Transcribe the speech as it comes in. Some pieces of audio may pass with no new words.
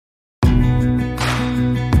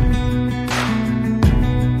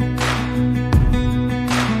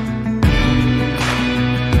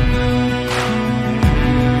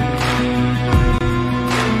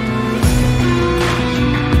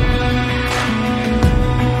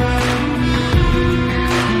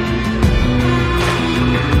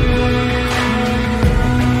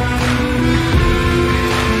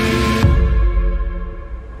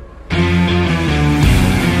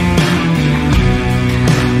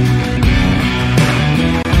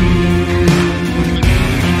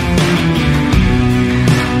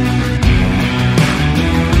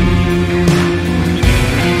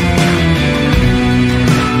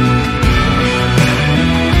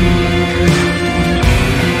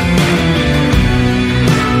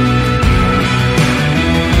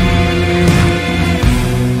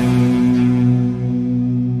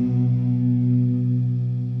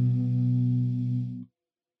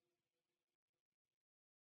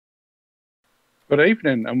Good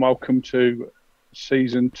evening and welcome to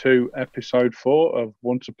season 2, episode 4 of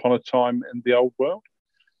Once Upon a Time in the Old World.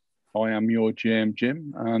 I am your GM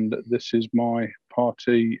Jim, and this is my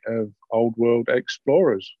party of Old World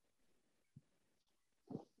explorers.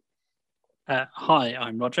 Hi,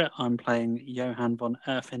 I'm Roger. I'm playing Johann von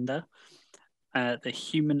Erfinder, the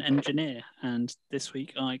human engineer, and this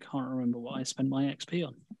week I can't remember what I spent my XP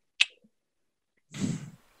on.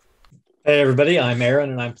 Hey everybody, I'm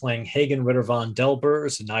Aaron and I'm playing Hagen Ritter von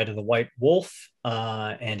Delbers, a Knight of the White Wolf,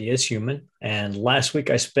 and he is human. And last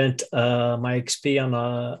week I spent my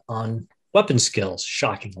XP on weapon skills,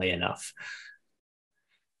 shockingly enough.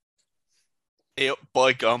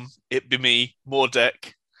 By gum, it be me,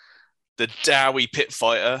 Mordek, the Dowie pit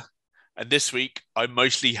fighter, and this week I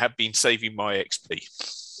mostly have been saving my XP.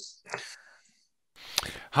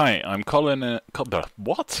 Hi, I'm Colin.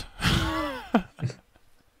 What?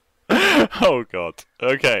 Oh God.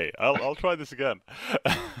 Okay, I'll try this again.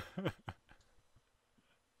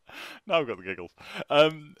 Now I've got the giggles.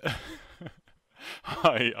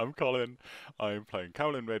 Hi, I'm Colin. I'm playing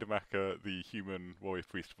Cowlin Rademacher, the human warrior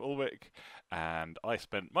priest of Ulrich, and I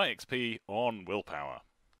spent my XP on willpower.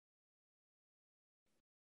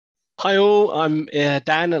 Hi all, I'm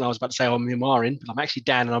Dan, and I was about to say I'm Ilmarin, but I'm actually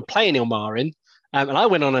Dan, and I'm playing Ilmarin. And I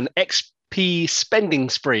went on an XP spending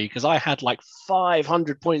spree because I had like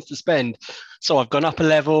 500 points to spend. So I've gone up a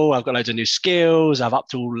level, I've got loads of new skills, I've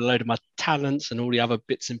upped a load of my talents and all the other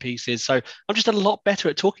bits and pieces. So I'm just a lot better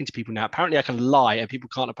at talking to people now. Apparently I can lie and people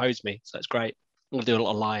can't oppose me. So it's great. I'm going to do a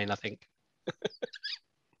lot of lying, I think.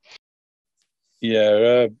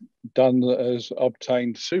 Yeah, Dan has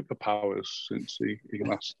obtained superpowers since he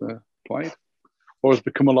last played, or has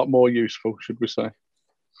become a lot more useful, should we say.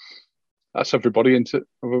 That's everybody, isn't it?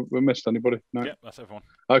 Have we missed anybody? No. Yeah, that's everyone.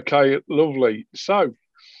 Okay, lovely. So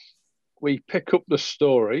we pick up the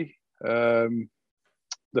story. The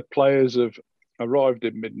players have arrived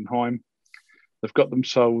in Middenheim. They've got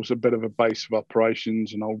themselves a bit of a base of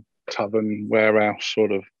operations, an old tavern warehouse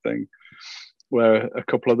sort of thing, where a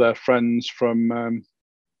couple of their friends from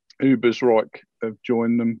Ubersreich have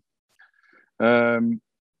joined them.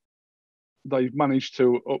 They've managed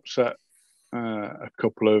to upset a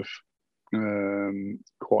couple of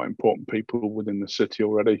quite important people within the city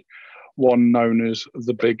already. One known as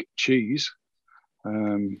the Big Cheese,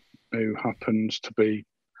 who happens to be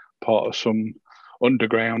part of some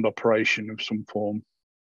underground operation of some form.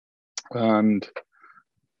 And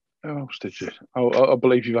who else did you? I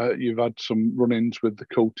believe you've had some run-ins with the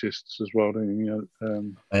cultists as well, didn't you?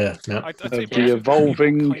 Yeah. I'd say the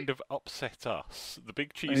evolving kind of upset us. The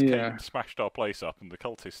Big Cheese came and smashed our place up, and the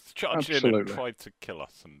cultists charged in and tried to kill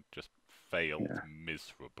us, and just failed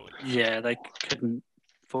miserably. Yeah, they couldn't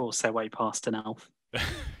force their way past an elf.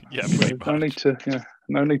 Yeah, pretty much.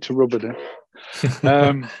 No need to rub it in.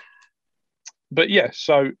 But yeah,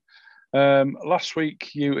 so last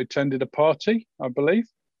week you attended a party, I believe.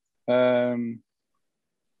 Ilmarin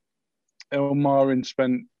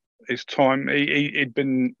spent his time. He'd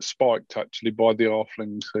been spiked actually by the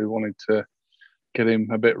Arflings who wanted to get him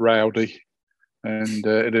a bit rowdy, and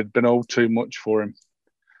it had been all too much for him.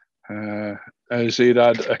 As he'd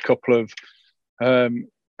had a couple of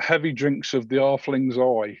heavy drinks of the Arfling's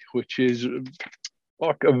Eye, which is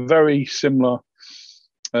like a very similar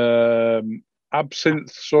absinthe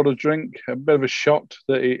sort of drink, a bit of a shot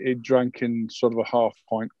that he drank in sort of a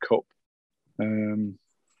half-pint cup.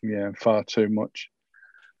 Far too much.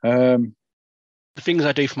 The things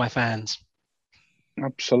I do for my fans.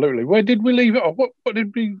 Absolutely. Where did we leave it? What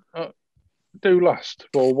did we do last?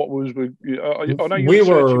 Or what was we? I know you were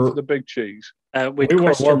searching for the Big Cheese. We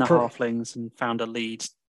questioned the halflings and found a lead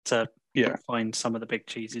to find some of the Big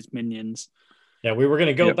Cheese's minions. Yeah, we were going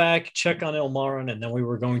to go back, check on Ilmarin, and then we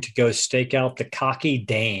were going to go stake out the Cocky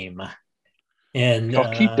Dame. And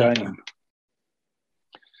Cocky Dame.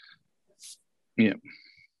 Yeah.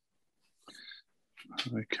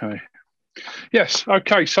 Okay. Yes.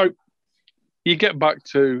 Okay. So you get back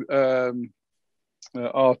to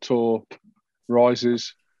Artur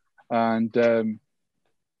Rises, and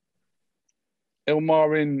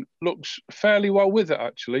Ilmarin looks fairly well with it,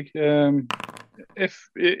 actually.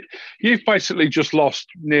 You've basically just lost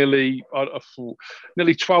nearly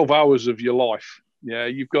 12 hours of your life. Yeah,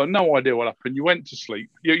 you've got no idea what happened. You went to sleep.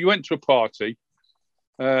 You went to a party.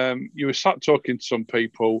 You were sat talking to some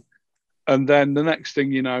people, and then the next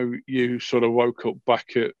thing you know, you sort of woke up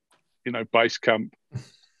back at, base camp,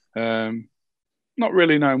 not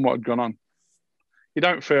really knowing what had gone on. You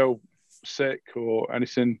don't feel sick or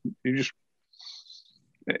anything.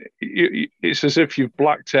 It's as if you've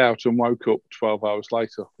blacked out and woke up 12 hours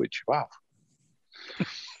later, which you have.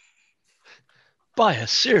 by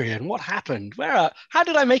Assyrian. What happened? How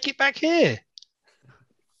did I make it back here?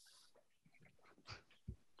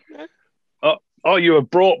 Oh, you were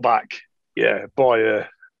brought back, by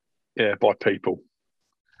people.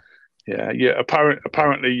 Yeah.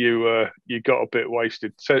 Apparently, you got a bit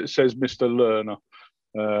wasted. Says Mr. Lerner,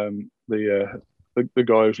 the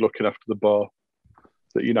guy who's looking after the bar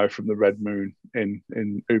that you know from the Red Moon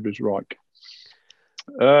in Uber's Reich.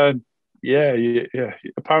 Yeah.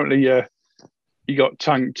 Apparently, you got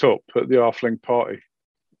tanked up at the Halfling party.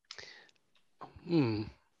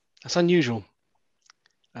 That's unusual.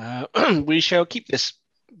 We shall keep this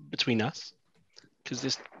between us, because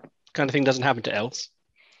this kind of thing doesn't happen to elves,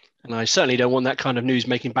 and I certainly don't want that kind of news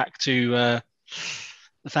making back to the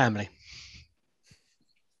family.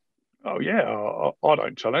 Oh yeah, I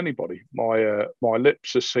don't tell anybody. My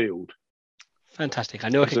lips are sealed. Fantastic. I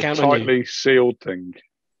know I It's can a count on you. tightly sealed thing.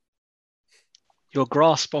 Your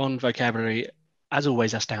grasp on vocabulary, as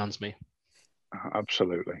always, astounds me.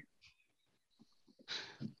 Absolutely.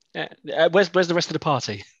 Where's the rest of the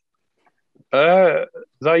party? They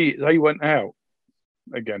went out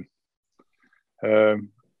again.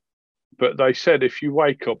 But they said if you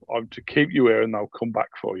wake up, I'm to keep you here and they'll come back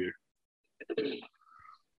for you.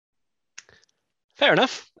 Fair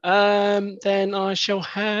enough. Then I shall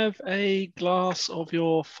have a glass of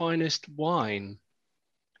your finest wine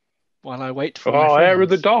while I wait for my friends. Hair of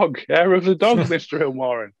the dog, Mr.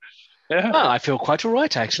 Ilmarin. Yeah. Well, I feel quite all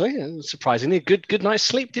right, actually. Surprisingly, good night's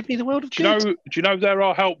sleep did me the world of good. Do you know there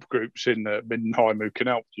are help groups in Mindenheim who can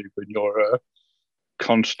help you with your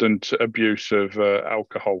constant abuse of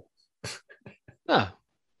alcohol? Oh,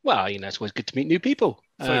 well, it's always good to meet new people.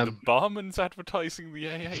 So the barman's advertising the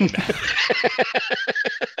AA now.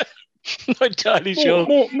 Not entirely sure.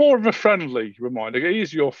 More of a friendly reminder. He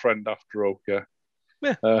is your friend after all, yeah.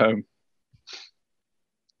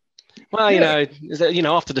 Well,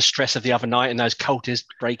 after the stress of the other night and those cultists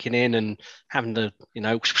breaking in and having to,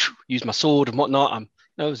 use my sword and whatnot,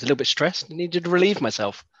 I was a little bit stressed and needed to relieve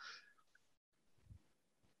myself.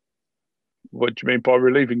 What do you mean by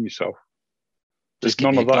relieving yourself? There's Just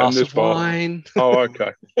none of that in this bar. Wine. Oh,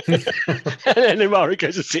 okay. And then Ilmarin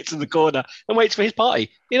goes and sits in the corner and waits for his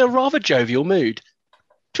party in a rather jovial mood,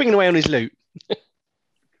 twinging away on his lute.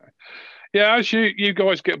 Yeah, as you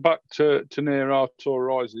guys get back to near Artur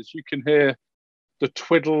Rises, you can hear the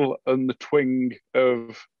twiddle and the twing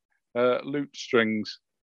of lute strings.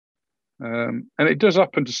 And it does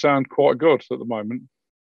happen to sound quite good at the moment.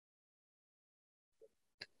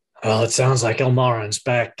 Well, it sounds like Ilmarin's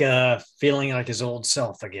back feeling like his old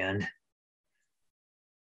self again.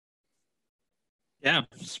 Yeah, I'm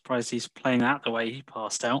surprised he's playing out the way he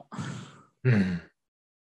passed out. It'll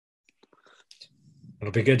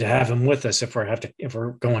be good to have him with us if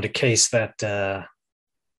we're going to case that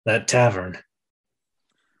tavern.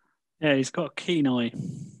 Yeah, he's got a keen eye.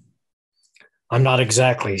 I'm not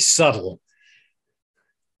exactly subtle.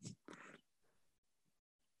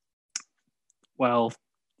 Well,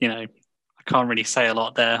 I can't really say a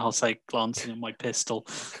lot there. I'll say glancing at my pistol.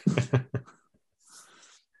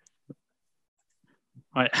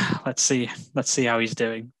 Right, let's see how he's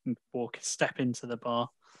doing. Step into the bar.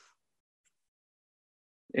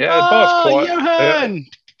 Yeah, the bar's quiet. Johan!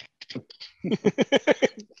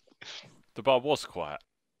 The bar was quiet.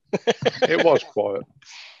 It was quiet.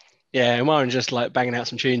 Yeah, Ilmarin just banging out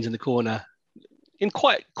some tunes in the corner in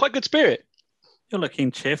quite good spirit. You're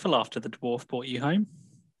looking cheerful after the dwarf brought you home.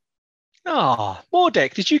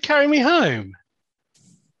 Mordek, did you carry me home?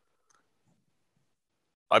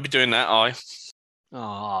 I'd be doing that,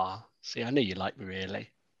 See, I knew you liked me, really.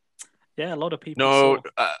 Yeah, a lot of people. No,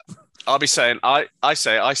 saw. I'll be saying, I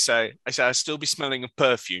say, I still be smelling of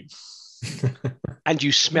perfume. And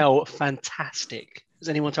you smell fantastic. Has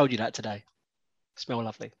anyone told you that today? Smell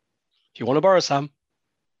lovely. If you want to borrow some,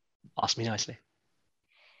 ask me nicely.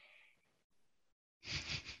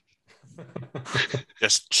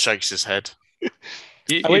 Just shakes his head.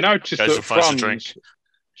 You notice Goes that and finds a Franz drink.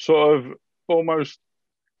 sort of almost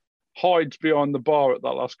hides behind the bar at that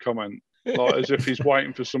last comment, as if he's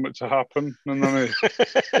waiting for something to happen, and then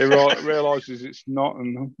he realises it's not.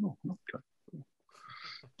 And okay.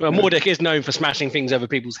 Well, Mordek is known for smashing things over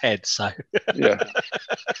people's heads, so yeah.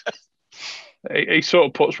 He sort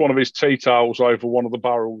of puts one of his tea towels over one of the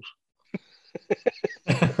barrels.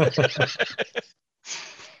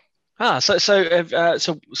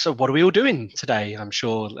 So what are we all doing today? I'm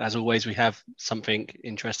sure, as always, we have something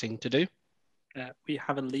interesting to do. We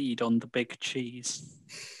have a lead on the big cheese.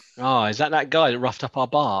 Is that guy that roughed up our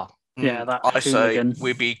bar? Yeah, that I hooligan. say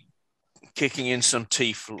we be kicking in some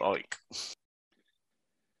teeth,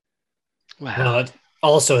 Well,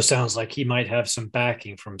 Also sounds like he might have some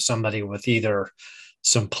backing from somebody with either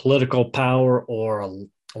some political power or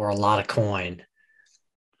a lot of coin.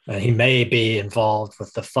 And he may be involved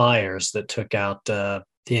with the fires that took out the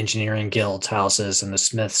engineering guild's houses and the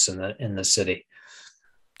smiths in the city.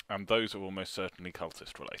 And those are almost certainly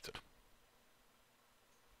cultist related.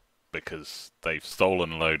 Because they've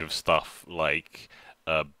stolen a load of stuff like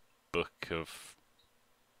a book of...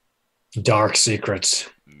 Dark secrets.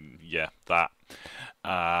 Yeah, that.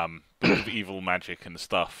 Bit of evil magic and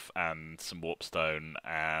stuff, and some warpstone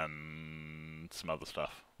and some other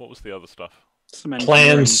stuff. What was the other stuff? Some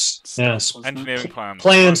Plans, stuff, yes. wasn't it? Engineering plans.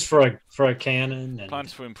 Plans for a cannon. And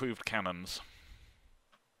Plans for improved cannons.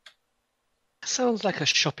 Sounds like a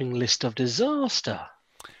shopping list of disaster.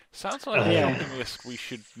 Sounds like a Yeah. shopping list we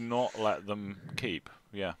should not let them keep.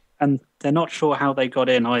 Yeah. And they're not sure how they got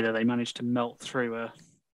in either. They managed to melt through a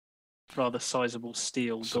rather sizable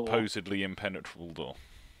steel door. Supposedly impenetrable door.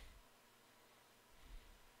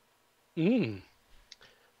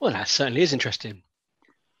 Well, that certainly is interesting.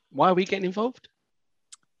 Why are we getting involved?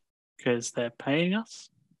 Because they're paying us.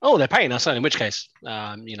 Oh, they're paying us, in which case,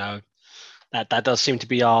 that does seem to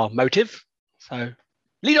be our motive. So,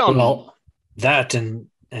 lead on. Well, that and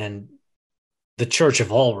the Church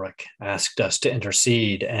of Ulrich asked us to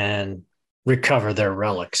intercede and recover their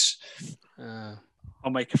relics. I'll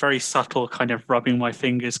make a very subtle kind of rubbing my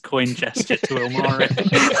fingers coin gesture to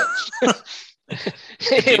Ilmarin.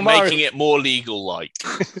 You're making it more legal like.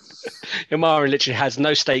 Ilmarin literally has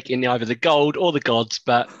no stake in either the gold or the gods,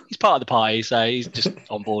 but he's part of the party, so he's just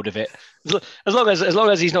on board with it. As long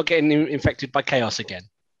as he's not getting infected by chaos again.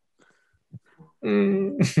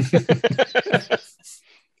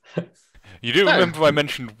 You do remember I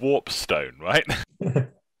mentioned warpstone, right?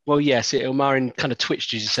 Well, yes, Ilmarin kind of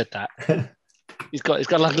twitched as you said that. He's got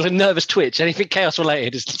like a nervous twitch. Anything chaos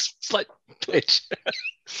related is slight twitch.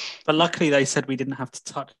 But luckily, they said we didn't have to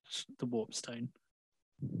touch the warpstone.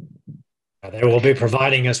 They will be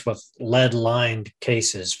providing us with lead-lined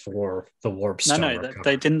cases for the warpstone. No,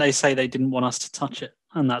 they didn't. They say they didn't want us to touch it,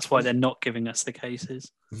 and that's why they're not giving us the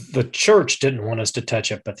cases. The church didn't want us to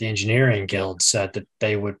touch it, but the engineering guild said that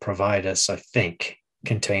they would provide us, I think,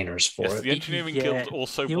 containers for Yes, it. the engineering guild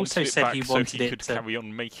also he wanted also it said back he so wanted he it could to- carry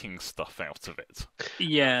on making stuff out of it.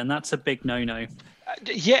 Yeah, and that's a big no-no.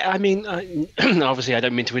 Yeah, I mean, obviously, I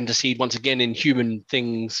don't mean to intercede once again in human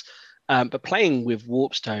things, but playing with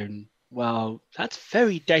warpstone, well, that's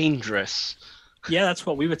very dangerous. Yeah, that's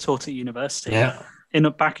what we were taught at university. Yeah.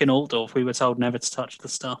 Back in Altdorf, we were told never to touch the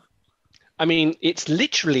stuff. I mean, it's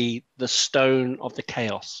literally the stone of the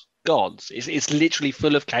chaos gods. It's literally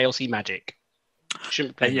full of chaosy magic.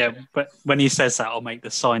 Shouldn't play. Yeah, but when he says that, I'll make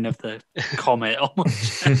the sign of the comet on my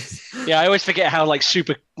chest. Yeah, I always forget how like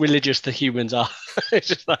super religious the humans are. It's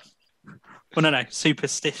just like, Well, no,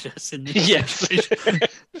 superstitious in this yes. situation.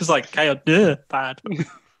 It's like chaos, bad.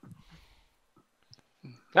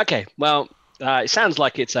 Okay, well, it sounds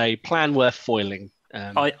like it's a plan worth foiling.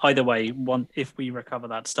 Either way, if we recover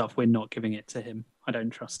that stuff, we're not giving it to him. I don't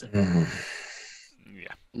trust it.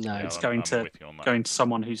 Yeah, No, It's I'm going with to you on that. going to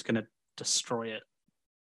someone who's going to destroy it.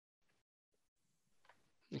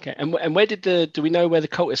 okay. And where do we know where the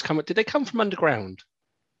cultists come? Did they come from underground?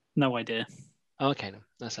 No idea. Oh, okay, no,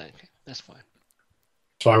 that's okay. That's fine.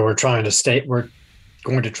 That's why we're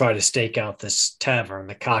going to try to stake out this tavern,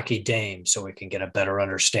 the Cocky Dame, so we can get a better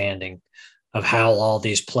understanding of how all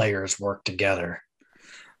these players work together.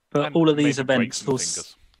 But And all of these maybe break events, some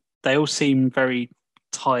fingers. they all seem very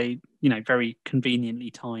tied, very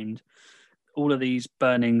conveniently timed. All of these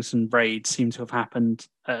burnings and raids seem to have happened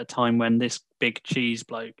at a time when this big cheese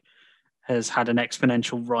bloke has had an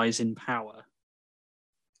exponential rise in power.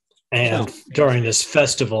 And during this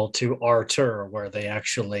festival to Artur, where they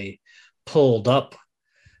actually pulled up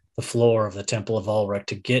the floor of the Temple of Ulrich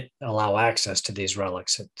to allow access to these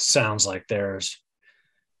relics, it sounds like there's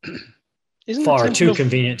Isn't far the Temple too of-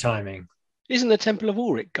 convenient timing. Isn't the Temple of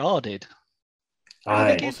Ulrich guarded?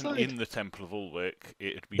 I- It Wasn't inside? in the Temple of Ulrich.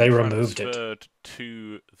 It had been They removed it. transferred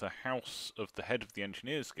to the house of the head of the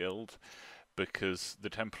Engineers Guild because the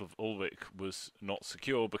Temple of Ulrich was not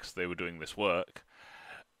secure because they were doing this work.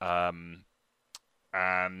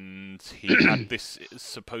 And he had this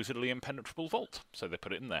supposedly impenetrable vault, so they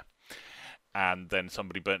put it in there. And then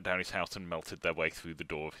somebody burnt down his house and melted their way through the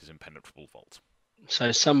door of his impenetrable vault.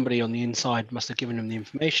 So somebody on the inside must have given him the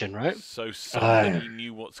information, right? So somebody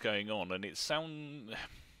knew what's going on, and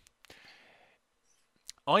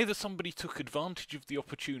either somebody took advantage of the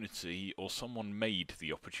opportunity or someone made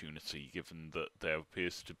the opportunity, given that there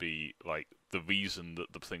appears to be, like, the reason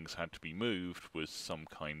that the things had to be moved was some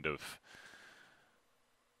kind of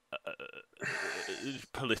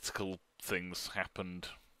political things happened.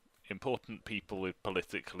 Important people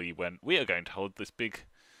politically went, we are going to hold this big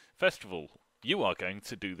festival. You are going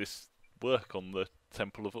to do this work on the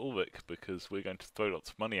Temple of Ulvik because we're going to throw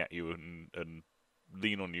lots of money at you and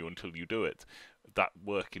lean on you until you do it. That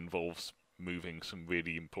work involves moving some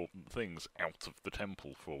really important things out of the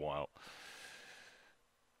temple for a while.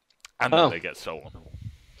 And then they get stolen.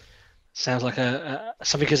 Sounds like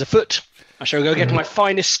something is afoot. I shall go get my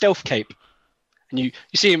finest stealth cape. And you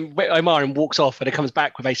see him, Omarin walks off and it comes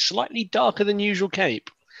back with a slightly darker than usual cape.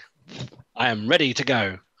 I am ready to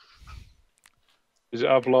go. Does it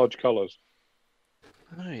have large colours?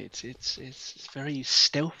 No, it's very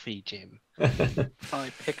stealthy, Jim.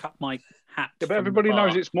 I pick up my hat. Yeah, but everybody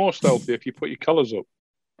knows it's more stealthy if you put your colours up.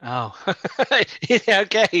 Oh, yeah,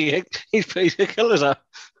 okay. He's put his colours up.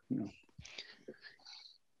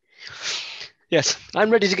 Yes, I'm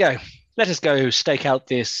ready to go. Let us go stake out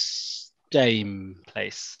this dame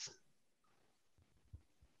place.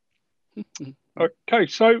 Okay,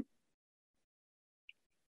 so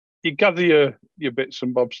you gather your bits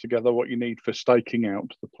and bobs together, what you need for staking out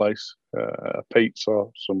the place, pizza,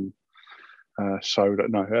 some soda,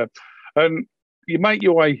 and you make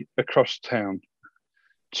your way across town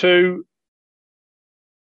to,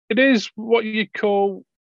 it is what you call,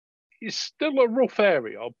 it's still a rough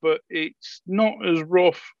area, but it's not as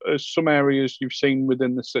rough as some areas you've seen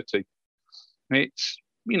within the city. It's,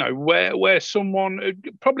 where someone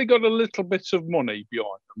probably got a little bit of money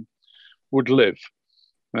behind them would live.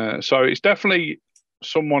 So it's definitely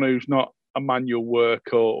someone who's not a manual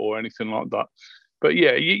worker or anything like that. But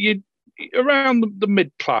yeah, you around the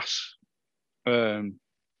mid class. It's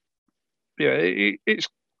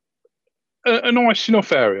a nice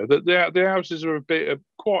enough area that the houses are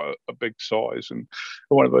quite a big size and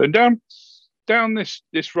whatever. And down this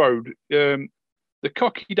road, the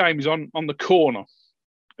Cocky Dame is on the corner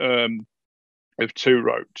of two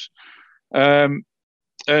roads.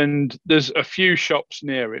 And there's a few shops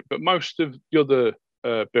near it, but most of the other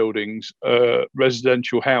buildings are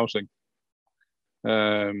residential housing.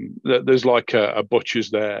 There's like a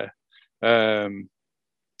butcher's there, and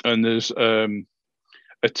there's a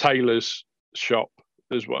tailor's shop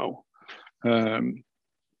as well.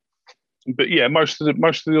 But yeah, most of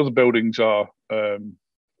the other buildings are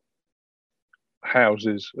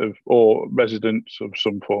houses or residents of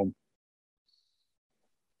some form.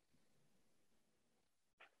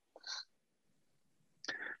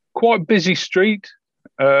 Quite busy street.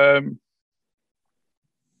 There's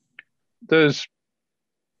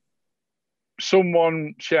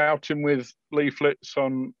someone shouting with leaflets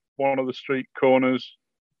on one of the street corners,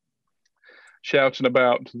 shouting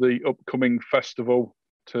about the upcoming festival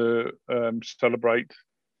to celebrate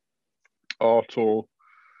art or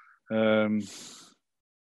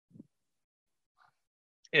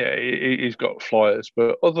he's got flyers,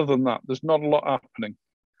 but other than that, there's not a lot happening.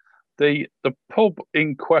 The pub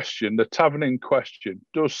in question, the tavern in question,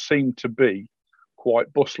 does seem to be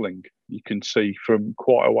quite bustling. You can see from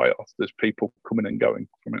quite a way off, there's people coming and going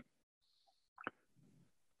from it.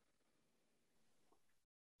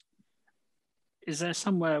 Is there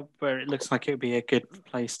somewhere where it looks like it would be a good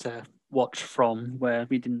place to watch from, where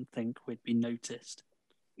we didn't think we'd be noticed?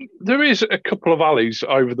 There is a couple of alleys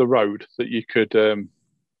over the road that you could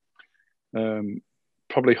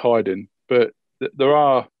probably hide in, but there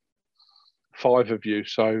are 5 of you.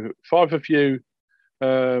 So 5 of you.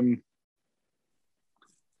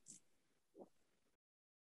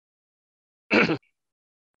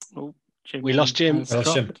 Jim, We lost Jim.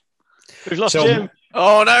 We've lost Jim.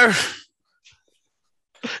 Oh no!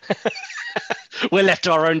 We're left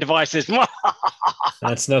to our own devices.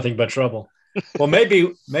 That's nothing but trouble. Well,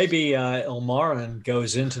 maybe Ilmarin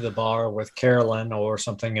goes into the bar with Carolyn or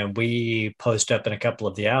something, and we post up in a couple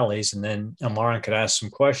of the alleys, and then Ilmarin could ask some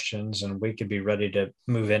questions, and we could be ready to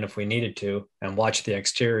move in if we needed to and watch the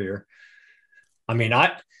exterior. I mean,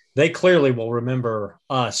 they clearly will remember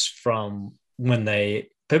us from when they.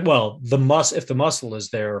 Well, if the muscle is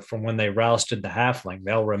there from when they rousted the halfling,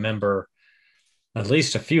 they'll remember at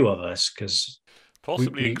least a few of us, because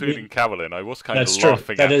possibly including Carolyn. I was kind of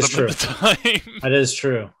laughing at them at the time. That is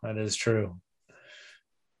true. That is true.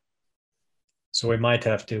 So we might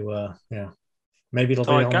have to, maybe it'll be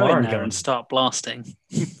go in there going and start blasting.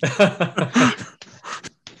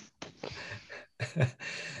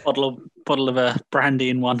 Bottle of brandy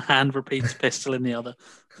in one hand, repeats pistol in the other.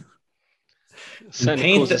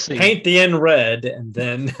 Paint the end red, and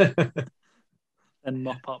then then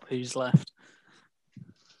mop up who's left.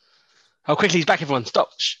 How quickly he's back, everyone. Stop.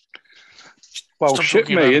 Well, ship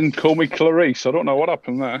me and call me Clarice. I don't know what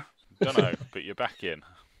happened there. Don't know, but you're back in.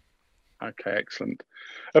 Okay, excellent.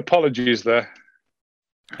 Apologies there.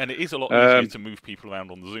 And it is a lot easier to move people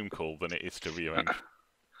around on the Zoom call than it is to rearrange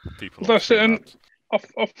people. That's it. And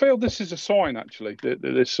I feel this is a sign, actually, that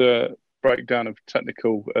this breakdown of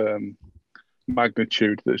technical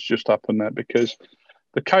magnitude that's just happened there, because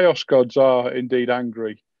the Chaos Gods are indeed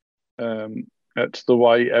angry at the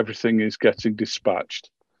way everything is getting dispatched.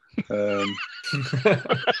 Yeah,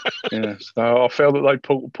 so I feel that they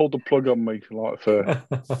pulled the plug on me for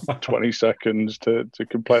 20 seconds to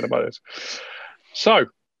complain about this. So,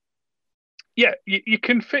 yeah, you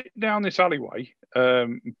can fit down this alleyway,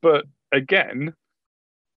 but again,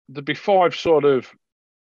 there'd be five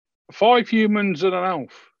humans and an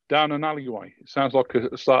elf down an alleyway. It sounds like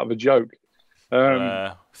a start of a joke.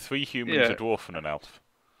 3 humans, a dwarf, and an elf.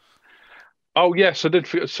 Oh yes, I did.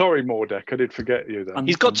 Sorry, Mordek, I did forget you. Then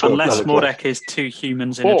he's got unless Mordek is 2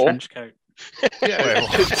 humans in a trench coat. Yeah,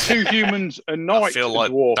 2 humans, a knight. I feel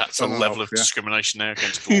like dwarf, that's a level of discrimination there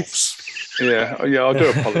against dwarfs. Yeah, I do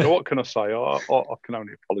apologise. What can I say? I can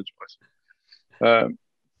only apologise.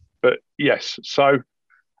 But yes, so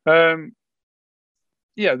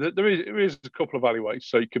yeah, there is a couple of alleyways,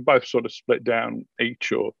 so you can both sort of split down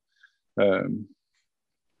each, or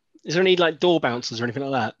is there any like door bouncers or anything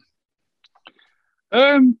like that?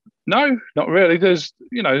 No, not really. There's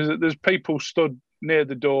people stood near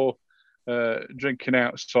the door, drinking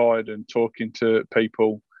outside and talking to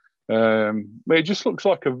people. It just looks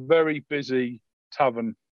like a very busy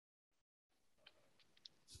tavern.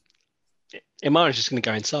 Imara's just going to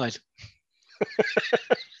go inside.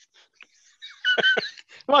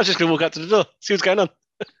 Imara's just going to walk out to the door, see what's going on,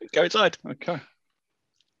 go inside.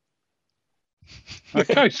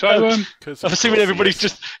 Okay, so I'm assuming everybody's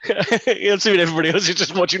assuming everybody else is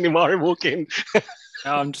just watching Imara walk in.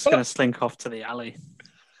 I'm just going to slink off to the alley.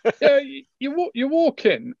 Yeah, you walk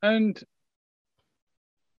in, and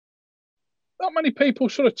not many people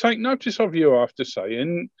sort of take notice of you, I have to say.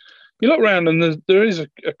 And you look around, and there is a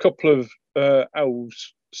couple of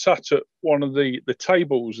elves sat at one of the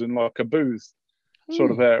tables in like a booth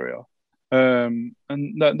sort of area, and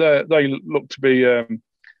they look to be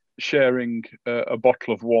sharing a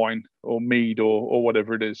bottle of wine or mead or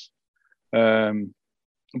whatever it is.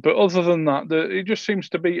 But other than that, it just seems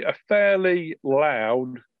to be a fairly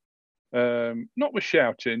loud, not with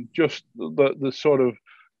shouting, just the sort of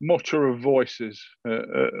mutter of voices,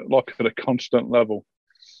 like at a constant level.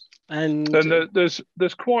 And there's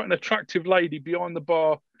quite an attractive lady behind the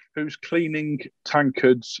bar who's cleaning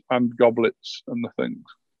tankards and goblets and the things.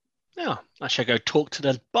 Yeah, I shall go talk to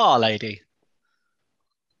the bar lady.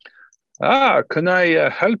 Can I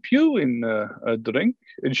help you in a drink?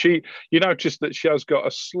 And you notice that she has got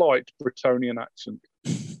a slight Bretonian accent.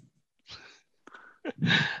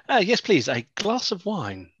 Yes, please, a glass of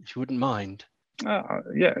wine, if you wouldn't mind.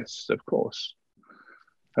 Yes, of course.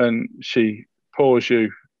 And she pours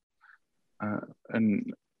you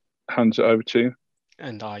and hands it over to you.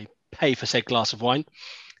 And I pay for said glass of wine.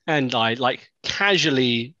 And I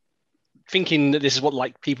casually, thinking that this is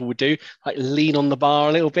what people would do, lean on the bar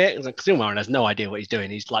a little bit. Because Ilmarin has no idea what he's doing.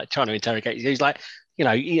 He's trying to interrogate. He's like, you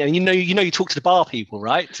talk to the bar people,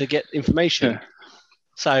 right, to get information. Yeah.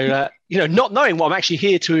 So not knowing what I'm actually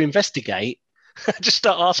here to investigate, just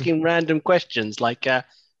start asking random questions like,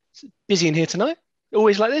 busy in here tonight?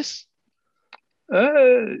 Always like this?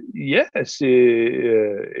 Yes,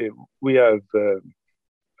 we have a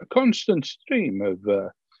constant stream of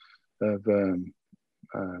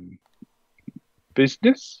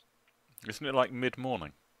business. Isn't it like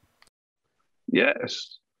mid-morning?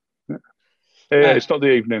 Yes. It's not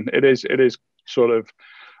the evening. It is sort of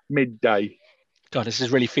midday. God, this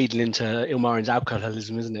is really feeding into Ilmarin's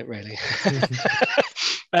alcoholism, isn't it? Really.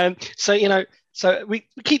 So we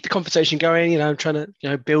keep the conversation going. Trying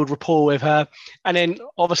to build rapport with her, and then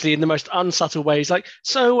obviously in the most unsubtle ways,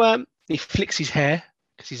 he flicks his hair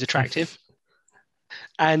because he's attractive,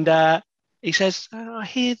 and he says, "I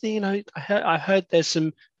hear I heard there's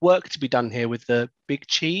some work to be done here with the big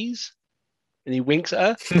cheese," and he winks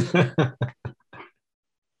at her.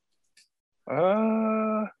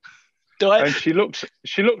 And she looks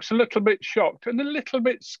a little bit shocked and a little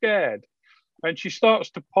bit scared, and she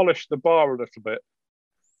starts to polish the bar a little bit.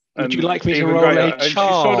 Would you like me to roll a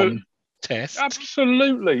charm test?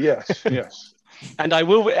 Absolutely, yes, yes. And I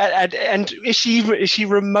will. And is she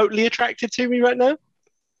remotely attracted to me right now?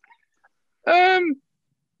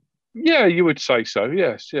 Yeah, you would say so.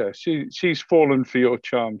 Yes. She's fallen for your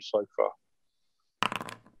charm so far.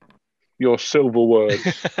 Your silver words.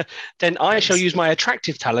 Then I shall use my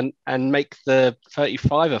attractive talent and make the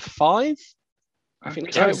 35 a 5. I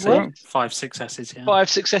think that's how it works. 5 successes. Yeah. 5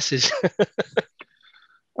 successes.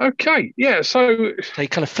 Okay, yeah. So So he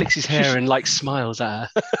kind of flicks his hair and like smiles at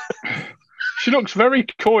her. she looks very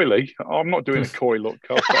coyly. I'm not doing a coy look.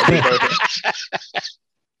 I'll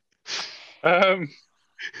oh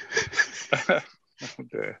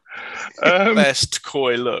dear. Best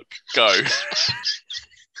coy look. Go.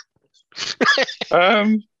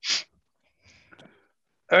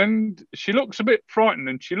 And she looks a bit frightened,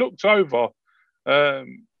 and she looks over to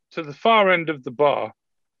the far end of the bar.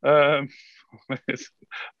 They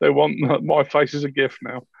want my face as a gift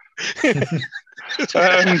now. It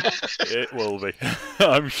will be,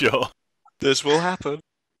 I'm sure. This will happen.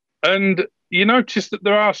 And you notice that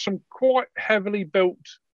there are some quite heavily built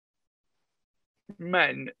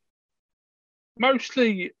men,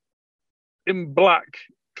 mostly in black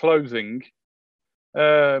clothing,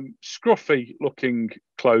 scruffy looking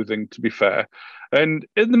clothing, to be fair. And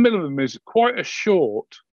in the middle of them is quite a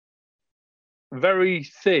short, very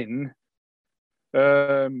thin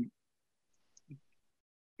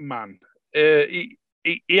man. He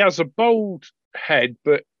has a bald head,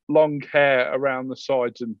 but long hair around the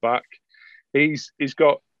sides and back. He's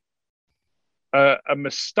got a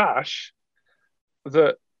moustache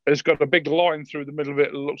that has got a big line through the middle of it.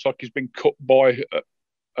 It looks like he's been cut by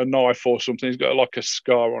a knife or something. He's got like a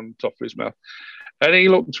scar on the top of his mouth. And he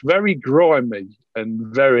looks very grimy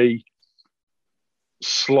and very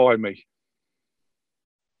slimy.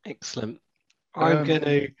 Excellent. I'm going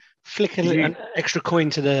to flick an extra coin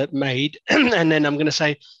to the maid, and then I'm going to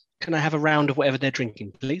say, can I have a round of whatever they're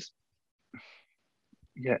drinking, please?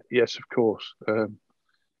 Yeah, yes, of course.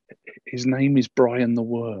 His name is Brian the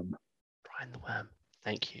Worm. Brian the Worm.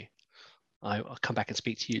 Thank you. I'll come back and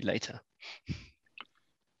speak to you later.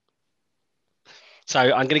 So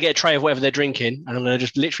I'm going to get a tray of whatever they're drinking, and I'm going to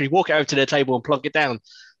just literally walk it over to their table and plonk it down. And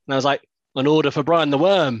I was like, an order for Brian the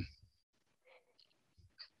Worm.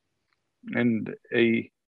 And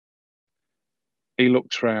he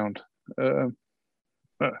looks round. Who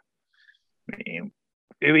are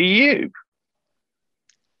you?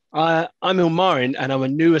 I'm Ilmarin, and I'm a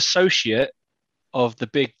new associate of the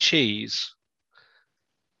Big Cheese.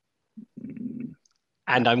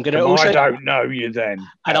 And I'm going to also... I don't know you then.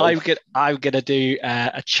 And I'm going to do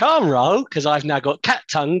a charm roll, because I've now got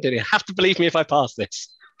cat-tongued, and you have to believe me if I pass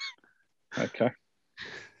this. Okay.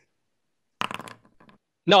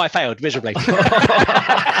 No, I failed miserably.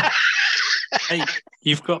 Hey,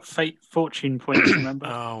 you've got fate fortune points, remember?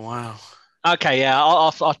 Oh, wow. Okay, yeah,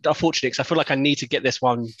 I'll fortunate, because I feel like I need to get this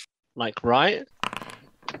one, like, right.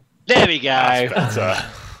 There we go. That's better.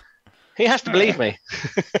 He has to believe me.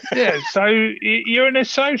 Yeah, so you're an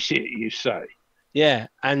associate, you say? Yeah,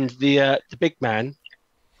 and the big man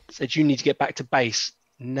said you need to get back to base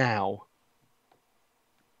now.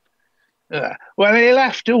 Well, he'll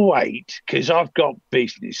have to wait, because I've got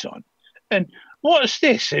business on. And what's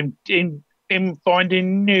this in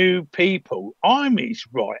finding new people? I'm his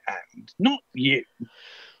right hand, not you.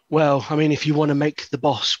 Well, I mean, if you want to make the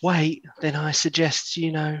boss wait, then I suggest,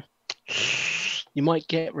 you might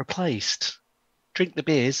get replaced. Drink the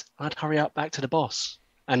beers, I'd hurry up back to the boss.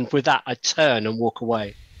 And with that, I'd turn and walk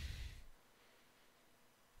away.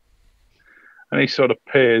 And he sort of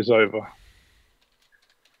peers over.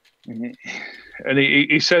 And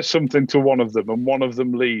he says something to one of them, and one of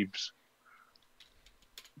them leaves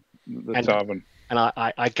the tavern. And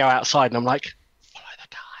I go outside, and I'm like, follow the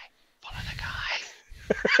guy.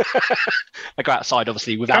 I go outside,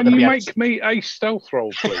 obviously, without them. Can you make me a stealth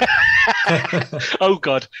roll, please? Oh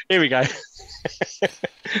God, here we go.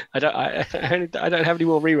 I don't have any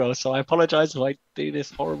more rerolls, so I apologise if I do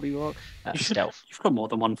this horribly wrong. Stealth. You've got more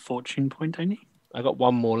than one fortune point, don't you? I got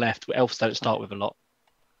one more left. Elves don't start with a lot.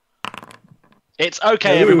 It's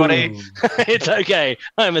okay, everybody. It's okay.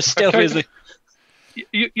 I'm as stealthy as the...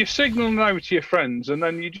 You're signalling over to your friends, and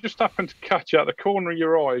then you just happen to catch out the corner of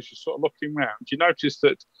your eyes, you're sort of looking round. You notice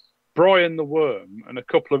that Brian the Worm and a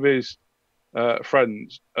couple of his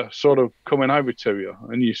friends are sort of coming over to you,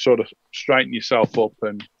 and you sort of straighten yourself up,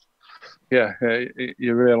 and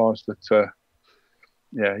you realise that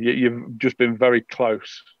you've just been very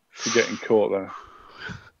close to getting caught there.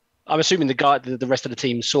 I'm assuming the rest of the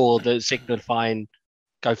team saw the signal fine,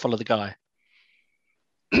 go follow the guy.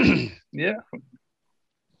 Yeah.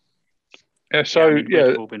 Yeah, so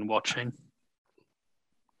we've all been watching.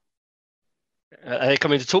 Are they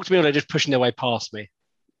coming to talk to me, or are they just pushing their way past me?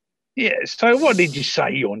 Yeah, so what did you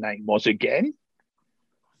say your name was again?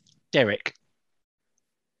 Derek.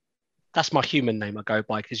 That's my human name I go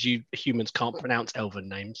by, because you humans can't pronounce elven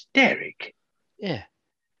names. Derek? Yeah.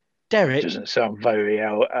 Derek. Doesn't sound very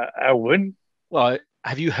elven. Well,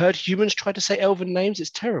 have you heard humans try to say elven names?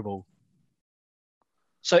 It's terrible.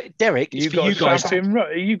 So Derek, it's You for got you guys.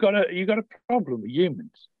 you got a problem with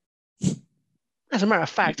humans. As a matter of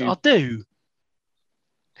fact, You- I do.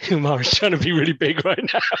 Umar is trying to be really big right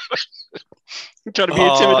now. Trying to be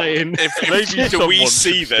intimidating. Maybe do we someone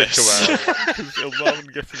see should this? stick around, because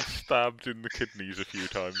Ilmarinen getting stabbed in the kidneys a few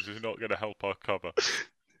times is not going to help our cover.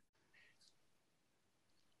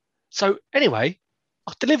 So anyway,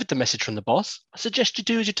 I've delivered the message from the boss. I suggest you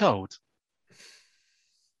do as you're told.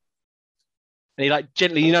 And he like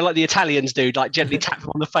gently, like the Italians do, like gently tap him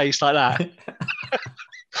on the face like that.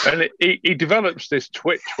 And he develops this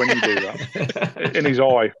twitch when you do that in his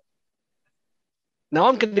eye. Now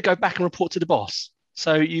I'm going to go back and report to the boss.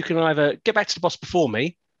 So you can either get back to the boss before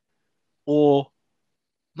me or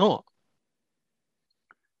not.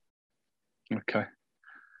 Okay.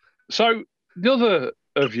 So the other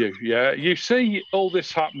of you, you see all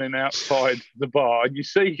this happening outside the bar, and you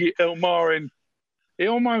see Ilmarin. He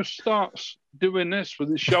almost starts doing this with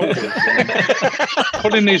his shoulders, and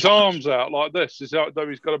putting his arms out like this, as though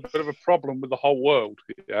he's got a bit of a problem with the whole world.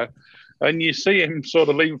 Yeah, and you see him sort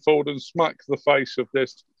of lean forward and smack the face of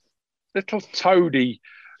this little toady,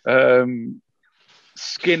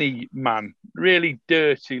 skinny man, really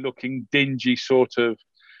dirty-looking, dingy sort of.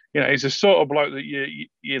 He's a sort of bloke that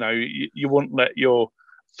you wouldn't let your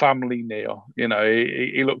family near.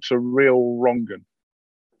 He looks a real wrong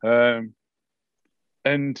 'un.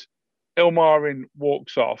 And Ilmarin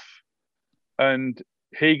walks off, and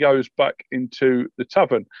he goes back into the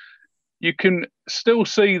tavern. You can still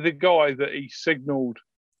see the guy that he signalled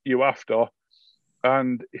you after,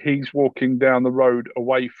 and he's walking down the road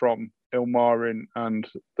away from Ilmarin and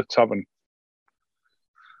the tavern.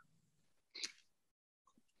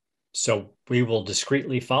 So we will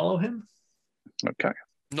discreetly follow him? Okay.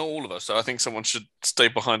 Not all of us. So I think someone should stay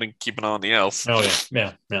behind and keep an eye on the elf. Oh,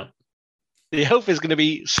 yeah. The elf is going to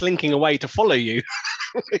be slinking away to follow you.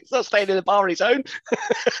 He's not staying in the bar on his own.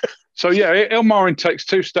 So, Ilmarin takes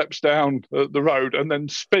 2 steps down the road and then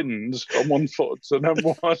spins on one foot. And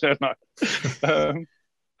then I don't know.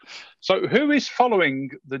 So who is following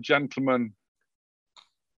the gentleman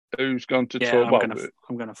who's gone to talk?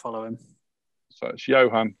 I'm going to follow him. So it's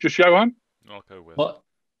Johan. Just Johan? I'll go with. Well,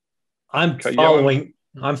 I'm Okay, following.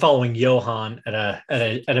 I'm following Johan at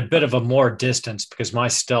a bit of a more distance because my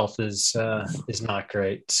stealth is not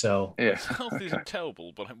great. So Yeah. Stealth isn't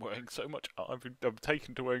terrible, but I'm wearing so much. I'm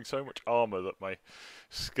taken to wearing so much armor that my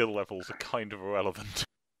skill levels are kind of irrelevant.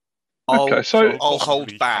 Okay, so I'll Possibly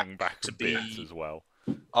hold back hang back to a bit be- as well.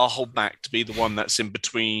 I'll hold back to be the one that's in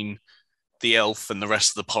between the elf and the rest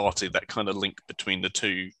of the party, that kind of link between the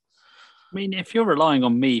two. I mean, if you're relying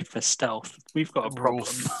on me for stealth, we've got a We're all problem.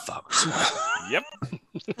 fucked. Yep.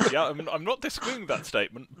 Yeah, I'm not disagreeing with that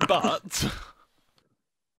statement, but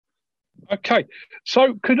Okay,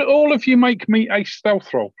 so could all of you make me a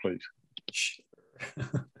stealth roll, please?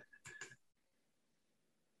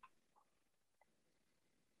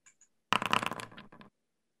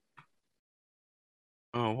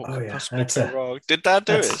 Oh, what Oh, could yeah, possibly that's go a- wrong? Did Dad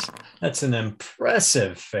do it? That's an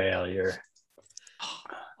impressive failure.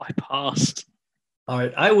 I passed. All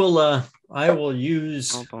right, I will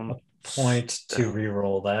use Hold on. a point to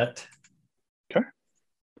re-roll that.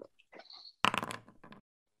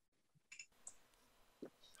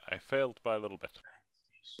 I failed by a little bit.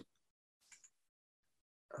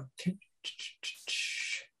 Okay.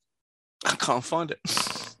 I can't find it.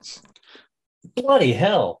 Bloody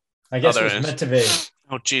hell! I guess there it it was is. meant to be.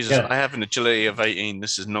 Oh, Jesus. Yeah. I have an agility of 18.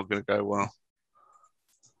 This is not going to go well.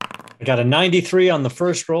 I got a 93 on the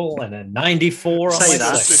first roll and a 94 on Say my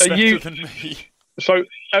that. second. Are Better you- than me. So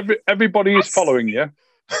everybody is following you.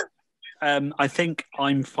 I think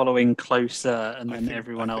I'm following closer, and I then think-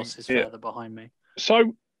 everyone I else think- is yeah. further behind me.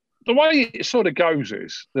 So the way it sort of goes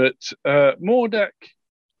is that Mordek,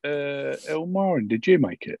 Ilmarin, did you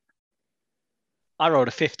make it? I rolled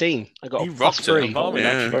a 15. I got He a rocked it. +3. Marvin Yeah.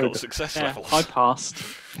 actually Very got good. success Yeah, levels. I passed.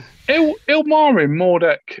 Ilmarin,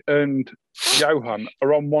 Mordek, and Johan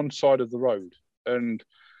are on one side of the road, and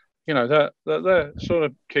they're sort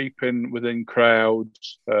of keeping within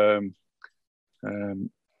crowds. I've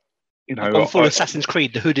gone full Assassin's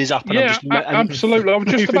Creed. The hood is up, and I'm Yeah, just absolutely. I was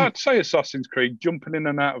just moving. about to say Assassin's Creed, jumping in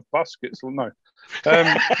and out of baskets. Well, no,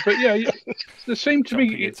 but yeah, there seem to Jumping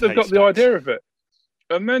be. into They've got the haystacks. idea of it,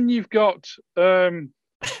 and then you've got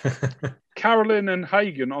Carolyn and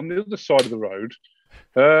Hagen on the other side of the road.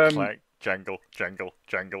 Clank, jangle, jangle,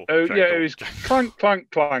 jangle. Oh jangle, yeah, it was jangle. clank,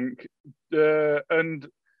 clank, clank, and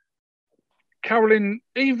Carolyn,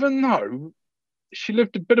 even though she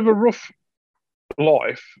lived a bit of a rough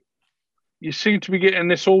life, you seem to be getting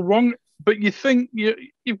this all wrong. But you think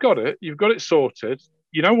you've got it sorted.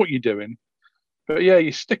 You know what you're doing, But yeah,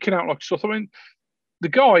 he's sticking out like a sore thumb. I mean, the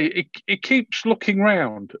guy, he keeps looking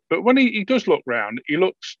round, but when he does look round, he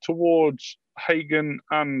looks towards Hagen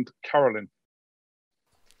and Carolyn.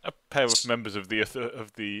 A pair of members of the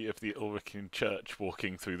Ulrican Church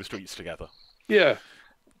walking through the streets together. Yeah.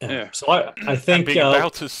 So I think and being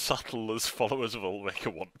about as subtle as followers of Ulrika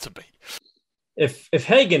want to be. If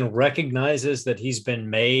Hagen recognizes that he's been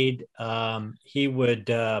made, he would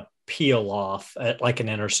peel off at like an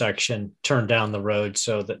intersection, turn down the road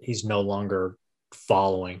so that he's no longer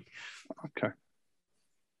following. Okay.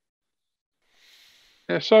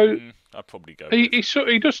 Yeah, so I'd probably go.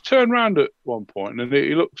 He does turn around at one point, and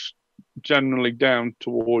he looks generally down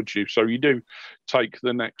towards you. So you do take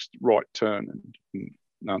the next right turn and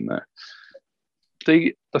down there.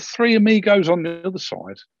 The three amigos on the other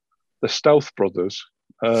side, the Stealth Brothers,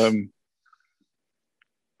 a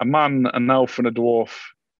man, an elf, and a dwarf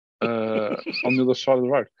on the other side of the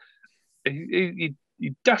road.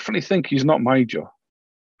 You definitely think he's not Major.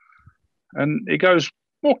 And he goes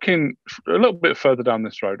walking a little bit further down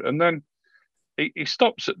this road, and then he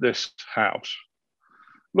stops at this house,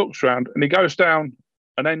 looks around, and he goes down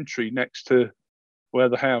an entry next to where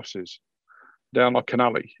the house is, down like an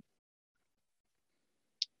alley.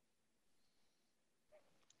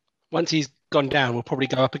 Once he's gone down, we'll probably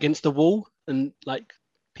go up against the wall and like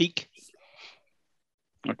peek.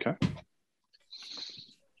 Okay.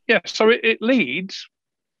 Yeah, so it leads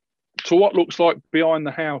to what looks like behind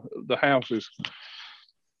the houses.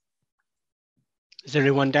 Is there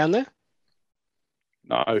anyone down there?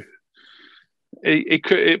 No.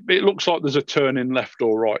 It looks like there's a turning left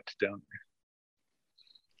or right down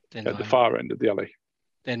there at the far end of the alley.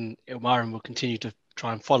 Then Ilmarin will continue to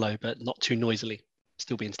try and follow, but not too noisily,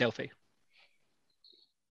 still being stealthy.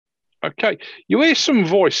 Okay. You hear some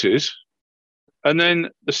voices, and then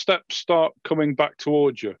the steps start coming back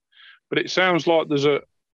towards you. But it sounds like there's a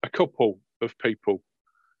couple of people,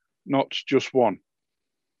 not just one.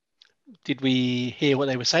 Did we hear what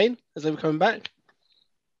they were saying as they were coming back?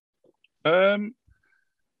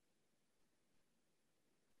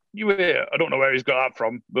 You hear, I don't know where he's got that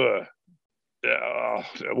from, but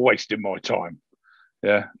wasting my time.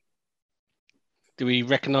 Yeah. Do we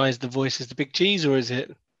recognise the voice as the Big Cheese, or is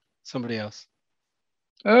it somebody else?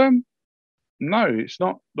 No, it's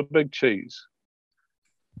not the Big Cheese.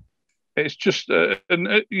 It's just,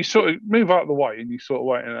 and you sort of move out of the way, and you sort of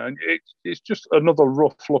wait, and it's just another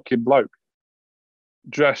rough-looking bloke,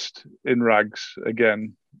 dressed in rags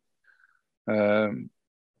again.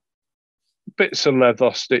 Bits of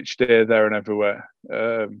leather stitched here, there, and everywhere.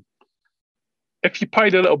 If you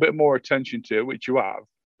paid a little bit more attention to it, which you have,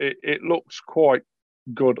 it looks quite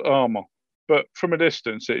good armor. But from a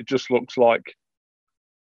distance, it just looks like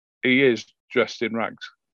he is dressed in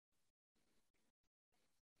rags.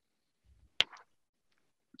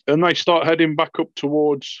 And they start heading back up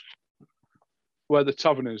towards where the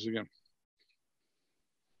tavern is again.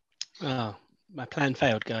 Oh, my plan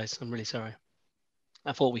failed, guys. I'm really sorry.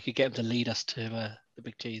 I thought we could get him to lead us to the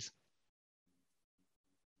Big Cheese.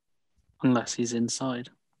 Unless he's inside.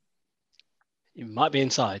 He might be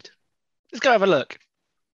inside. Let's go have a look.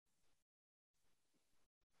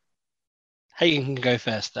 Hagen can go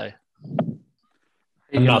first, though.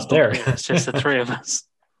 I'm not there. It's just the three of us.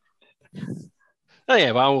 Oh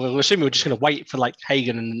yeah, well, we'll assume we're just going to wait for like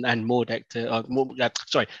Hagen and Mordek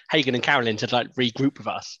to, Hagen and Carolyn to like regroup with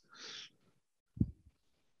us.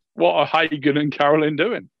 What are Hagen and Carolyn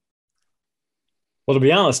doing? Well, to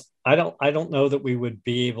be honest, I don't know that we would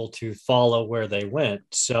be able to follow where they went.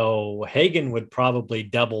 So Hagen would probably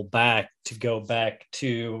double back to go back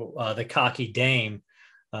to the Cocky Dame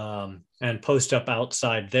and post up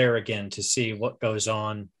outside there again to see what goes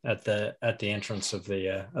on at the entrance of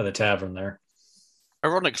the tavern there.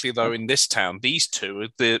 Ironically, though, in this town, these two are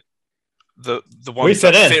the ones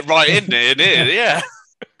that fit right in there. Yeah.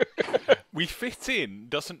 We fit in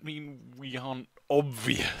doesn't mean we aren't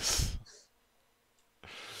obvious.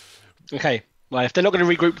 Okay. Well, if they're not going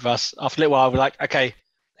to regroup with us, after a little while, we're like, okay,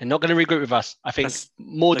 they're not going to regroup with us. I think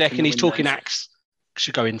Mordek and his talking axe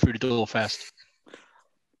should go in through the door first.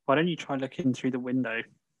 Why don't you try looking through the window?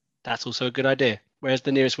 That's also a good idea. Where's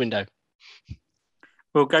the nearest window?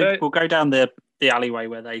 We'll go down the alleyway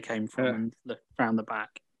where they came from and look round the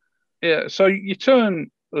back. Yeah, so you turn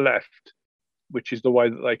left, which is the way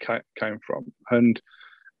that they came from, and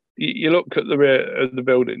you look at the rear of the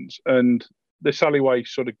buildings, and this alleyway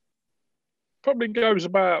sort of probably goes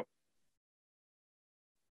about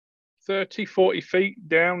 30, 40 feet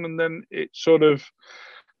down, and then it sort of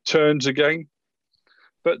turns again.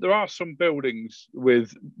 But there are some buildings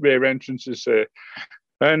with rear entrances here,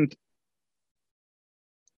 and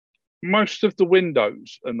most of the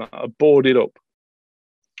windows and that are boarded up,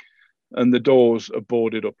 and the doors are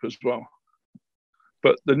boarded up as well.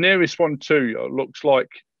 But the nearest one to you looks like,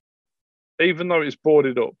 even though it's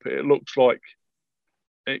boarded up, it looks like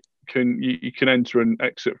you can enter and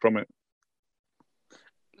exit from it.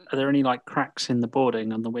 Are there any like cracks in the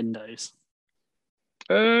boarding on the windows?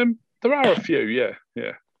 There are a few, yeah.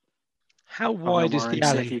 How wide is the See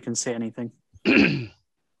alley? if you can see anything.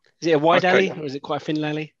 Is it a wide Okay. alley or is it quite a thin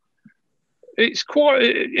alley? It's quite.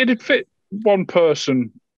 It'd fit one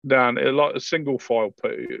person down, like a single file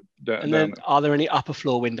down. And then are there any upper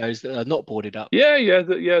floor windows that are not boarded up? Yeah.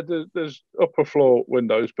 There's upper floor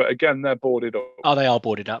windows, but again, they're boarded up. Oh, they are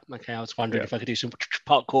boarded up. Okay, I was wondering Yeah. if I could do some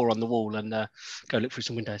parkour on the wall and go look through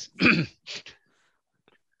some windows.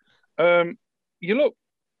 You look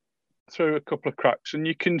through a couple of cracks, and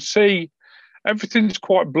you can see everything's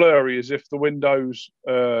quite blurry, as if the windows.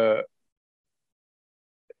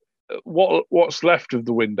 What's left of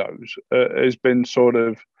the windows has been sort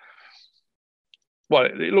of, well,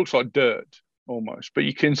 it looks like dirt almost, but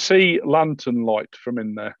you can see lantern light from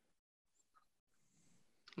in there.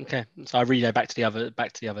 Okay, so I relay back to the others.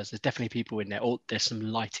 There's definitely people in there, or there's some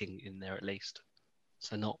lighting in there at least,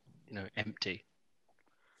 so not empty.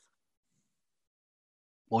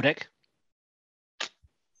 Mordek?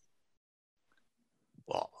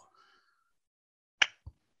 What?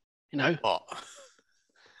 What?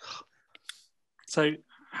 So,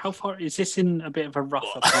 how far is this in a bit of a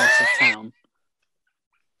rougher part of town?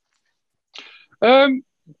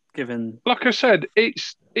 Given, Like I said,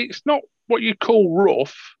 it's not what you call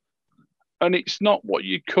rough, and it's not what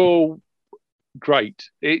you call great.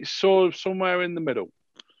 It's sort of somewhere in the middle.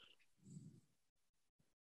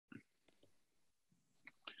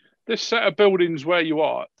 This set of buildings where you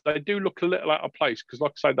are, they do look a little out of place because,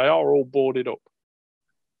 like I say, they are all boarded up.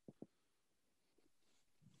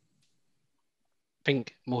 I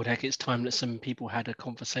think, Mordek, it's time that some people had a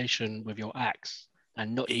conversation with your axe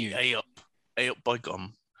and not you. Hey up, by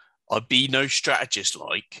gum. I be no strategist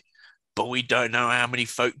like, but we don't know how many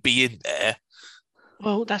folk be in there.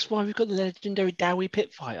 Well, that's why we've got the legendary Dowie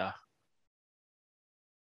pit fighter.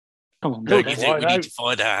 come on, Don't Mordek. you think we Why need to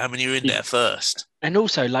find out how many are in there first? And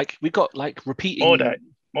also, we've got repeating.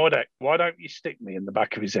 Mordek, why don't you stick me in the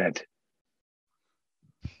back of his head?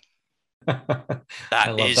 I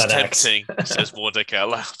That love is that axe. tempting, says Mordek out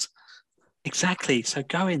loud. Exactly. So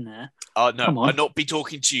go in there. Oh Come no, on. I'll not be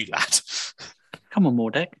talking to you, lad. Come on,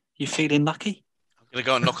 Mordek. You feeling lucky? I'm gonna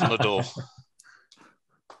go and knock on the door.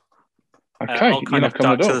 Okay, I'll you kind of knock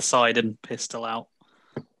on the duck to door. the side and pistol out.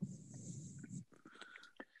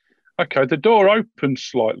 Okay, the door opens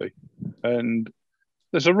slightly, and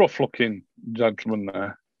there's a rough-looking gentleman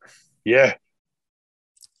there. Yeah,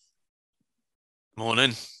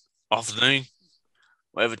 Morning, afternoon,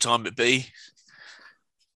 whatever time it be.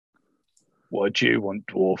 what do you want,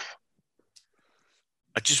 dwarf?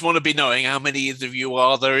 I just want to be knowing how many of you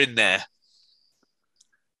are there in there.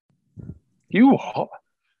 You what?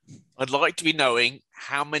 I'd like to be knowing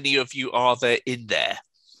how many of you are there in there.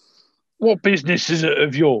 What business is it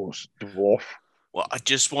of yours, dwarf? Well, I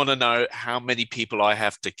just want to know how many people I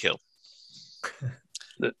have to kill.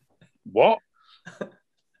 What?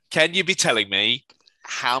 Can you be telling me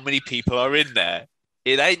how many people are in there?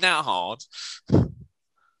 It ain't that hard.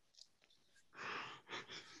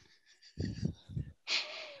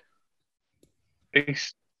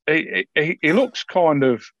 He looks kind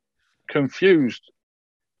of confused.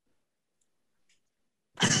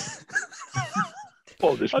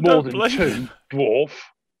 Oh, there's I more don't than blame two, him. dwarf.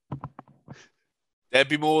 There'd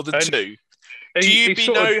be more than And two. He- Do you he be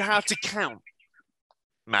sort of- know how to count,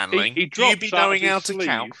 Manling? he Do you drops be out of knowing his how to sleeve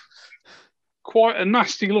count? Quite a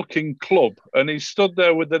nasty looking club, and he's stood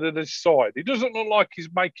there with it at his side. He doesn't look like he's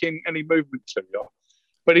making any movement to you,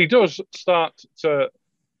 but he does start to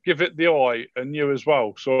give it the eye, and you as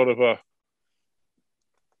well, sort of a.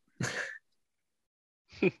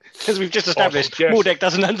 As we've just established, yes. Mordek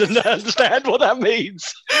doesn't understand what that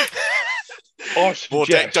means. I Mordek,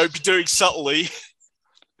 suggest don't be doing subtly.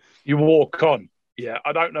 you walk on. Yeah,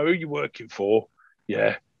 I don't know who you're working for.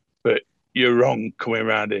 Yeah, but you're wrong coming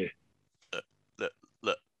around here.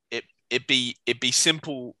 Look, it'd be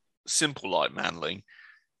simple like Manling.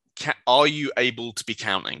 Are you able to be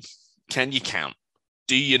counting? Can you count?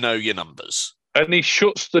 Do you know your numbers? And he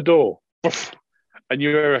shuts the door, and you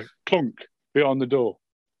hear a clunk behind the door.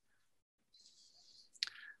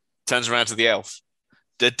 Turns around to the elf.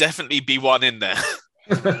 There'd definitely be one in there.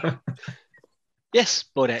 Yes,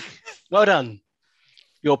 Mordek. Well done.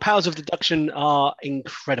 Your powers of deduction are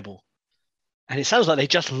incredible. And it sounds like they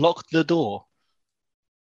just locked the door.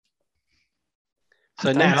 So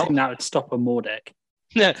I don't now, think that would stop a Mordek.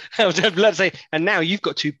 no, I was about to say, and now you've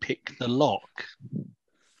got to pick the lock.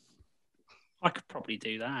 I could probably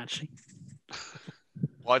do that actually.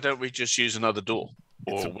 Why don't we just use another door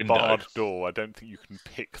It's or a window? barred door. I don't think you can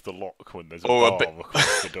pick the lock when there's a Or a bar bit-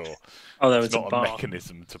 across the door. Oh, there It's was a not a bar.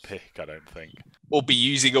 mechanism to pick, I don't think. Or be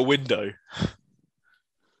using a window?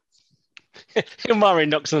 Murray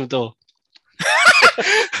knocks on the door.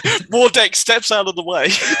 Mordek steps out of the way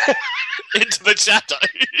into the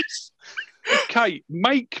shadows. Okay,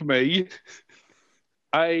 make me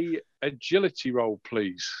a agility roll,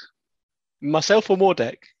 please. Myself or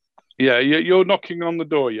Mordek? Yeah, you're knocking on the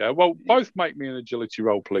door. Yeah. Well, both make me an agility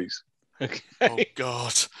roll, please. Okay. Oh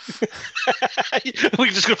God. We're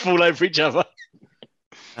just going to fall over each other.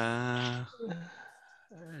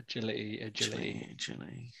 Agility.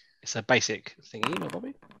 Agility. It's a basic thingy, no,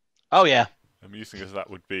 Bobby? Oh, yeah. Amusing as that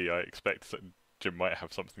would be, I expect that Jim might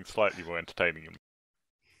have something slightly more entertaining.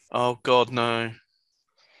 Oh God, no.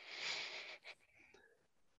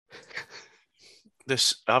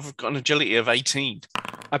 I've got an agility of 18.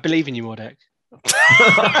 I believe in you, Mordek.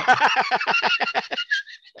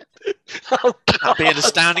 Oh, That'd be an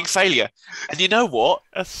astounding failure. And you know what?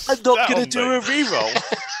 I'm not going to do a Astounding. reroll.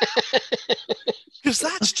 Because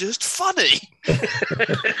that's just funny.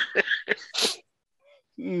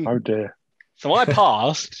 Oh dear. So I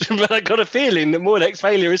passed, but I got a feeling that Mordek's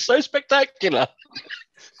failure is so spectacular,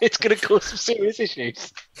 it's going to cause some serious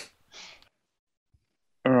issues.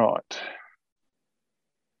 All right.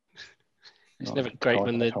 It's never great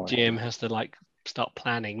when the GM has to start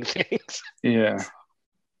planning things. Yeah.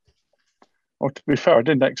 Well, to be fair, I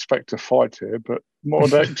didn't expect a fight here, but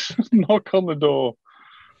Mordek's knock on the door.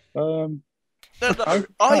 No, Okay.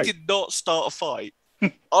 I did not start a fight.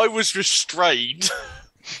 I was restrained.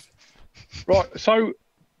 Right, so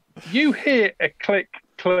you hear a click,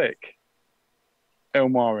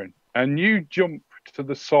 Elmarin, and you jump to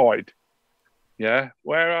the side, yeah?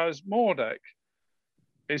 Whereas Mordek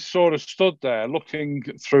is sort of stood there looking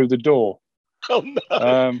through the door. Oh,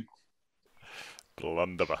 no.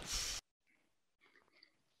 Blunderbuss.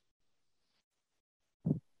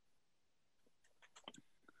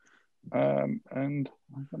 And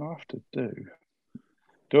I'm going to have to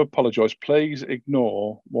do apologise. Please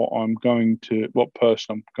ignore what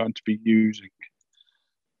person I'm going to be using,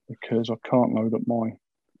 because I can't load up my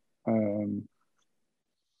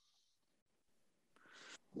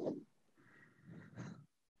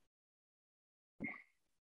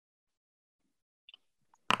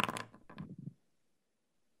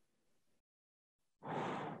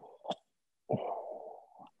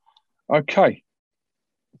Okay.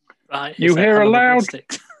 Right, You it's hear a hell of loud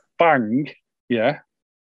ballistic. bang, yeah.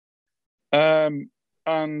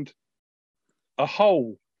 And a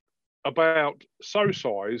hole about so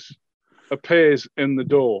size appears in the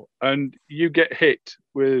door, and you get hit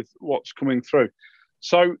with what's coming through.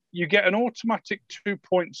 So you get an automatic 2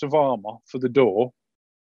 points of armor for the door,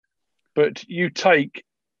 but you take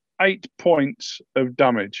 8 points of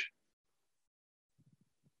damage.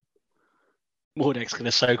 Mordek's going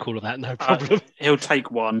to soak all of that, no problem. He'll take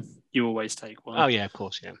one. You always take one. Oh, yeah, of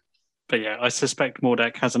course, yeah. But yeah, I suspect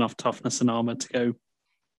Mordek has enough toughness and armor to go.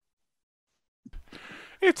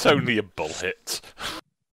 It's only a bull hit.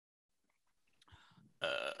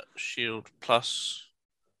 Shield plus.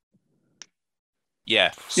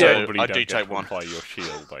 Yeah, so Probably I don't do get take to one. apply your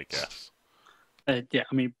shield, I guess. Yeah,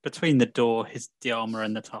 I mean, between the door, the armor,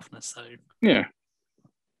 and the toughness, so. Yeah.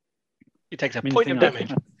 He takes a I mean, point the of thing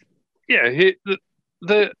damage. Yeah,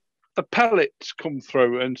 the pellets come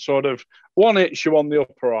through and sort of one hits you on the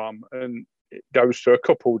upper arm and it goes to a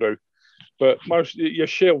couple do, but your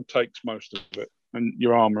shield takes most of it and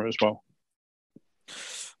your armor as well.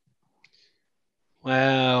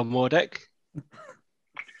 Well, Mordek. It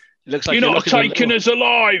looks like You're not knocking on the taking door. us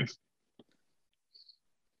alive.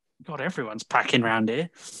 God, everyone's packing round here.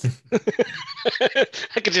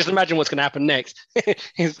 I can just imagine what's going to happen next.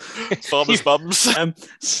 Farmer's bums.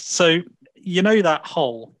 So you know that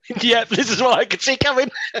hole. Yep, this is what I could see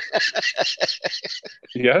coming.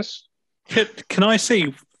 Yes. Can I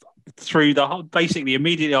see through the hole? Basically,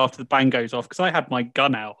 immediately after the bang goes off, because I had my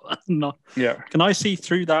gun out. Yeah. Can I see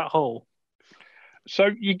through that hole?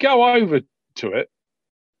 So you go over to it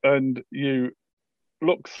and you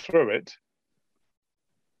look through it,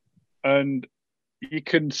 and you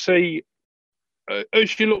can see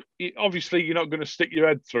as you look. Obviously, you're not going to stick your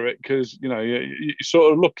head through it because you're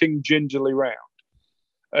sort of looking gingerly round,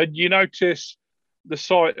 and you notice the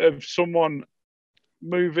sight of someone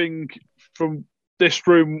moving from this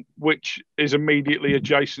room, which is immediately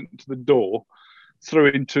adjacent to the door, through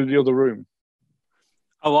into the other room.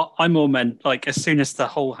 Oh, I more meant like as soon as the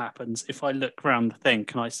hole happens, if I look round the thing,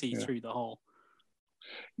 can I see through the hole?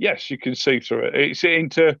 Yes, you can see through it. It's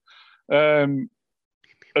into a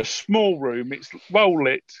small room. It's well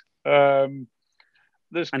lit.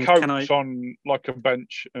 There's And coats on like a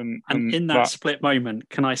bench, and in that split moment,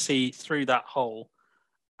 can I see through that hole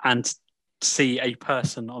and see a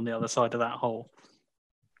person on the other side of that hole?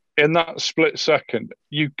 In that split second,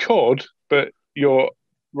 you could, but your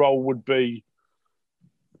roll would be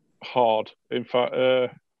hard. In fact,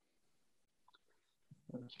 let's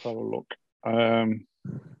have a look.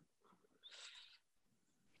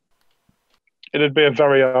 It'd be a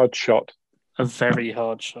very hard shot. A very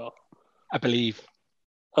hard shot, I believe.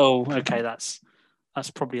 Oh, okay. That's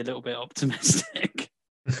probably a little bit optimistic.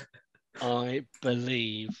 I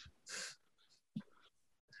believe.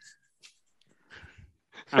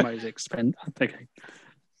 Ammo's expend. Okay.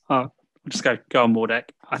 We'll just go on,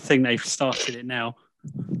 Mordek. I think they've started it now.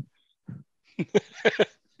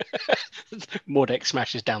 Mordek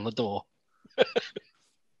smashes down the door.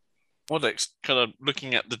 Mordek's kind of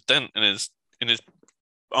looking at the dent in his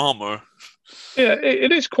armor. Yeah,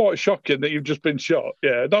 it is quite shocking that you've just been shot.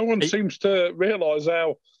 Yeah, no one seems to realise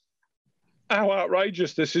how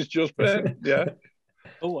outrageous this has just been. Yeah.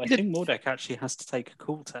 Oh, I think Mordek actually has to take a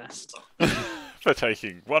cool test. For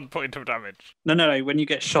taking 1 point of damage. No. When you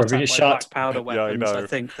get shot at by black powder weapons, I know. I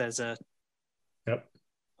think there's a. Yep.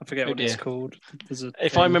 I forget what it's called.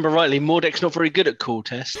 If I remember rightly, Mordek's not very good at cool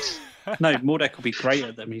tests. No, Mordek will be great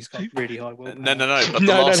at them. He's got really high willpower. No. But the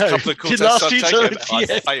last couple of cool tests I've taken,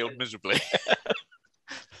 I failed miserably.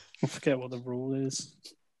 I forget what the rule is.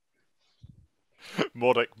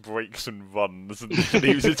 Mordek breaks and runs, and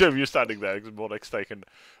you're standing there because Mordek's taken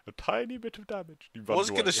a tiny bit of damage. I was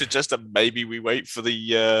going to suggest that maybe we wait for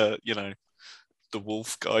the the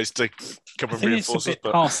wolf guys to come and reinforce us.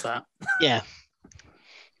 But past that, yeah,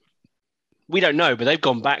 we don't know, but they've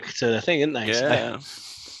gone back to the thing, haven't they? Yeah,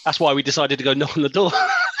 so that's why we decided to go knock on the door.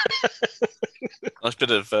 Nice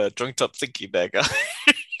bit of drunked up thinking there, guys.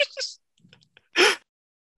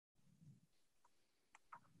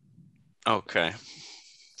 Okay.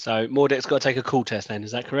 So Mordek's got to take a cool test then,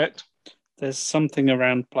 is that correct? There's something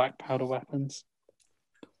around black powder weapons.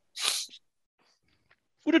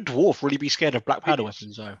 Would a dwarf really be scared of black powder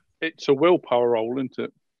weapons, though? It's a willpower roll, isn't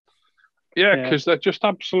it? Yeah, because they're just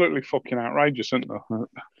absolutely fucking outrageous, aren't they?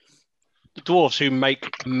 The dwarves who make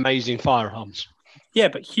amazing firearms. Yeah,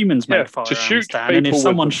 but humans make firearms, to shoot Dan, and if people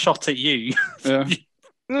someone shot at you, yeah.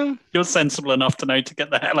 You're sensible enough to know to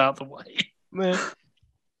get the hell out of the way. Yeah.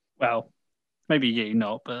 Well, maybe you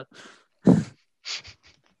not, but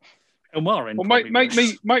Ilmarin. Well,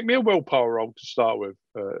 make me a willpower roll to start with.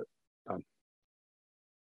 Dan.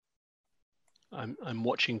 I'm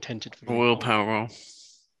watching tentatively. Willpower roll.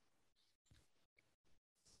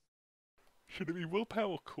 Should it be willpower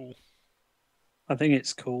or cool? I think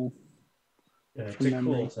it's cool. Yeah, From it's a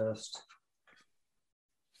cool memory. test.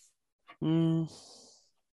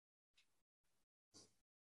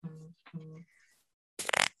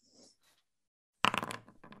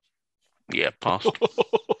 Yeah, pass.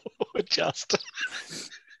 Just.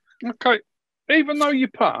 Okay, even though you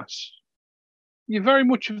pass, you're very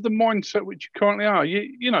much of the mindset which you currently are. You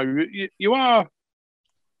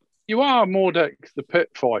are Mordek the pit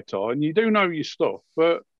fighter, and you do know your stuff.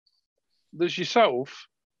 But there's yourself,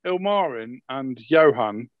 Ilmarin, and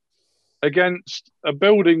Johan against a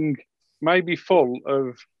building maybe full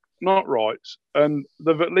of not rights, and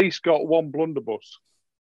they've at least got one blunderbuss.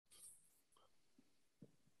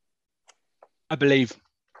 I believe.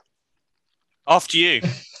 After you.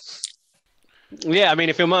 Yeah, I mean,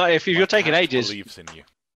 if you're taking ages, believes in you.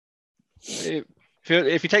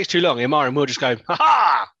 if he takes too long, Ilmarin will just go,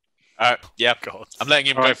 ha ha! Yeah, God. I'm letting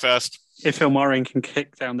him go first. If Ilmarin can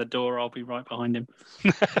kick down the door, I'll be right behind him.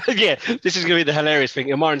 Yeah, this is going to be the hilarious thing.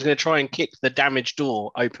 Ilmarin's going to try and kick the damaged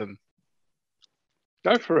door open.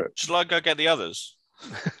 Go for it. Shall I go get the others?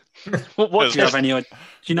 What Do you have any idea? Do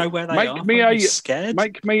you know where they Make are? me Are a- you scared?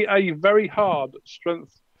 Make me a very hard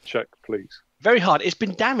strength check, please. Very hard. It's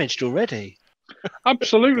been damaged already.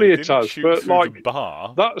 Absolutely, They it didn't has. shoot But through like the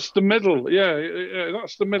bar. that's the middle. Yeah,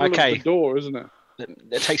 that's the middle Okay. of the door, isn't it?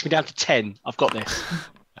 It takes me down to 10. I've got this.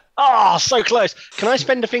 Oh, so close. Can I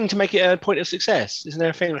spend a thing to make it a point of success? Isn't there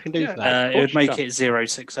a thing I can do for that? It would make course you it 0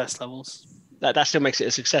 success levels. That still makes it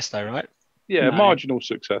a success, though, right? Yeah, No. marginal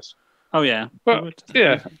success. Oh yeah, But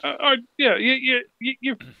yeah,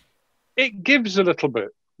 it gives a little bit,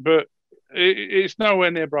 but it's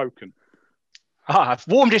nowhere near broken. I've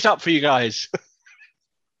warmed it up for you guys.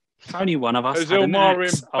 If only one of us As had an Ilmarin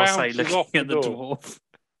axe, I'll say, bounces looking off the at the door. dwarf.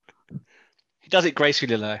 He does it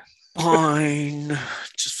gracefully, though. Fine.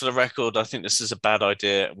 Just for the record, I think this is a bad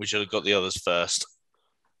idea. We should have got the others first.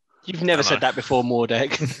 You've never said that before,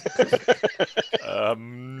 Mordek.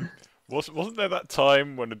 Wasn't there that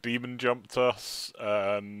time when a demon jumped us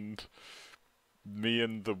and me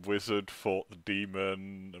and the wizard fought the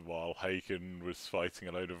demon while Hagen was fighting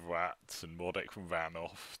a load of rats and Mordek ran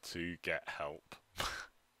off to get help?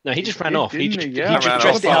 No, he just ran off. He just Yeah,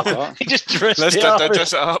 dressed it up. He just dressed Let's it up.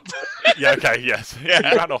 dress it up. Yeah, okay, yes. Yeah,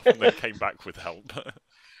 he ran off and then came back with help. All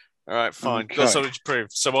right, fine. Okay. Got something to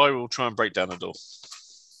prove. So I will try and break down the door.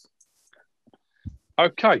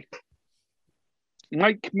 Okay.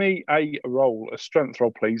 Make me a strength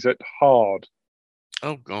roll, please, at hard.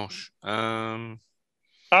 Oh gosh. How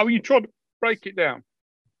are you trying to break it down?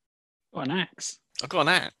 Got an axe. I've got an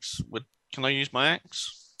axe. Can I use my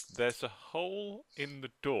axe? There's a hole in the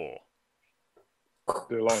door.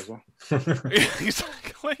 Eliza.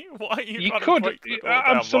 Exactly. Why are you You trying to could, break the door down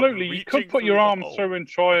rather absolutely, than you could reaching put your the arm hole? through and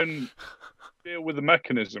try and deal with the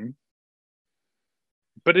mechanism.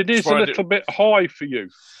 But it is Try a and little bit high for you.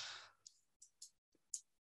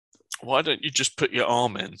 Why don't you just put your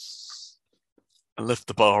arm in and lift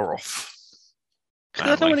the bar off?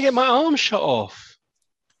 I don't want to get my arm shot off.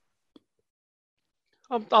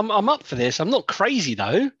 I'm up for this. I'm not crazy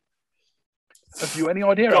though. Have you any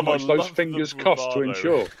idea how God, I much those love the fingers cost to bravado.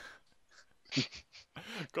 ensure?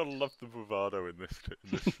 Gotta love the bravado in this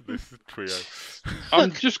trio.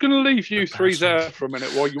 I'm just going to leave you three there for a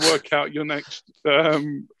minute while you work out your next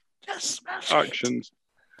actions.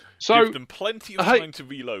 So, Give them plenty of time to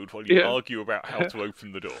reload while you argue about how to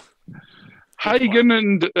open the door. Hagen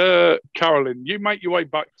and Carolyn, you make your way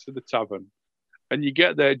back to the tavern, and you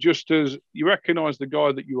get there just as you recognise the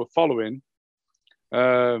guy that you were following.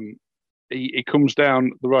 He comes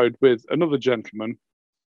down the road with another gentleman,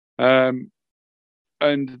 and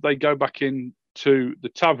they go back into the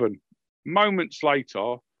tavern. Moments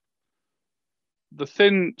later, the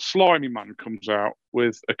thin, slimy man comes out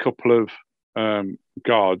with a couple of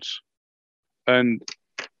guards, and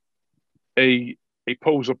he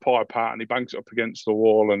pulls a pipe out and he bangs it up against the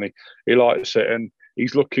wall, and he lights it, and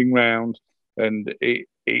he's looking round, and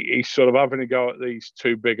he's sort of having a go at these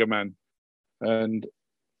two bigger men, and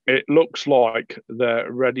it looks like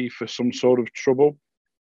they're ready for some sort of trouble.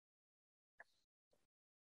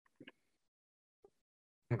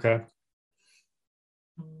 Okay.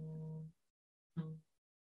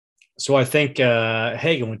 So I think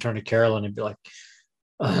Hagen would turn to Carolyn and be like,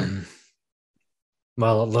 well,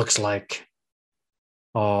 it looks like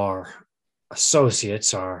our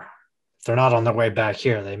associates if they're not on their way back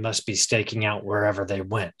here, they must be staking out wherever they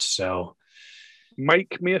went. So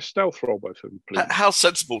make me a stealth roll, both of them, please. How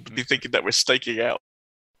sensible to be thinking that we're staking out.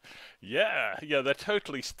 Yeah, they're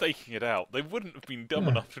totally staking it out. They wouldn't have been dumb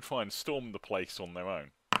enough to try and storm the place on their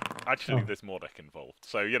own. Actually, there's Mordek involved.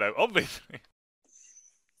 So, obviously.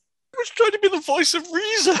 I was trying to be the voice of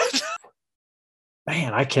reason.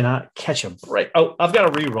 Man, I cannot catch a break. Oh, I've got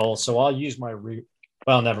a re-roll, so I'll use my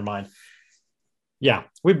well, never mind. Yeah,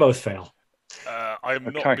 we both fail. I'm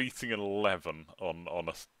not beating an 11 on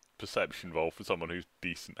a perception roll for someone who's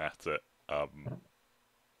decent at it. Well,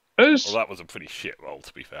 that was a pretty shit roll,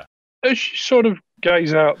 to be fair. As you sort of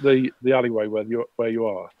gaze out the alleyway where you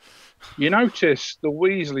are, you notice the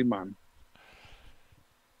Weasley man.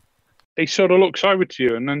 He sort of looks over to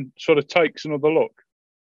you and then sort of takes another look.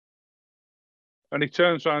 And he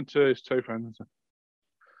turns around to his two friends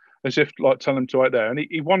as if like telling them to wait there. And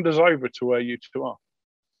he wanders over to where you two are.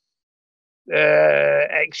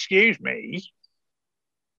 Excuse me.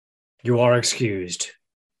 You are excused.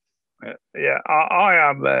 Yeah, I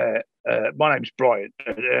am. My name's Brian.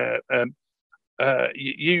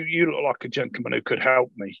 You look like a gentleman who could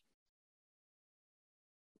help me.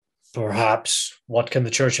 Perhaps. What can the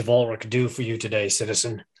Church of Ulrich do for you today,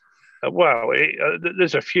 citizen? Well,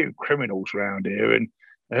 there's a few criminals around here, and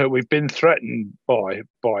we've been threatened by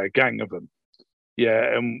a gang of them.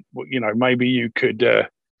 Yeah, and maybe you could.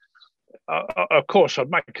 Of course, I'd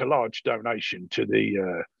make a large donation to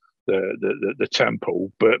the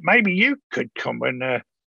temple, but maybe you could come and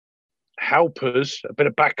help us, a bit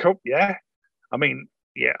of backup. Yeah, I mean,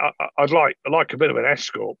 yeah, I'd like a bit of an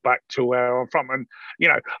escort back to where I'm from, and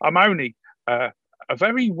I'm only a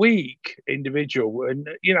very weak individual, and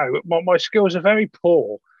my skills are very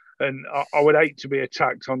poor, and I would hate to be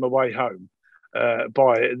attacked on the way home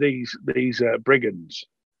by these brigands.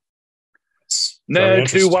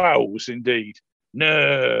 Ne'er-do-wells, indeed.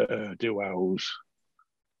 Ne'er-do-wells.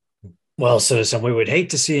 Well, citizen, we would hate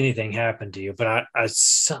to see anything happen to you, but I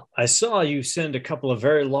saw you send a couple of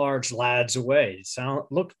very large lads away.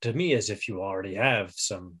 Looked to me as if you already have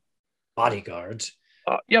some bodyguards.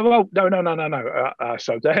 Yeah, well, no.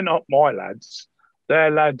 So they're not my lads.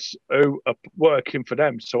 They're lads who are working for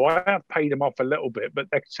them. So I have paid them off a little bit, but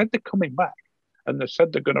they said they're coming back, and they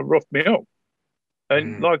said they're going to rough me up.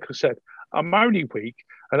 And like I said, I'm only weak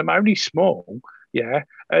and I'm only small, yeah.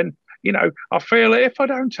 And I feel if I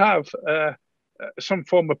don't have some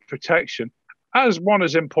form of protection, as one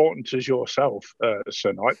as important as yourself,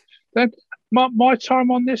 Sir Knight, then my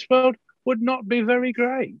time on this world would not be very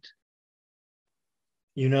great.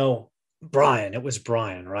 Brian, it was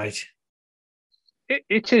Brian, right?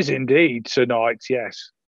 It is indeed, Sir Knight,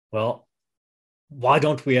 yes. Well, why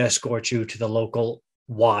don't we escort you to the local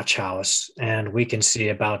watch house and we can see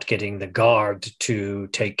about getting the guard to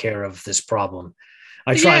take care of this problem.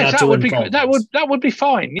 I try not to involve that would be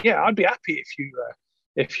fine. Yeah, I'd be happy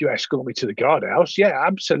if you escort me to the guard house. Yeah,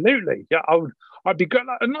 absolutely. Yeah, I'd be good.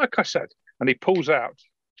 And like I said, and he pulls out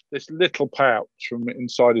this little pouch from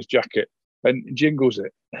inside his jacket and jingles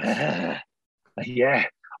it. Yeah,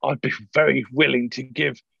 I'd be very willing to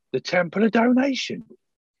give the temple a donation.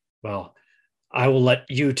 Well, I will let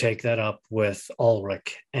you take that up with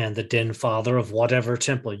Ulrich and the Den Father of whatever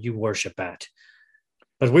temple you worship at.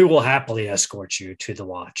 But we will happily escort you to the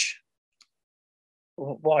watch.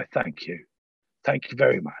 Well, why, thank you. Thank you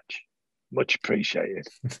very much. Much appreciated.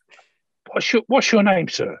 What's your name,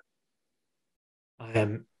 sir? I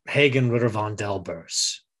am Hagen Ritter von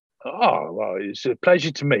Delbers. Oh, well, it's a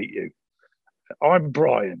pleasure to meet you. I'm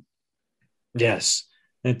Brian. Yes,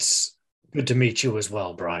 it's good to meet you as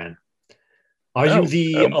well, Brian. Are you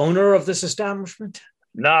the owner of this establishment?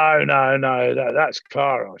 No. That's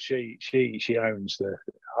Clara. She owns the.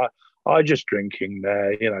 I just drinking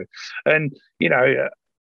there, and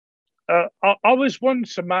I was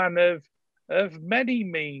once a man of many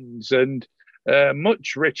means and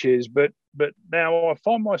much riches, but now I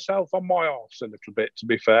find myself on my arse a little bit, to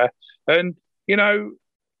be fair, and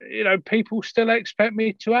people still expect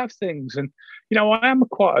me to have things, and I am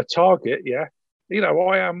quite a target, yeah.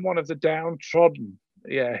 I am one of the downtrodden,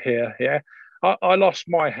 here. I lost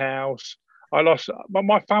my house.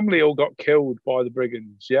 My family all got killed by the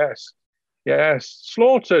brigands. Yes,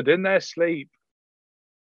 slaughtered in their sleep.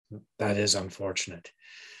 That is unfortunate.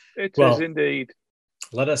 It is indeed.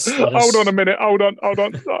 Let us. Hold on a minute. Hold on.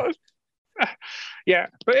 Yeah,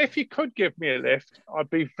 but if you could give me a lift, I'd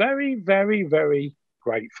be very, very, very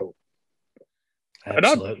grateful.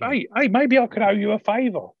 Absolutely. And maybe I could owe you a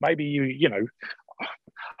favour. Maybe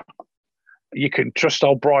you can trust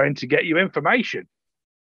old Brian to get you information.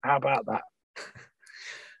 How about that?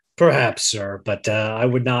 Perhaps, sir, but I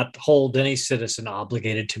would not hold any citizen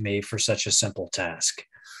obligated to me for such a simple task.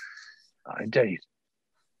 Indeed.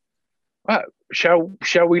 Well,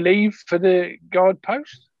 shall we leave for the guard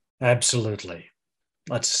post? Absolutely.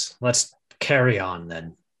 Let's carry on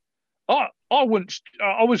then. I was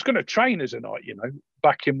going to train as a knight,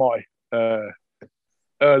 back in my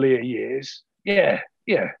earlier years. Yeah.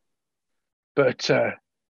 But no,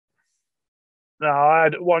 I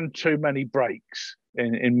had one too many breaks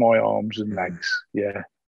in my arms and legs. Yeah,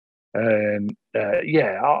 and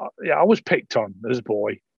I was picked on as a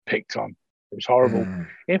boy. Picked on. It was horrible.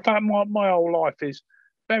 In fact, my whole life is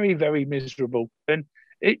very, very miserable, and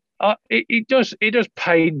it does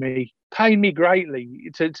pain me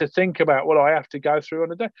greatly to think about what I have to go through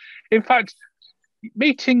on a day. In fact,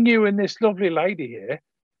 meeting you and this lovely lady here,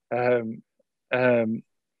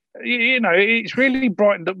 it's really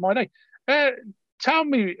brightened up my day. Tell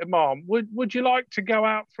me, Mom, would you like to go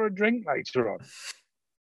out for a drink later on?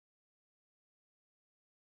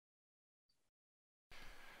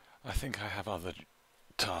 I think I have other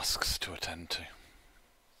tasks to attend to.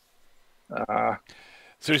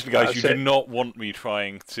 Seriously, guys, you do not want me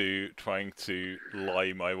trying to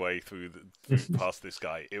lie my way through past this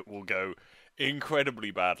guy. It will go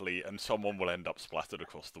incredibly badly, and someone will end up splattered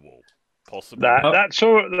across the wall. Possibly. That's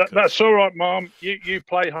all right, Mom. You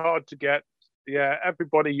play hard to get. Yeah,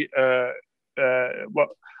 everybody. No.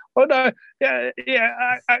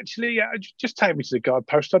 Yeah. Actually, just take me to the guard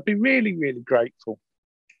post. I'd be really, really grateful.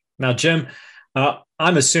 Now, Jim,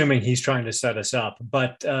 I'm assuming he's trying to set us up,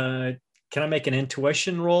 but can I make an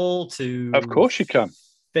intuition roll to? Of course, you can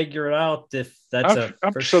figure it out if that's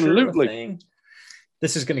absolutely for sure thing.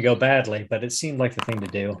 This is going to go badly, but it seemed like the thing to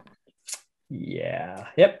do. Yeah.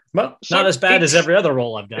 Yep. Well, not as bad as every other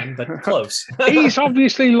roll I've done, but close. He's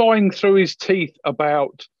obviously lying through his teeth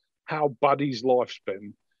about how bad his life's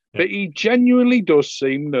been, but he genuinely does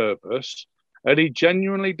seem nervous, and he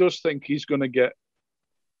genuinely does think he's going to get.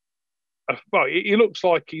 Well, he looks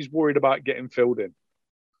like he's worried about getting filled in.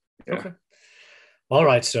 Yeah. Okay. All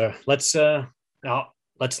right, sir. Let's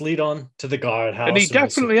let's lead on to the guardhouse. And he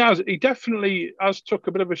definitely has took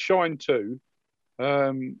a bit of a shine to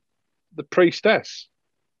the priestess.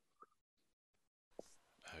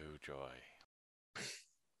 Oh, joy.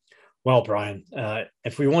 Well, Brian,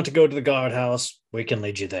 if we want to go to the guardhouse, we can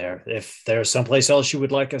lead you there. If there's someplace else you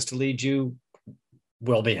would like us to lead you,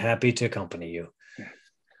 we'll be happy to accompany you.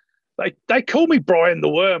 They call me Brian the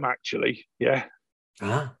Worm, actually. Yeah.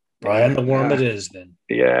 Brian the Worm it is, then.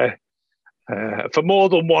 Yeah. For more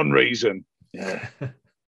than one reason. Yeah.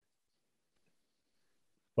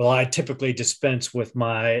 Well, I typically dispense with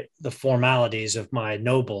the formalities of my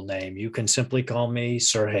noble name. You can simply call me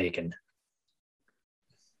Sir Hagen.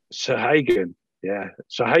 Sir Hagen. Yeah.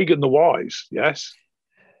 Sir Hagen the Wise. Yes.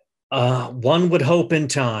 One would hope in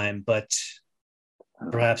time, but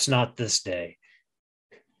perhaps not this day.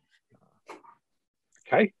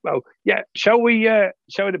 Okay. Well, yeah. Shall we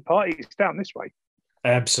depart? It's down this way.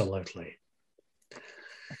 Absolutely.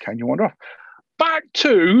 Okay, you wander off. Back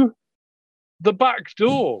to the back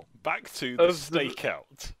door. Back to the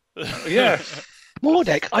stakeout. Yeah.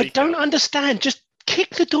 Mordek, I don't understand. Just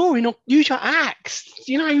kick the door in or use your axe.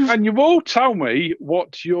 You know. And you all tell me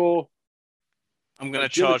what your I'm going to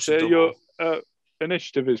charge the door. Your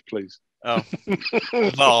initiative is, please. Oh,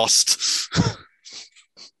 last.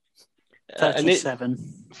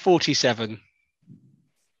 37. 47.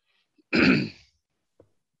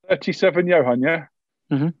 37, Johan, yeah?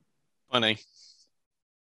 20.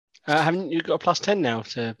 Haven't you got a plus 10 now?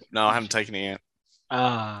 No, I haven't taken it yet.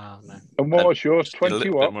 No. And what was yours? 20 a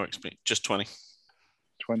little what? bit more experience. Just 20.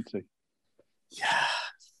 20. Yeah.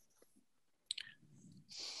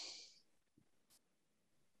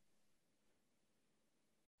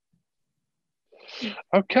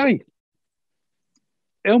 Okay.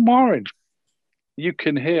 Ilmarin, you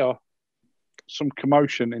can hear some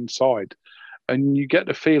commotion inside, and you get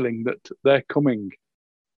the feeling that they're coming.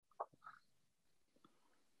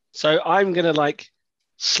 So I'm going to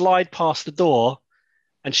slide past the door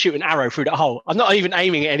and shoot an arrow through the hole. I'm not even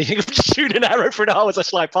aiming at anything. I'm just shooting an arrow through the hole as I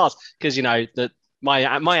slide past because, that my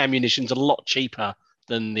ammunition's a lot cheaper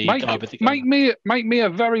than the guy with the gun. Make me a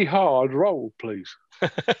very hard roll, please.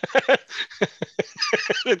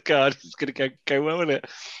 God, it's going to go well, isn't it?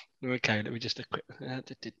 Okay, let me just equip.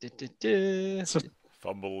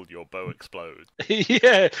 Fumble, your bow explodes.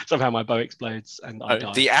 Yeah, somehow my bow explodes and I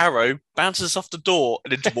die. The arrow bounces off the door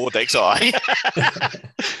and into Mordek's eye.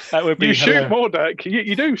 That would be you shoot Mordek.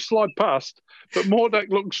 You do slide past, but Mordek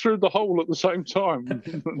looks through the hole at the same time.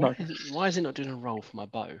 No. Why is it not doing a roll for my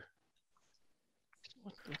bow?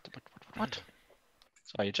 What?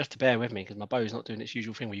 Sorry, just to bear with me because my bow is not doing its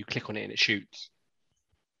usual thing where you click on it and it shoots.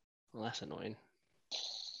 Well, that's annoying.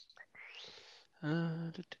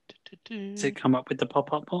 Does it come up with the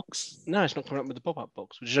pop-up box? No, it's not coming up with the pop-up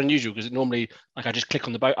box, which is unusual because it normally, I just click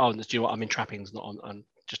on the bow. Oh, do you know what? I'm in trappings, not on.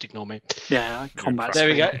 Just ignore me. Yeah, combat. There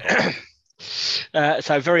we go.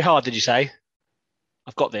 So very hard, did you say?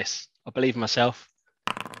 I've got this. I believe in myself.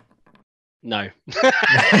 No.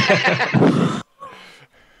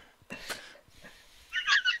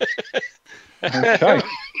 Okay.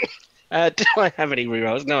 Do I have any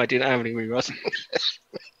rerolls? No, I do not have any rerolls.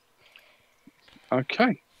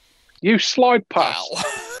 Okay. You slide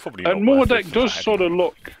past, Probably and not worth it Mordek for does that sort of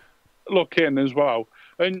heading. look in as well.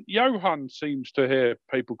 And Johan seems to hear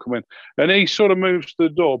people come in, and he sort of moves to the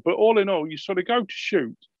door. But all in all, you sort of go to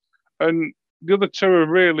shoot, and the other two are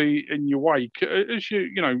really in your wake. As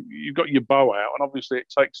you've got your bow out, and obviously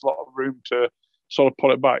it takes a lot of room to sort of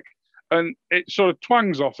pull it back. And it sort of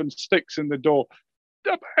twangs off and sticks in the door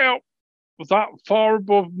about that far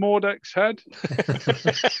above Mordek's head.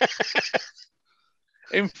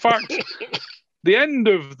 In fact, the end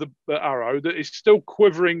of the arrow that is still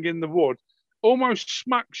quivering in the wood almost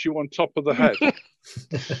smacks you on top of the head.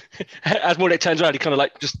 As Mordek turns around, he kind of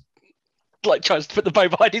just tries to put the bow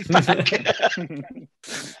behind his back.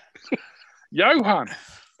 Johan.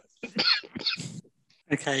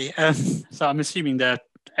 Okay, so I'm assuming the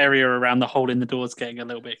area around the hole in the door is getting a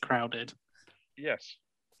little bit crowded. Yes.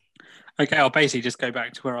 Okay, I'll basically just go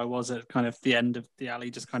back to where I was at kind of the end of the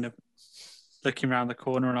alley, just kind of looking around the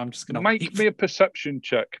corner, and I'm just going to Make me a perception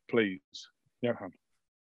check, please, Johan.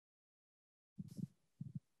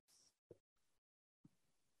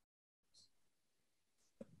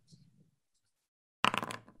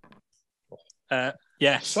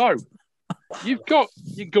 Yes. So, you've got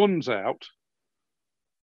your guns out.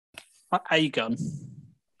 A gun.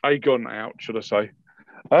 A gun out, should I say.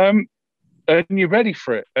 And you're ready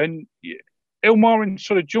for it. And Ilmarin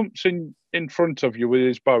sort of jumps in front of you with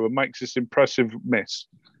his bow and makes this impressive miss.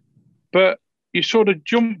 But you sort of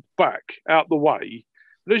jump back out the way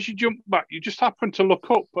But as you jump back, you just happen to look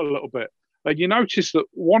up a little bit, and you notice that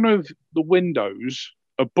one of the windows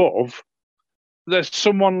above, there's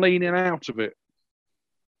someone leaning out of it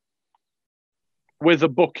with a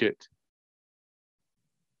bucket.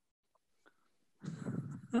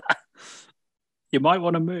 You might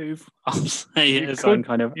want to move. I'll say it as I'm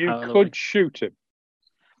kind of You out of the way. could shoot him.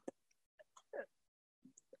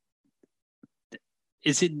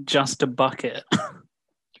 Is it just a bucket?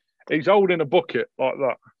 He's holding a bucket like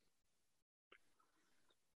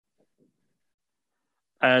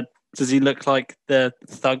that. Does he look like the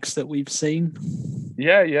thugs that we've seen?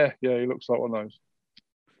 Yeah. He looks like one of those.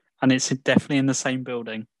 And it's definitely in the same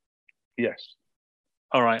building. Yes.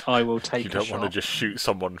 All right, I will take You a don't shot. want to just shoot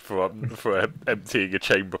someone for emptying a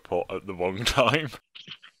chamber pot at the wrong time.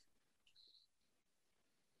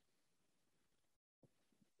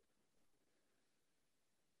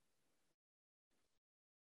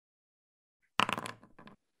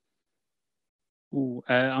 Ooh,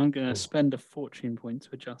 I'm going to spend a fortune point to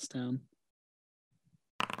adjust down.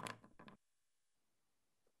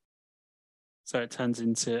 So it turns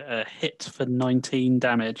into a hit for 19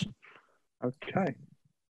 damage. Okay.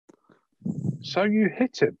 So you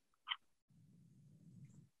hit him.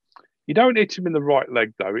 You don't hit him in the right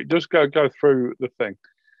leg, though. It does go through the thing.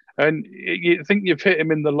 And you think you've hit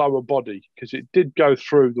him in the lower body because it did go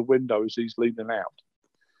through the window as he's leaning out.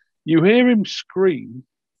 You hear him scream,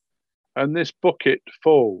 and this bucket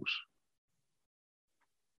falls.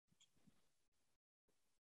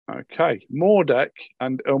 Okay. Mordek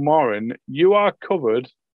and Ilmarin, you are covered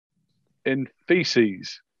in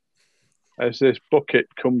feces as this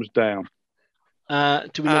bucket comes down.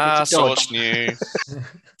 Do we not get to so dodge? what's new?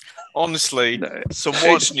 Honestly, No, so It's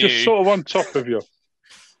what's new? just sort of on top of you.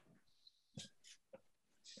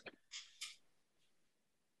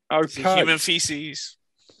 Okay. Human feces.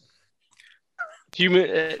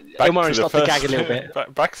 Omar starts to gag a little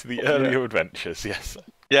bit. Back to the earlier adventures, yes.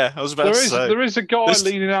 Yeah, I was about to say. There is a guy This-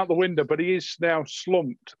 leaning out the window, but he is now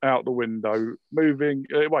slumped out the window, moving.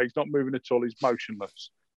 Well, he's not moving at all. He's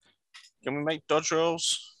motionless. Can we make dodge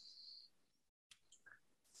rolls?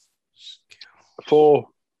 For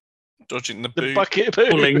Dodging the The boot. bucket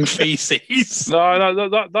Pulling feces. no,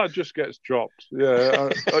 that just gets dropped. Yeah,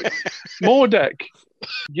 Mordek,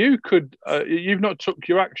 you could. You've not took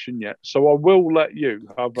your action yet, so I will let you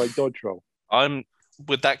have a dodge roll.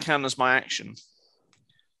 Would that count as my action?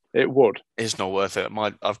 It would. It's not worth it.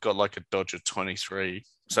 I've got like a dodge of 23.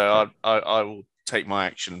 So I will take my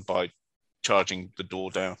action by charging the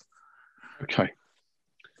door down. Okay.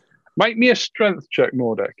 Make me a strength check,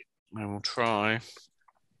 Mordek. I will try.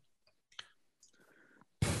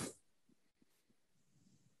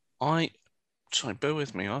 Sorry, bear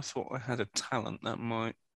with me. I thought I had a talent that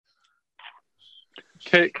might.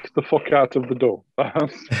 Kick the fuck out of the door. A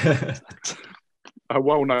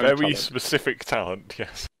well-known Very talent. specific talent,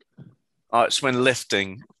 yes. It's when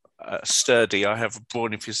lifting sturdy. I have a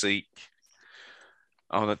brawny physique.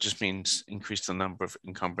 Oh, that just means increase the number of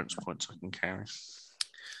encumbrance points I can carry.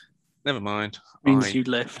 Never mind. Means you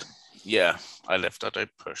lift. Yeah, I lift. I don't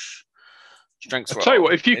push. Strength. I'll tell you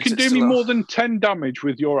what, if you Is can it do me still more than 10 damage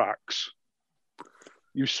with your axe,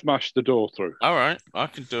 you smash the door through. All right, I'll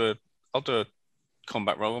do a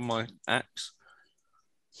combat roll on my axe.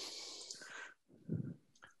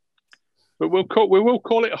 But we will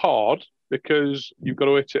call it hard because you've got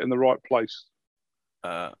to hit it in the right place.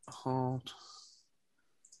 Hard.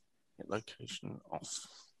 Hit location off.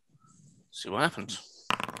 See what happens.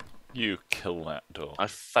 You kill that door. I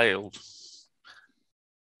failed.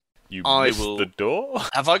 You I missed will- the door?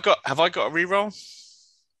 Have I got a reroll?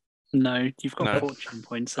 No, you've got No. fortune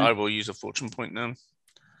points. I will use a fortune point then.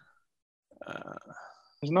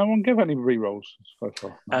 Does no one give any rerolls so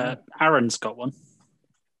far? Aaron's got one.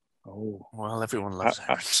 Oh, Well, everyone loves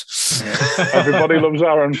Aaron. everybody loves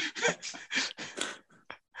Aaron.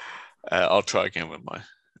 I'll try again with my.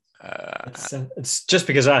 It's just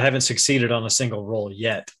because I haven't succeeded on a single roll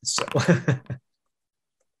yet. So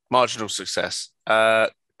Marginal success.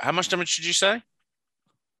 How much damage did you say?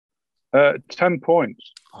 10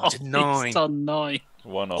 points. I did 9. He's done 9.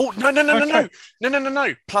 One off. Oh, no. Okay.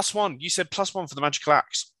 No. +1. You said +1 for the magical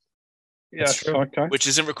axe, Yes, true. okay. which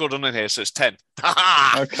isn't recorded on here, so it's 10.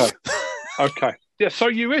 Okay. Yeah, so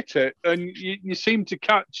you hit it and you seem to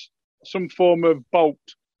catch some form of bolt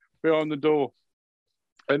behind the door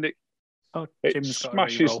and it Oh, It Jim's got a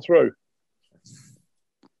smashes reroll. through.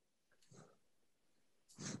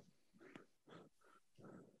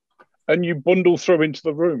 And you bundle through into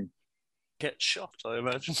the room. Get shot, I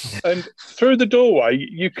imagine. And through the doorway,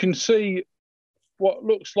 you can see what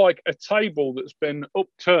looks like a table that's been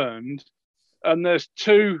upturned and there's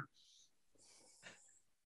two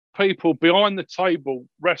people behind the table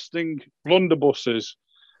resting blunderbusses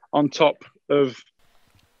on top of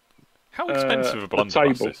How expensive are a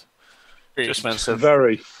blunderbusses? table. Pretty expensive.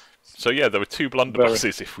 Very. So yeah, there were 2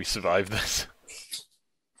 blunderbusses if we survive this.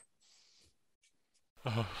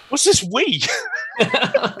 What's this we?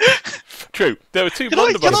 True, there were 2 Can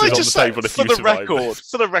I blunderbusses on the just say, table if for you the survive this.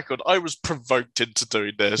 for the record, I was provoked into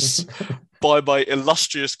doing this by my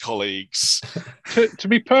illustrious colleagues. To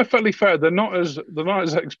be perfectly fair, they're not as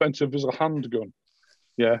expensive as a handgun.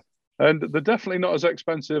 Yeah. And they're definitely not as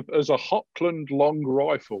expensive as a Hochland long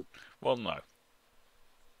rifle. Well, no.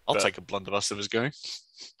 I'll But- take a blunderbuss if it's going.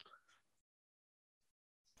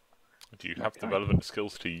 Do you have the relevant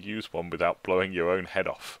skills to use one without blowing your own head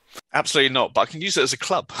off? Absolutely not, but I can use it as a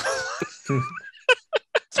club.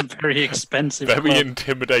 It's a very expensive. Very club.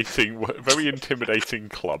 intimidating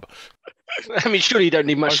club. I mean, surely you don't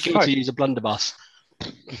need much skill Okay. to use a blunderbuss.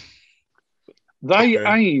 They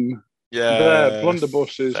Okay. aim Yeah. their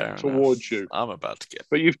blunderbusses fair towards enough. you, I'm about to get.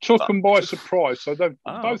 but you've took But- them by surprise, so they've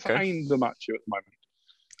Oh, both okay. aimed them at you at the moment.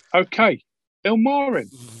 Okay, Ilmarin,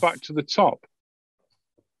 back to the top.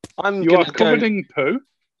 I'm You are going to covered go. in poo.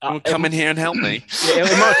 Come in here and help me. Yeah,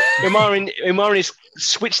 Ilmarin is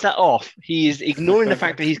switched that off. He is ignoring the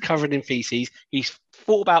fact that he's covered in feces. He's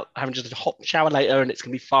thought about having just a hot shower later and it's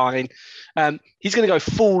going to be fine. He's going to go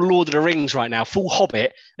full Lord of the Rings right now, full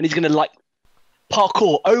Hobbit, and he's going to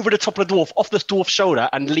parkour over the top of the dwarf, off the dwarf's shoulder,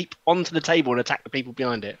 and leap onto the table and attack the people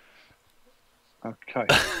behind it. Okay,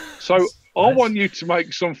 so I want you to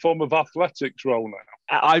make some form of athletics roll now.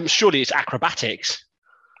 I'm surely it's acrobatics.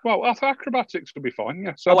 Well, acrobatics will be fine.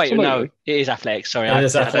 Yes, Oh wait, absolutely. no, it is athletics. Sorry, It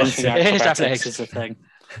is I don't athletics. think It is acrobatics athletics. is a thing.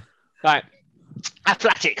 Right,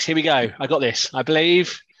 athletics. Here we go. I got this. I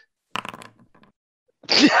believe.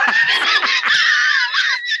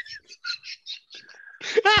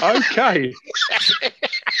 Okay,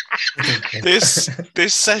 This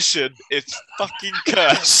session is fucking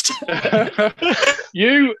cursed.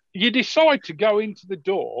 you decide to go into the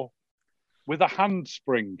door with a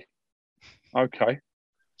handspring. Okay,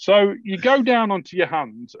 so you go down onto your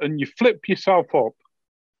hands and you flip yourself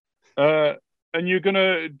up, and you're going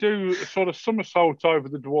to do a sort of somersault over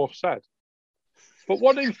the dwarf's head. But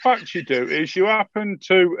what in fact you do is you happen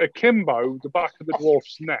to akimbo the back of the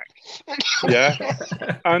dwarf's neck. Yeah.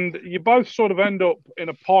 And you both sort of end up in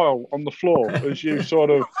a pile on the floor as you sort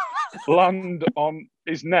of land on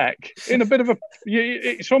his neck in a bit of a.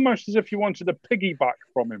 It's almost as if you wanted a piggyback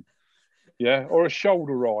from him. Yeah. Or a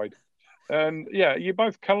shoulder ride. And yeah, you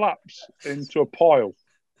both collapse into a pile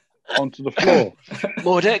onto the floor.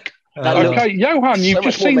 Mordek. That looked Okay, Johan, you've so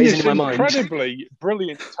just much more seen amazing this in my mind. incredibly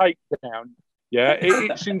brilliant takedown. Yeah,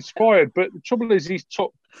 it's inspired, but the trouble is he's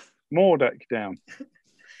took Mordek down.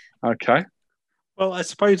 Okay. Well, I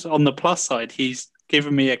suppose on the plus side, he's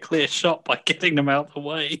given me a clear shot by getting them out of the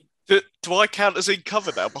way. Do I count as in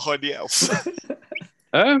cover now behind the elf?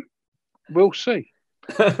 We'll see.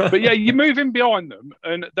 But yeah, you move in behind them,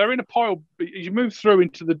 and they're in a pile. You move through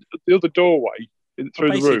into the other doorway through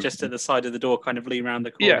the Basically, room, just at the side of the door, kind of lean around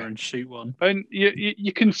the corner Yeah. and shoot one. and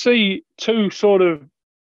you can see two sort of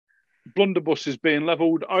blunderbusses being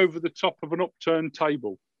levelled over the top of an upturned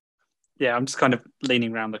table. Yeah, I'm just kind of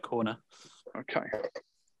leaning around the corner. Okay.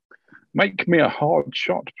 Make me a hard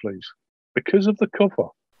shot, please, because of the cover.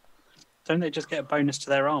 Don't they just get a bonus to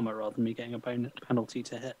their armor rather than me getting a bonus penalty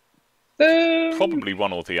to hit? Probably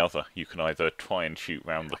one or the other. You can either try and shoot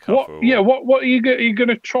round the cover. What? Or... Yeah. What are you going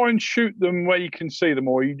to try and shoot them where you can see them,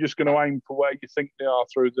 or are you just going to aim for where you think they are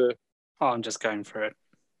through the? Oh, I'm just going for it.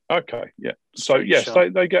 Okay. Yeah. So Straight yes,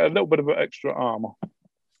 shot. they get a little bit of extra armor.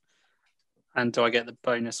 And do I get the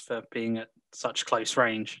bonus for being at such close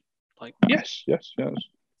range? Like Yes. Yes. Yes.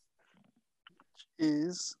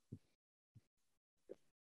 is.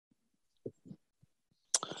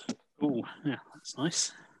 Oh, yeah, that's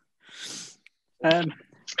nice.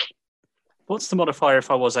 What's the modifier if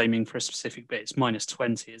I was aiming for a specific bit? It's minus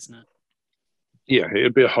 20, isn't it? Yeah,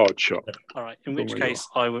 it'd be a hard shot. All right. In which Don't worry case,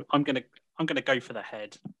 I'm gonna go for the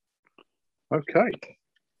head. Okay.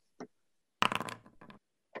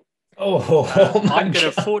 Oh, my I'm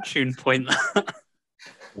gonna God. fortune point that.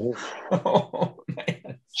 Oh,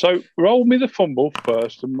 man. So roll me the fumble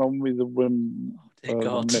first, and roll me the Dear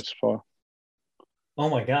God. misfire. Oh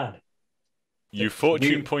my God. You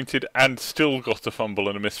fortune pointed and still got a fumble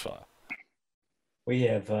and a misfire. We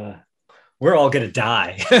have, we're all going to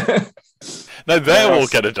die. No, they're all Yes.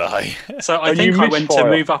 going to die. So I And think you I went to misfire.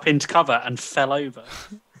 move up into cover and fell over.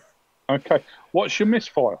 Okay. What's your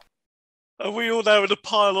misfire? Are we all now in a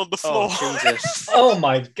pile on the floor? Oh Jesus! Oh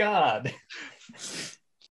my God.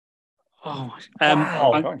 Oh,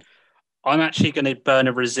 Wow. Okay. I'm actually going to burn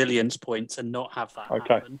a resilience point and not have that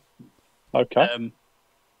Okay. happen. Okay.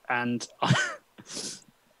 And I'm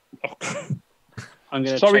going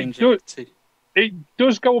to So change it to. it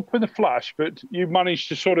does go up in a flash, but you managed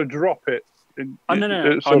to sort of drop it. Oh,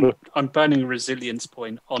 no. I'm burning a resilience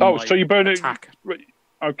point on my so you burn attack. it.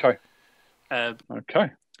 Okay.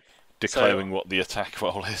 Okay. Declaring what the attack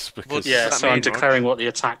roll is because Yeah, that so I'm mean, Rog? declaring what the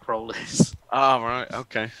attack roll is. Ah, right,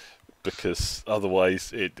 okay. because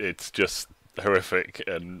otherwise it's just horrific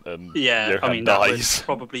and Yeah, I Johan mean, that would dies.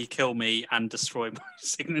 probably kill me and destroy my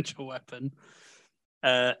signature weapon.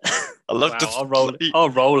 I love wow, to- I'll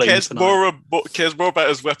roll Cares tonight. cares more about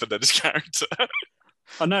his weapon than his character.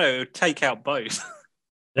 I know, take out both.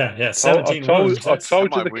 Yeah, 17 I wounds. told That you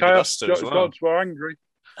might the really chaos lust as well. gods were angry.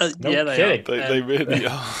 No Yeah, they kidding. are. They really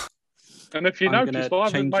are. And if you I'm notice, gonna I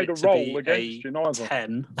haven't change made it a to roll be against you neither.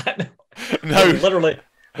 10. No, Literally,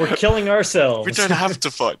 we're killing ourselves. We don't have to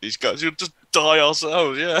fight these guys. You'll just die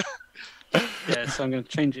ourselves, yeah. Yeah, so I'm going to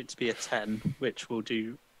change it to be a 10, which will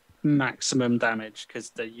do maximum damage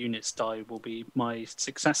because the units die will be my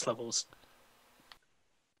success levels.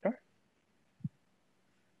 Okay.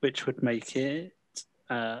 Which would make it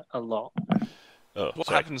a lot. Oh, What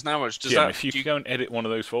so, happens now is Jim, if you go and edit one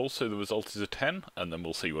of those rolls so the result is a 10, and then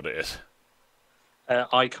we'll see what it is.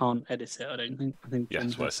 I can't edit it, I don't think. I think Yeah, Jim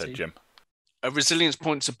that's what I has said, to. Jim. a resilience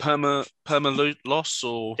point's a perma loss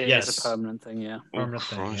or It Yes. is a permanent thing, yeah. Permanent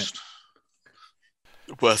thing, yeah. Christ.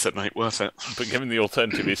 Worth it, mate, worth it. But given the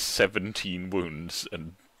alternative is 17 wounds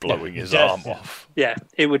and blowing his death, arm yeah. off. Yeah,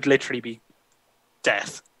 it would literally be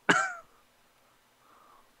death.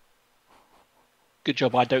 Good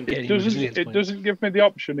job. I don't get any resilience It points. doesn't give me the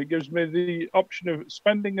option. It gives me the option of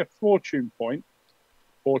spending a fortune point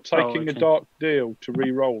or taking a okay. dark deal to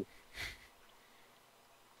re-roll.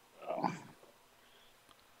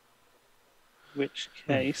 Which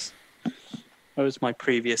case, what was my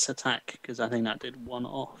previous attack? Because I think that did 1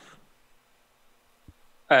 off.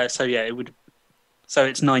 So yeah, it would. So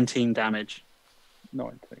it's 19 damage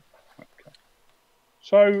 19. Okay.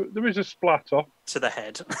 So there is a splatter. to the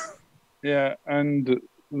head. Yeah, and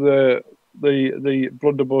the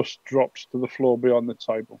blunderbuss drops to the floor beyond the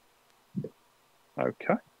table.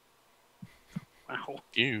 Okay. Wow.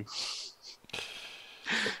 You.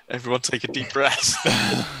 Everyone take a deep breath.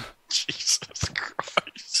 Jesus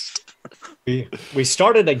Christ. We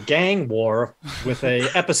started a gang war with a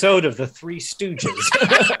episode of the Three Stooges.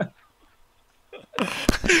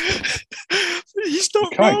 He's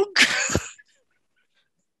not Okay. wrong.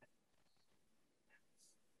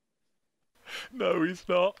 No, he's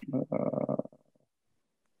not.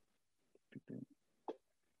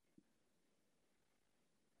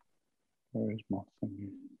 Where is my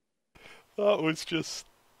thing? That was just.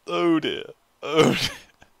 Oh dear. Oh dear.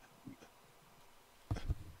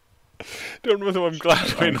 Don't know whether I'm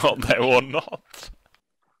glad we're not there or not.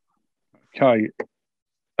 Okay.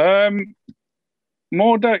 Mordek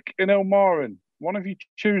and Ilmarin. One of you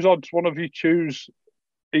choose odds, one of you choose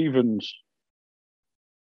evens.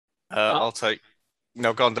 I'll take.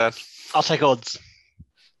 No, go on, Dan. I'll take odds.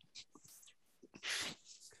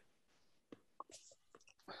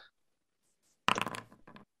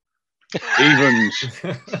 Evens.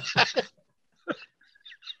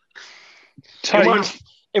 Take,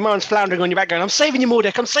 Imran's floundering on your back going, I'm saving you,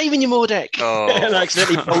 Mordek. I'm saving you, Mordek. Oh. And I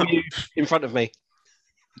accidentally pull you in front of me.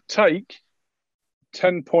 take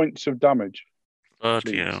 10 points of damage.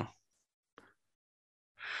 Bloody hell.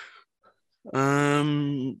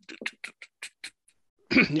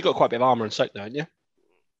 You've got quite a bit of armor and soak, though, haven't you?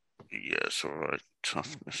 Yes, all right.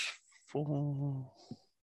 Toughness 4.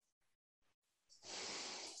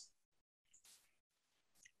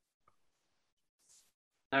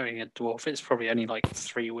 Knowing a dwarf, it's probably only like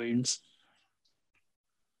 3 wounds.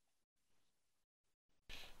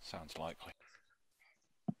 Sounds likely.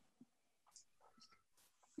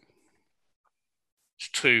 It's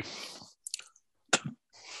 2.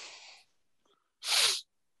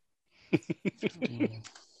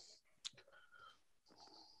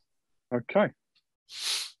 Okay.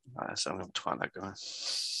 So I'm going to twat that guy.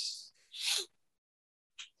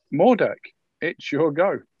 Mordek, it's your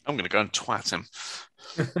go. I'm going to go and twat him.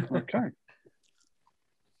 Okay.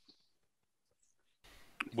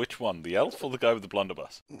 Which one, the elf or the guy with the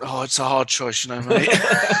blunderbuss? Oh, it's a hard choice, you know, mate.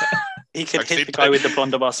 He could Actually, hit the guy with the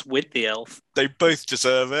blunderbuss with the elf. They both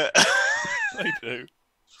deserve it. They do.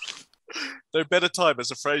 No better time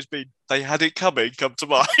as a phrase being, they had it coming, come to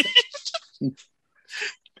mind.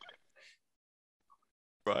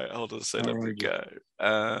 Right, hold on a second, let me go.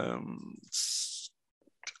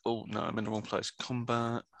 Oh, no, I'm in the wrong place.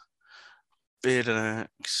 Combat, beard and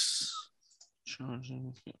axe,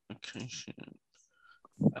 Charging location.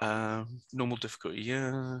 Normal difficulty,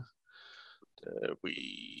 yeah. There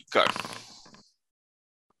we go.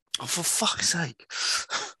 Oh, for fuck's sake.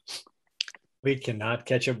 We cannot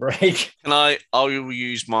catch a break. I will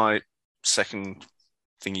use my second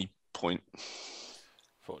thingy point.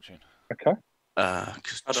 Fortune. Okay.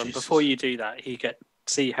 Hold on, before you do that,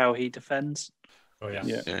 see how he defends. Oh yeah.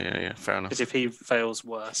 Yeah. Fair enough. Because if he fails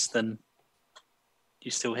worse, then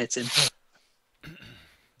you still hit him.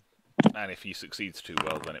 And if he succeeds too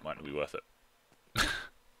well, then it might not be worth it.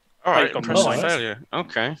 All right, Got impressive nine. failure.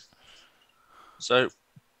 Okay. So,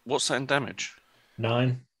 what's that in damage?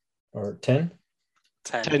 9 or 10.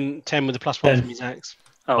 10. 10 with the +1 10. from his axe.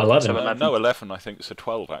 Oh, 11. So 11. No, 11, I think, so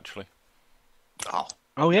 12, actually. Oh,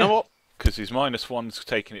 Oh, you yeah. know what? Because his -1's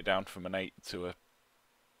taking it down from an 8 to a...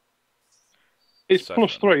 It's Seven.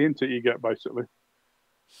 +3, isn't it? You get basically.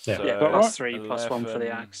 Yeah. So Yeah, Is that plus right? 3, +1 for the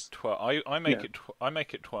 11, axe. 12. I make Yeah. it. I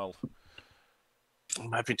make it 12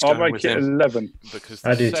 I'm happy to I'll go make with it him. 11. because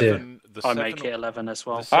I the do too. 7. The I 7 make it 11 as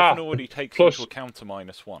well. The 7 Ah, already takes plus- into account a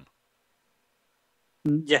 -1.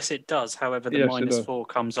 Yes, it does. However, the Yes, it does. -4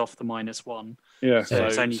 comes off the -1. Yeah. So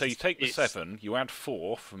it's So, only- so you take the it's- 7, you add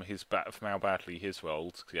 4 from from how badly his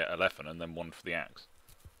rolled to get 11, and then 1 for the axe.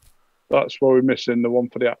 That's where we're missing the one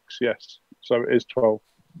for the axe, yes. So it is 12.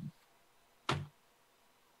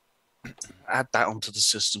 Add that onto the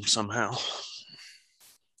system somehow.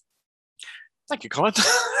 Thank you, Colin.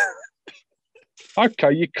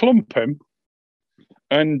 Okay, you clump him,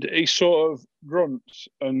 and he sort of grunts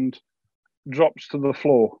and drops to the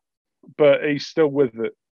floor, but he's still with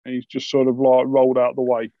it. He's just sort of like rolled out the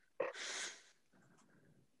way.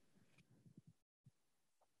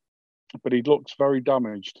 But he looks very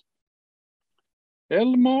damaged.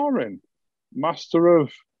 Ilmarin, master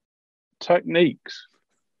of techniques.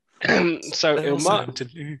 So Ilmar,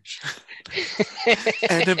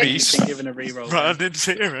 Enemies Been given a reroll. run in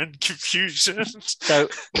fear and confusion. so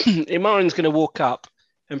Ilmarin's going to walk up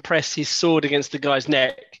and press his sword against the guy's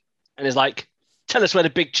neck, and is like, "Tell us where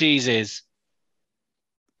the big cheese is."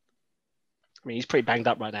 I mean, he's pretty banged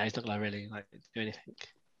up right now. He's not going to really do anything.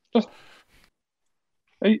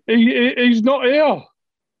 He's not here.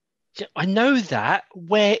 Yeah, I know that.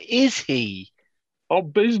 Where is he?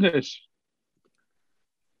 On business.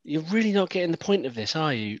 You're really not getting the point of this,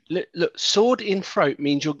 are you? Look, sword in throat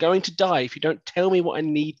means you're going to die if you don't tell me what I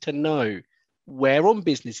need to know. Where on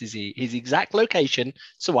business is he? His exact location,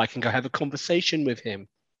 so I can go have a conversation with him.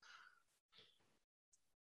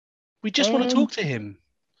 We just want to talk to him.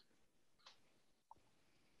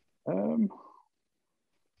 I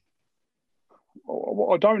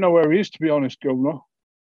don't know where he is, to be honest, Governor.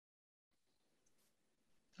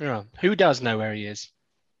 Yeah. Who does know where he is?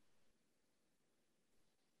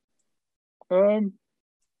 Brian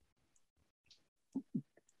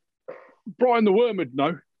the Worm would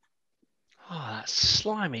know. Oh, that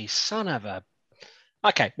slimy son of a...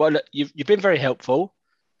 Okay, well, look, you've been very helpful.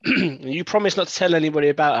 You promised not to tell anybody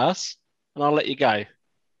about us, and I'll let you go.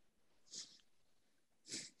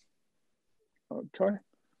 Okay.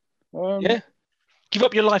 Yeah? Give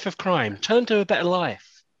up your life of crime. Turn to a better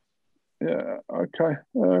life. Yeah, okay.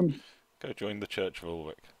 Go join the Church of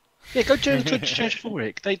Ulrich. Yeah, go join the Church of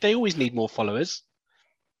Ulrich. They always need more followers.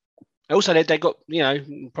 Also, they got,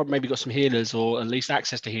 probably maybe got some healers, or at least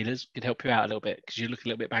access to healers could help you out a little bit because you look a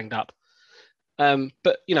little bit banged up.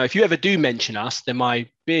 But, if you ever do mention us, then my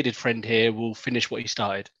bearded friend here will finish what he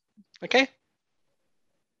started. Okay?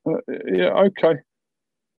 Yeah, okay.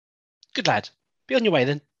 Good lad. Be on your way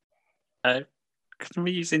then. Can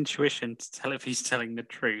we use intuition to tell if he's telling the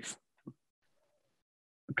truth?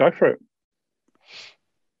 Go for it.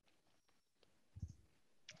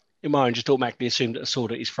 Ilmarin just automatically assumed that a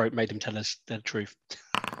sword at his throat made him tell us the truth.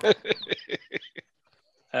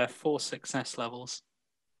 4 success levels.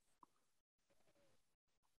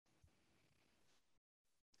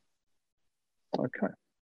 Okay.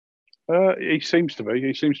 He seems to be.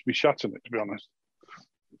 He seems to be shutting it, to be honest.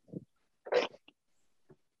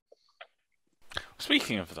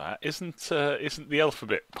 Speaking of that, isn't the elf a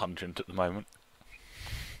bit pungent at the moment?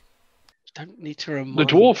 Don't need to remind The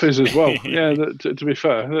dwarf is as well. Yeah, to be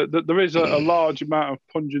fair. There is a large amount of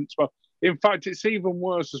pungent smell. In fact, it's even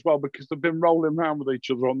worse as well because they've been rolling around with each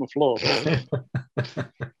other on the floor.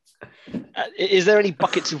 Is there any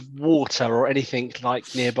buckets of water or anything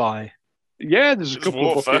like nearby? Yeah, there's a couple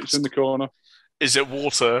of Water buckets in the corner. Is it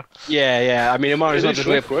water? Yeah. I mean, Ilmarin's It not is just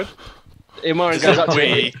whip. liquid. Ilmarin Is goes it up to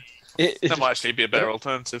wee? it. That might actually be a better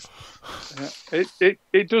alternative. Yeah.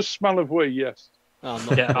 It does smell of wee, yes. Oh,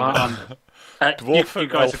 not Yeah, Dwarf you and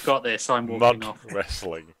guys elf have got this. I'm walking Mud off.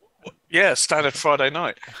 wrestling. Yeah, standard Friday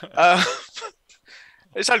night.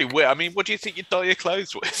 It's only weird. I mean, what do you think you dye your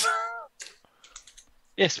clothes with?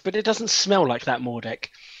 Yes, but it doesn't smell like that, Mordek.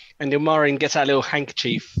 And Ilmarin gets out a little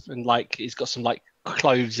handkerchief and like he's got some like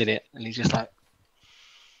cloves in it, and he's just like,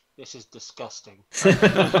 "This is disgusting."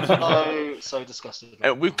 so disgusting.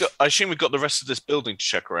 I assume we've got the rest of this building to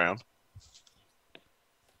check around.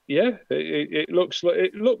 Yeah, it looks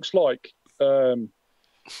like an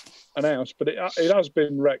house, but it has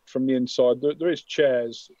been wrecked from the inside. There is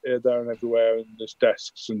chairs here, there, and everywhere, and there's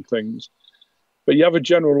desks and things. But you have a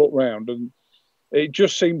general look round, and it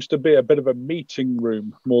just seems to be a bit of a meeting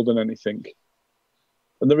room more than anything.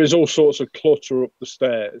 And there is all sorts of clutter up the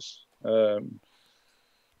stairs.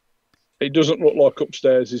 It doesn't look like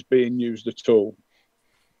upstairs is being used at all.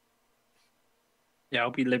 Yeah,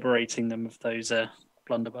 I'll be liberating them of those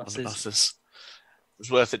blunderbusses. It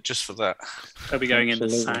was worth it just for that. They'll be going in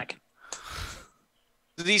Absolutely. the sack.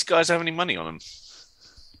 Do these guys have any money on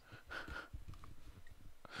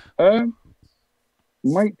Um,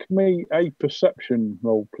 make me a perception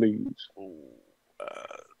roll, please. them?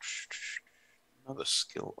 Another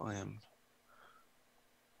skill I am.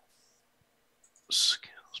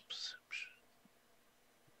 Skills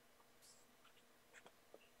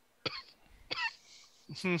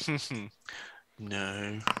perception.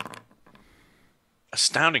 No.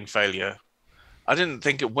 Astounding failure. I didn't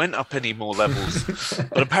think it went up any more levels,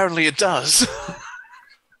 but apparently it does.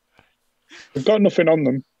 We've got nothing on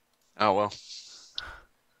them. Oh well.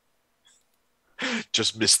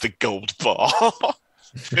 Just missed the gold bar.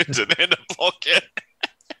 Put it in a pocket.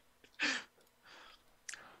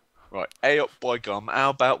 Right, A up by gum. How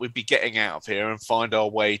about we be getting out of here and find our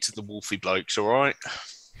way to the Wolfie blokes, all right?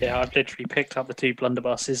 Yeah, I've literally picked up the 2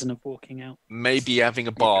 blunderbusses and are walking out. Maybe having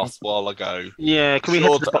a bath while I go. Yeah, can we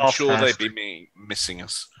head to the I'm bath sure first? they'd be missing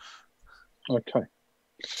us. Okay.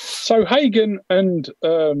 So Hagen and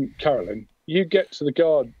Carolyn, you get to the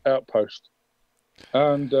guard outpost,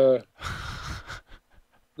 and there's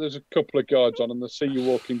a couple of guards on, and they see you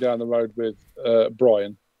walking down the road with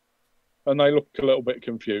Brian, and they look a little bit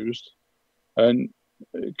confused. And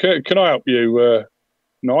can I help you,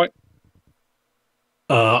 Knight?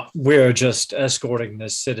 We're just escorting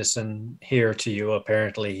this citizen here to you.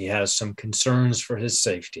 Apparently, he has some concerns for his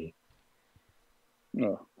safety.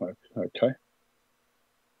 Oh, okay.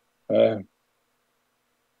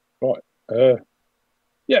 Right.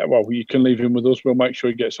 Yeah, well, you can leave him with us. We'll make sure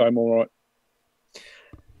he gets home all right.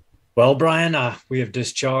 Well, Brian, we have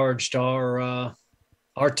discharged our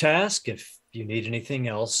task. If you need anything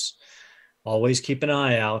else, always keep an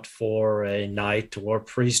eye out for a knight or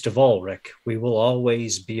priest of Ulrich. We will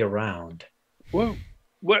always be around. Well,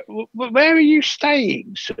 where are you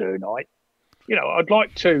staying, Sir Knight? You know, I'd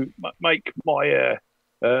like to make my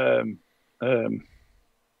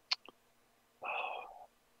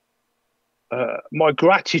my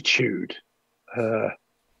gratitude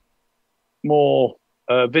more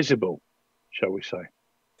visible, shall we say?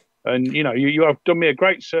 And you know, you have done me a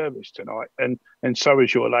great service tonight, and so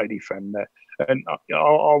is your lady friend there. And I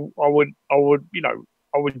would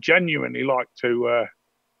genuinely like to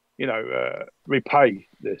repay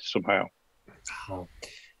this somehow. Oh.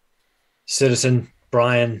 Citizen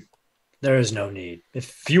Brian, there is no need.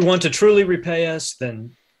 If you want to truly repay us,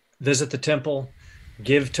 then visit the temple,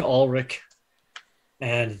 give to Ulrich,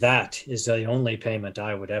 and that is the only payment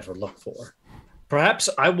I would ever look for. Perhaps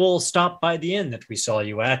I will stop by the inn that we saw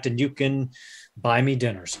you at, and you can buy me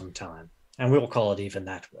dinner sometime, and we'll call it even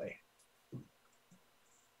that way.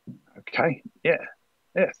 Okay. Yeah.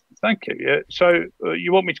 Thank you. Yeah. So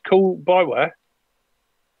you want me to call by where?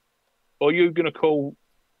 Or are you going to call?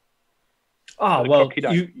 Oh, well,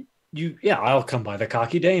 I'll come by the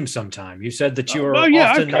Cocky Dame sometime. You said that you were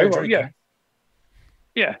often there drinking.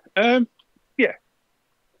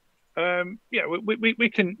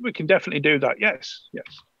 We can definitely do that. Yes.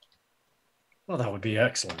 Well, that would be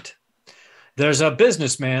excellent. There's a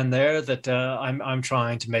businessman there that I'm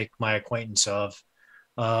trying to make my acquaintance of.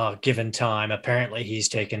 Given time, apparently he's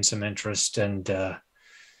taken some interest in the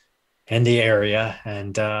area,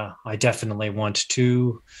 and I definitely want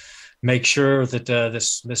to make sure that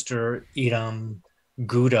this Mr. Edam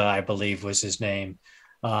Gouda, I believe was his name,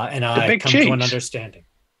 and I come to an understanding.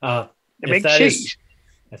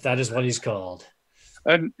 If that is what he's called.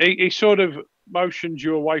 And he sort of motions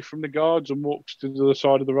you away from the guards and walks to the other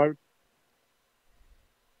side of the road.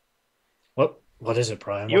 What is it,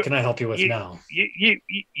 Brian? What can I help you with now?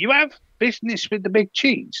 You have business with the big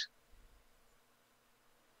cheese?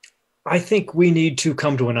 I think we need to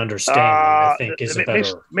come to an understanding. I think is a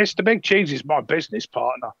better. Mr. Big Cheese is my business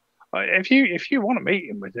partner. If you want to meet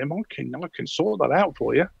him with him, I can sort that out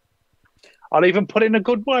for you. I'll even put in a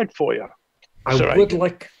good word for you.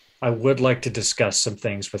 I would like to discuss some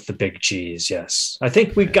things with the big cheese. Yes. I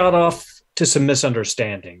think we got off to some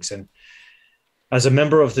misunderstandings. And as a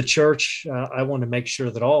member of the church, I want to make sure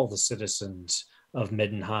that all the citizens of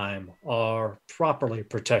Middenheim are properly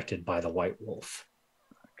protected by the White Wolf.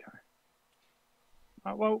 Okay.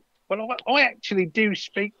 Well, I actually do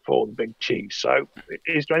speak for the big cheese. So,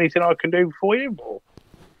 is there anything I can do for you? Or?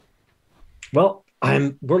 Well,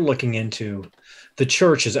 we're looking into. The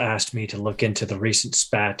church has asked me to look into the recent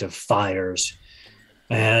spat of fires,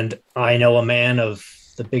 and I know a man of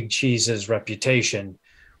the big cheese's reputation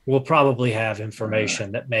will probably have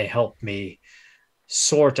information that may help me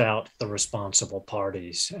sort out the responsible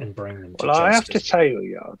parties and bring them to justice. I have to tell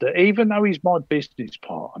you that even though he's my business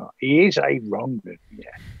partner, he is a wrong'un,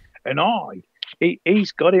 yeah. And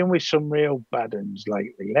he's got in with some real bad uns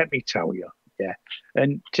lately, let me tell you, yeah.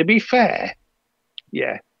 And to be fair,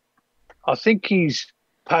 yeah, I think he's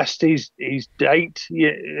past his date.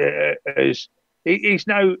 Yeah, he's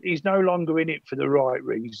no longer in it for the right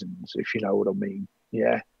reasons, if you know what I mean.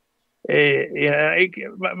 Yeah,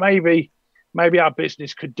 maybe our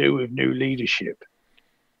business could do with new leadership.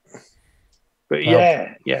 But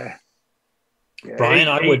yeah.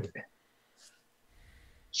 Brian,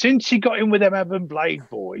 since he got in with them Evan Blade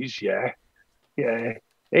boys, yeah,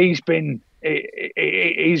 he's been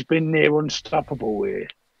near unstoppable here.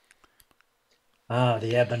 Ah,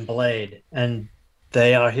 the Ebon Blade. And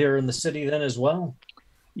they are here in the city then as well?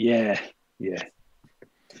 Yeah.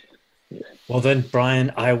 Well then,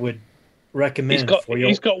 Brian, I would recommend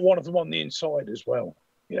he's got one of them on the inside as well.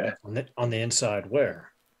 Yeah. On the inside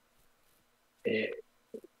where? Yeah.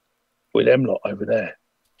 With them lot over there.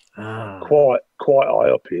 Ah. Quite high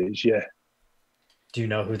up he is, yeah. Do you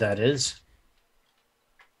know who that is?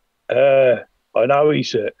 I know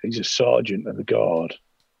he's a sergeant of the guard.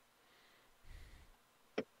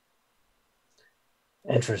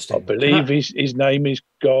 Interesting. I believe his name is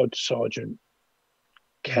Guard Sergeant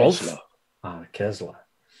Kessler. Kessler.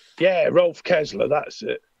 Yeah, Rolf Kessler, that's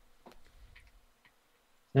it.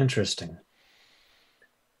 Interesting.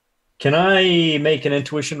 Can I make an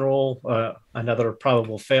intuition roll, another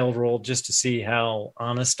probable failed roll, just to see how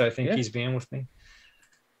honest I think he's being with me?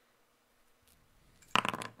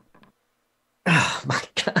 Oh, my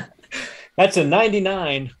God. That's a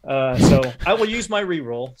 99. So I will use my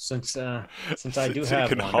reroll since I do have one. It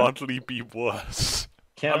can hardly be worse.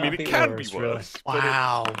 It can be worse. Really.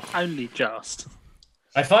 Wow. Only just.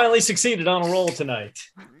 I finally succeeded on a roll tonight.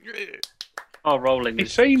 Oh, rolling. He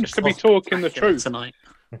seems to be talking the truth tonight.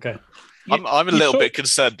 Okay. I'm a little bit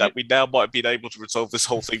concerned that we now might have been able to resolve this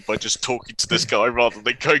whole thing by just talking to this guy rather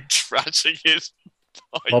than going trashing his.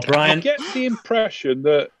 Well, Brian, I get the impression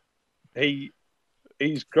that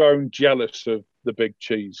he's grown jealous of the big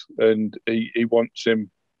cheese and he wants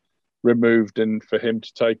him removed and for him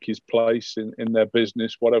to take his place in their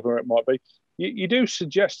business, whatever it might be. You do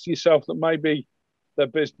suggest to yourself that maybe their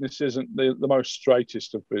business isn't the most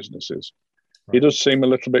straightest of businesses. Right. He does seem a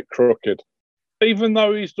little bit crooked, even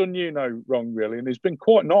though he's done no wrong, really. And he's been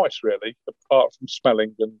quite nice, really, apart from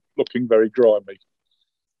smelling and looking very grimy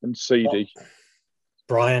and seedy. Well,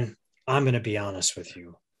 Brian, I'm going to be honest with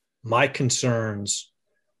you. My concerns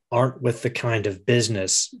aren't with the kind of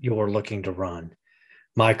business you're looking to run.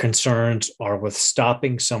 My concerns are with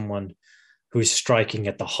stopping someone who's striking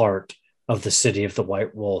at the heart of the city of the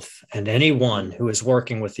White Wolf. And anyone who is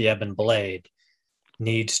working with the Ebon Blade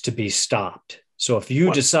needs to be stopped. So if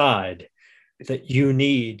you decide that you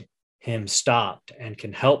need him stopped and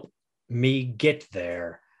can help me get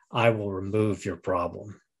there, I will remove your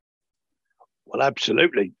problem. Well,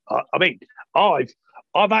 absolutely. I mean,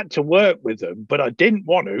 I've had to work with them, but I didn't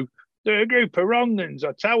want to. They're a group of wrong'uns,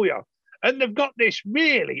 I tell you. And they've got this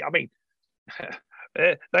really, I mean,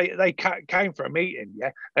 they came for a meeting,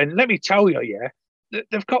 yeah? And let me tell you, yeah,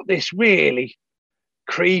 they've got this really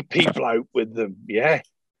creepy bloke with them, yeah?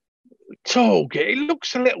 Tall, he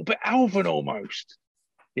looks a little bit Alvin almost,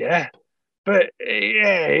 yeah? But,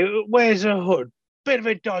 yeah, wears a hood, bit of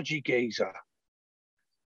a dodgy geezer.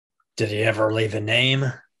 Did he ever leave a name?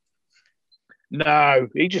 No,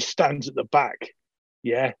 he just stands at the back.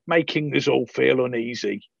 Yeah, making us all feel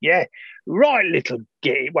uneasy. Yeah, right, little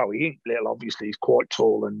gay. Well, he ain't little, obviously. He's quite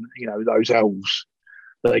tall, and those elves,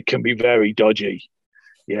 they can be very dodgy.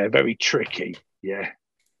 Yeah, very tricky. Yeah.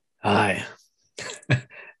 Aye,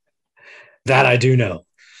 that I do know.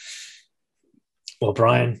 Well,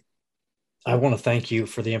 Brian, I want to thank you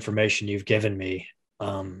for the information you've given me,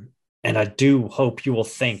 and I do hope you will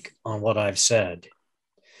think on what I've said.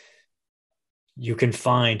 You can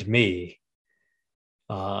find me.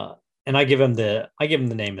 And I give him the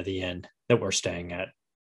name of the inn that we're staying at.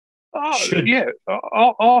 Yeah,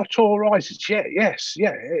 Artur rises. Yeah, yes,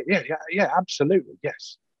 yeah, absolutely,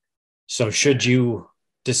 yes. So should you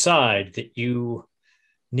decide that you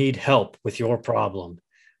need help with your problem,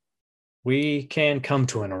 we can come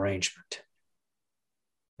to an arrangement.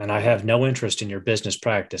 And I have no interest in your business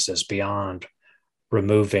practices beyond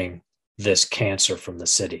removing this cancer from the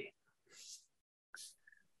city.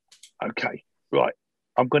 Okay, right.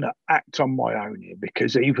 I'm going to act on my own here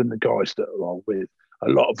because even the guys that are with, a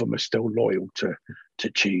lot of them are still loyal to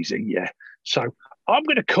Cheesy. Yeah. So I'm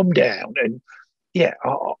going to come down and yeah,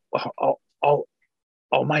 I'll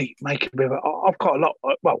make a bit of. I've got a lot.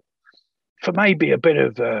 Well, for maybe a bit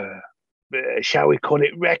of, shall we call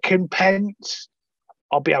it recompense?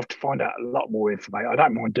 I'll be able to find out a lot more information. I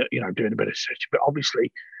don't mind, doing a bit of search, but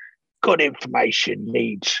obviously, good information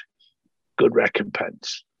needs good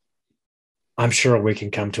recompense. I'm sure we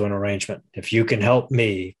can come to an arrangement. If you can help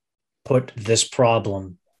me put this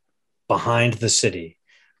problem behind the city,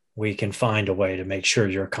 we can find a way to make sure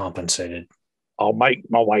you're compensated. I'll make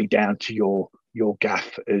my way down to your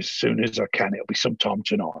gaff as soon as I can. It'll be sometime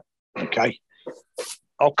tonight. Okay.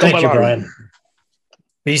 I'll come Thank along. you, Brian.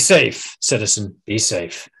 Be safe, citizen. Be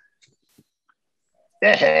safe.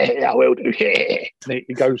 I will do.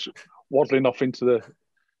 He goes waddling off into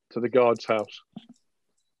the guard's house,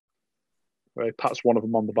 where he pats one of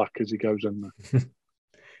them on the back as he goes in there.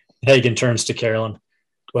 Hagen turns to Carolyn.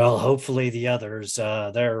 Well, hopefully the others,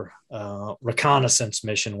 their reconnaissance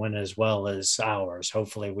mission went as well as ours.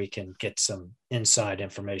 Hopefully we can get some inside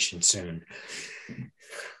information soon.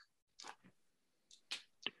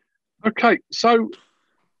 Okay, so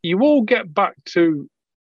you all get back to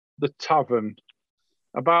the tavern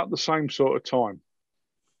about the same sort of time.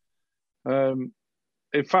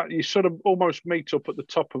 In fact, you sort of almost meet up at the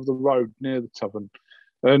top of the road near the tavern,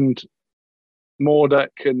 and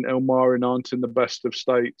Mordek and Ilmarin aren't in the best of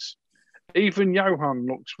states. Even Johan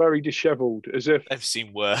looks very dishevelled, as if I've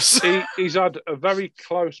seen worse. he's had a very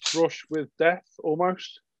close brush with death,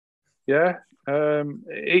 almost. Yeah,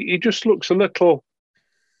 he just looks a little,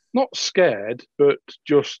 not scared, but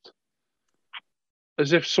just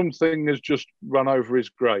as if something has just run over his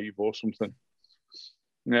grave or something.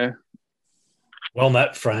 Yeah. Well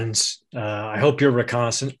met, friends. I hope your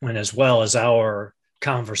reconnaissance went as well as our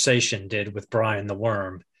conversation did with Brian the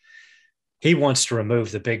Worm. He wants to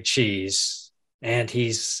remove the big cheese, and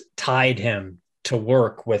he's tied him to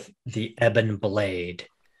work with the Ebon Blade,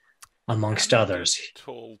 amongst others.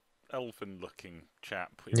 Tall, elfin-looking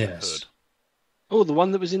chap with a hood. Oh, the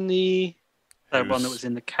one that was in the... The one that was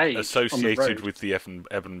in the cave. Associated with the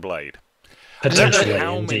Ebon Blade.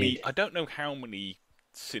 Potentially, I don't know how many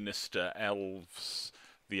sinister elves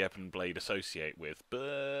the Ebon Blade associate with,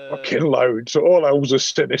 but... Fucking loads. All elves are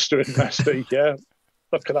sinister and nasty, yeah.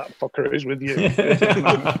 Look at that fucker who's with you.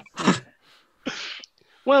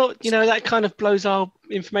 Well, that kind of blows our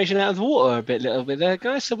information out of the water a little bit there,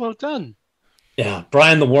 guys, so well done. Yeah,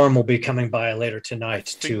 Brian the Worm will be coming by later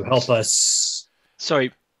tonight to help us.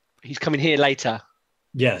 Sorry, he's coming here later.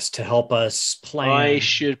 Yes, to help us plan. I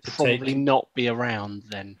should probably not be around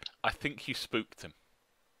then. I think you spooked him.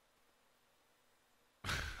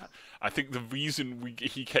 I think the reason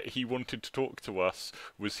he wanted to talk to us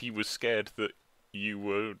was he was scared that you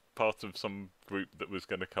were part of some group that was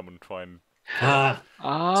going to come and try and...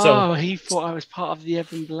 He thought I was part of the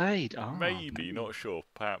Ebon Blade. Oh. Maybe, not sure,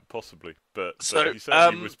 possibly. But So, he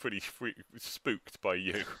certainly was pretty spooked by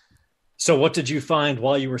you. So what did you find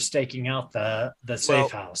while you were staking out the safe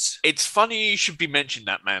house? It's funny you should be mentioned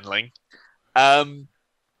that, Manling.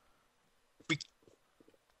 We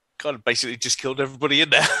kind of basically just killed everybody in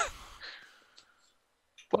there.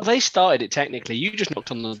 Well, they started it technically. You just knocked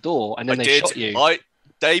on the door and then they shot you.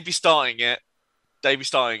 They be starting it. I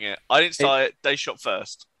didn't start it. They shot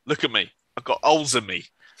first. Look at me. I've got holes in me.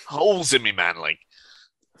 Holes in me, Manling.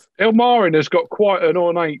 Ilmarin has got quite an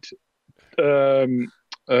ornate tiara.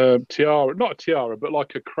 Not a tiara, but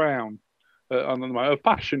like a crown. A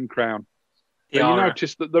fashion crown. And you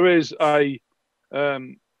notice that there is a...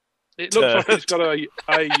 it looks like it's got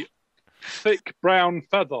a thick brown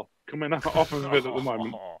feather coming off of it at the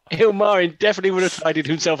moment. Ilmarin definitely would have tidied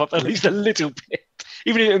himself up at least a little bit,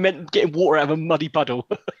 even if it meant getting water out of a muddy puddle.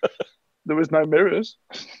 There was no mirrors.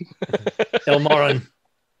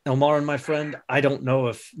 Ilmarin, my friend, I don't know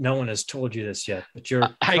if no one has told you this yet, but you're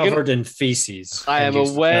covered in feces. I am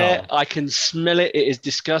aware. I can smell it. It is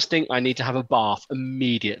disgusting. I need to have a bath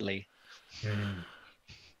immediately.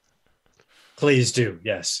 Please do,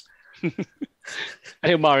 yes.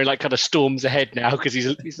 And Ilmarin like kind of storms ahead now because he's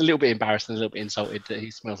a little bit embarrassed and a little bit insulted that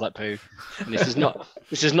he smells like poo. And this is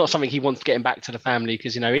not something he wants getting back to the family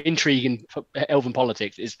because intrigue in elven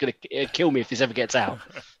politics is going to kill me if this ever gets out.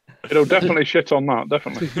 It'll definitely shit on that.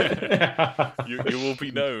 Definitely. You will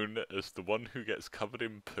be known as the one who gets covered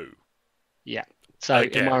in poo. Yeah. So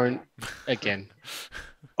Ilmarin again.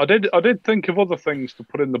 I did think of other things to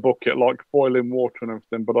put in the bucket, like boiling water and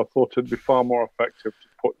everything, but I thought it'd be far more effective to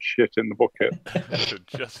put shit in the bucket. To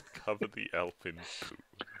just cover the elf in poo.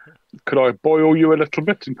 Could I boil you a little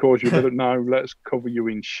bit and cause you a bit of no? Let's cover you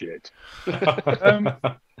in shit.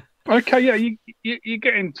 Okay, yeah, you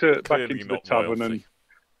get back into the tavern,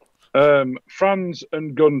 and Franz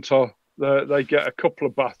and Gunter they get a couple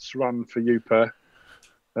of baths run for you pair.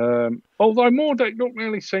 Although Mordek don't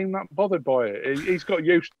really seem that bothered by it. He's got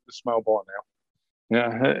used to the smell by now.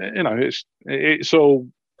 Yeah, it's all,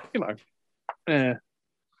 yeah.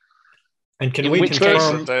 And can we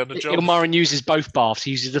confirm Ilmarin uses both baths?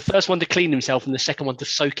 He uses the first one to clean himself and the second one to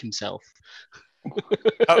soak himself.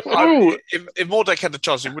 If Mordek had the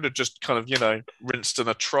chance, he would have just kind of, rinsed in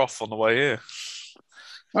a trough on the way here.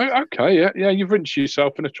 Oh, okay, yeah, you've rinsed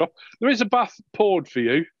yourself in a trough. There is a bath poured for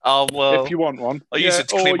you. Oh, well. If you want one. I use it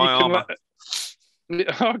to clean my armour.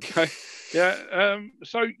 Okay, yeah.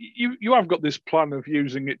 So you have got this plan of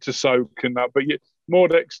using it to soak and that, but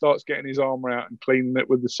Mordek starts getting his armour out and cleaning it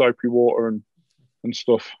with the soapy water and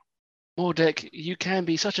stuff. Mordek, you can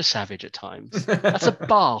be such a savage at times. That's a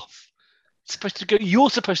bath. You're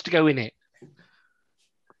supposed to go in it.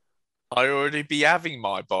 I already be having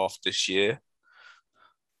my bath this year.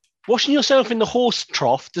 Washing yourself in the horse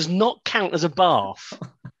trough does not count as a bath.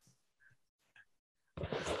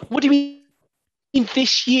 What do you mean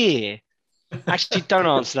this year? Actually, don't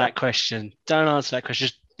answer that question.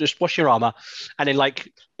 Just wash your armor, and then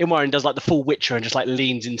Ilmarin does the full Witcher and just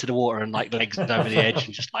leans into the water and legs over the edge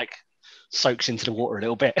and just soaks into the water a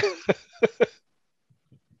little bit.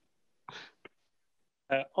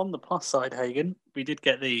 On the plus side, Hagen, we did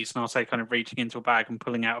get these, and I'll say kind of reaching into a bag and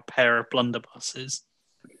pulling out a pair of blunderbusses.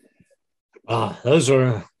 Those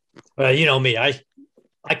were, you know me, I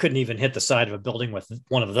couldn't even hit the side of a building with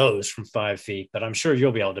one of those from 5 feet, but I'm sure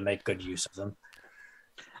you'll be able to make good use of them.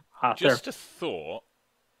 Just a thought,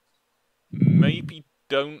 maybe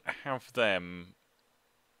don't have them,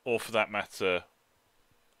 or for that matter,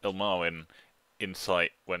 Ilmarin, in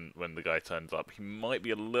sight when the guy turns up. He might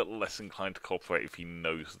be a little less inclined to cooperate if he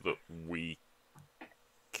knows that we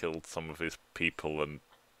killed some of his people and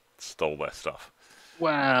stole their stuff.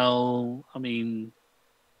 Well, I mean,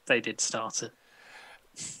 they did start it.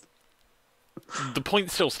 The point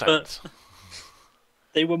still stands. But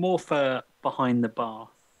they were more for behind the bar.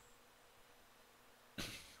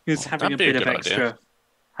 Because having a bit of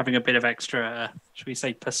extra, should we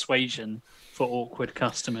say, persuasion for awkward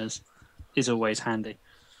customers is always handy.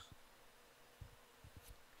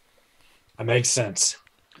 That makes sense.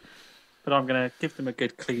 But I'm going to give them a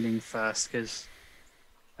good cleaning first, because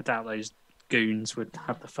I doubt those goons would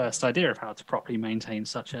have the first idea of how to properly maintain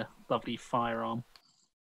such a lovely firearm.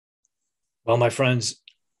 Well, my friends,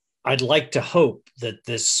 I'd like to hope that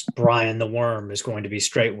this Brian the Worm is going to be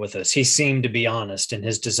straight with us. He seemed to be honest in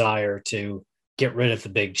his desire to get rid of the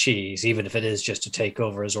big cheese, even if it is just to take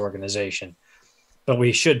over his organization. But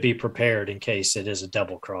we should be prepared in case it is a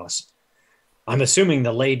double cross. I'm assuming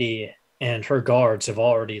the lady and her guards have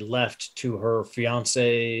already left to her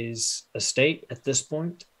fiance's estate at this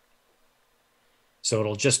point. So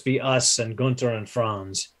it'll just be us and Gunter and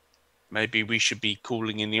Franz. Maybe we should be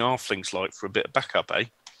calling in the Arflings for a bit of backup, eh?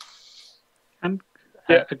 And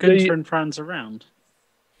are Gunter and Franz around?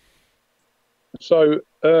 So,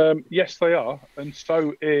 yes, they are. And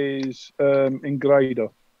so is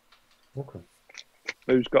Ingrada. Okay.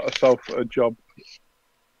 Who's got herself a job.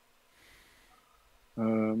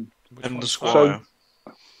 And the Squire.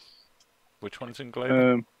 Which one's in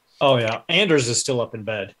Glade? Oh, yeah. Anders is still up in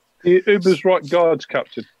bed. Uber's right guards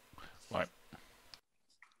captain. Right.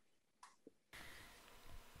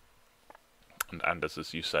 And Anders,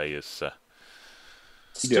 as you say, is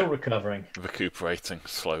still recovering. Recuperating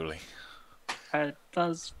slowly.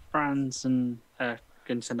 Does Franz and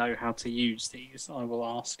Gunter know how to use these? I will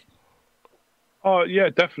ask. Oh, yeah,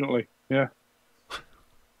 definitely. Yeah.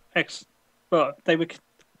 But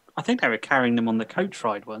I think they were carrying them on the coach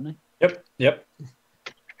ride, weren't they? Yep.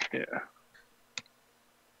 Yeah.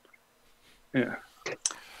 Yeah.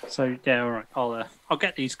 So yeah, all right. I'll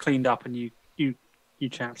get these cleaned up, and you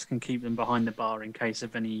chaps can keep them behind the bar in case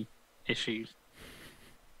of any issues.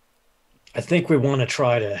 I think we want to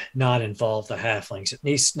try to not involve the halflings, at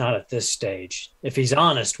least not at this stage. If he's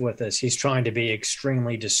honest with us, he's trying to be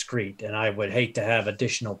extremely discreet, and I would hate to have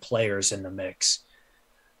additional players in the mix.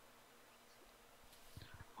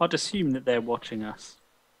 I'd assume that they're watching us.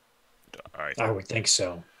 All right. I would think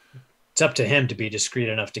so. It's up to him to be discreet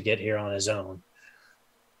enough to get here on his own.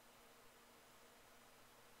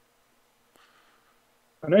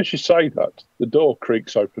 And as you say that, the door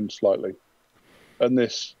creaks open slightly. And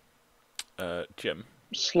this Jim,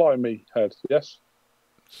 slimy head, yes?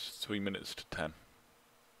 it's 3 minutes to 10.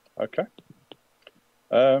 Okay.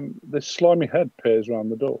 This slimy head peers around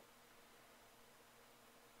the door.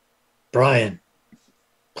 Brian,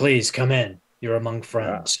 please come in. You're among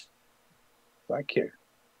friends. Thank you.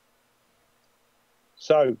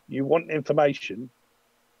 So, you want information,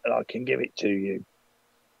 and I can give it to you.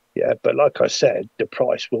 Yeah, but like I said, the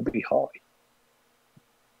price will be high.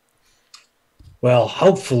 Well,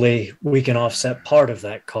 hopefully we can offset part of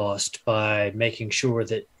that cost by making sure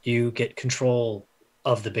that you get control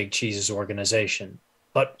of the Big Cheese's organization.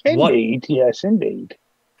 But Indeed, yes, indeed.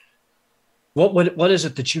 what is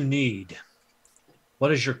it that you need?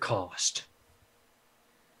 What is your cost?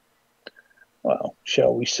 Well,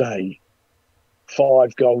 shall we say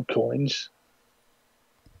 5 gold coins?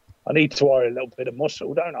 I need to hire a little bit of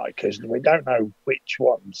muscle, don't I? Because we don't know which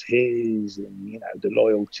one's his and, you know, the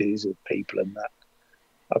loyalties of people and that.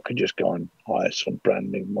 I could just go and hire some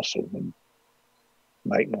brand new muscle and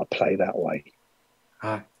make my play that way.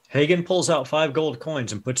 Hagen pulls out 5 gold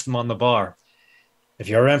coins and puts them on the bar. If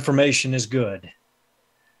your information is good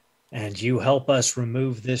and you help us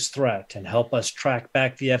remove this threat and help us track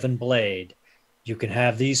back the Evan Blade, you can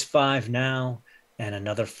have these 5 now and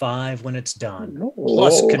another 5 when it's done,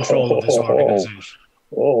 plus control of this organization.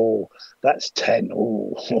 Oh, that's 10.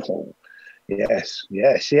 Oh, yes,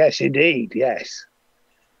 indeed, yes.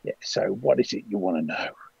 Yeah, so what is it you want to know,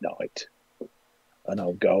 Knight? And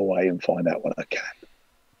I'll go away and find out what I can.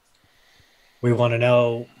 We want to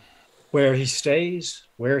know where he stays,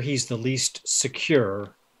 where he's the least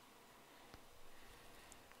secure,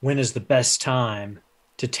 when is the best time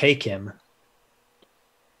to take him,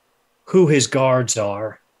 who his guards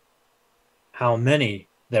are, how many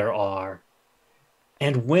there are,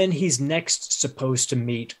 and when he's next supposed to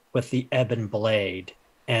meet with the Ebon Blade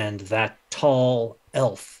and that tall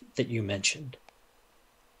elf that you mentioned.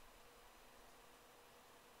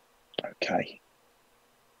 Okay.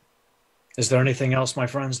 Is there anything else, my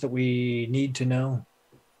friends, that we need to know?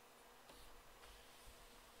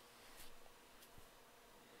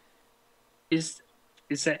 Is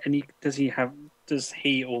there any? Does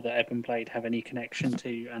he or the Ebon Blade have any connection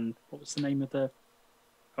to? And what was the name of the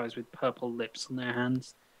guys with purple lips on their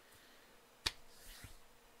hands?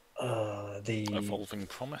 The Evolving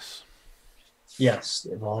Promise. Yes,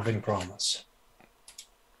 the Evolving Promise.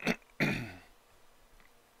 How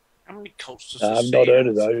many cults does I've this not see? heard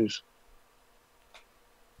of those.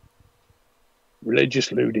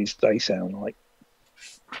 Religious loonies, they sound like.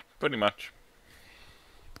 Pretty much.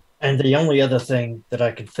 And the only other thing that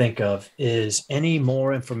I can think of is any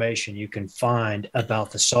more information you can find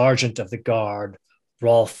about the Sergeant of the Guard,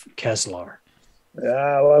 Rolf Kessler.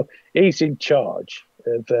 Well, he's in charge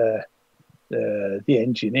of the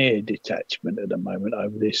engineer detachment at the moment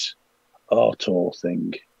over this Artor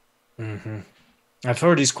thing. Mm-hmm. I've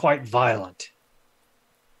heard he's quite violent.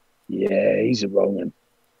 Yeah, he's a Roman.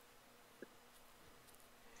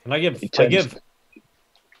 And I give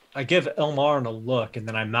Elmarin a look, and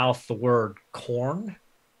then I mouth the word corn.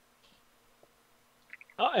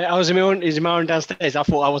 I was is Marin downstairs. I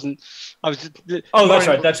thought I wasn't. I was. Oh, that's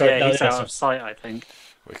right. That's right. Yeah, No, he's yes, out of sight, I think.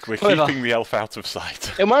 We're Whatever. keeping the elf out of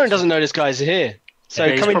sight. Marin doesn't know this guy's here. So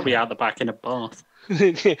Yeah, he's coming, probably out the back in a bath.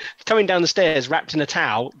 coming down the stairs, wrapped in a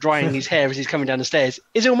towel, drying his hair as he's coming down the stairs,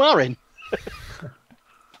 is Ilmarin.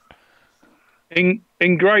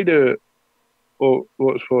 In Grader, or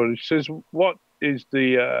what's for it says, what is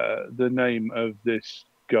the name of this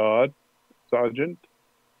guard, Sergeant?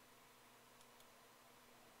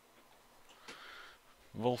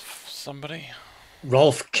 Wolf, somebody?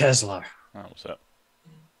 Rolf Kessler. That was it.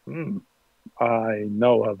 I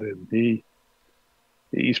know of him.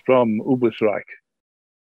 He's from Ubersreich.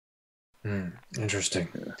 Interesting.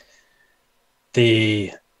 Yeah.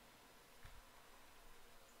 The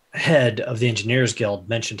head of the Engineers Guild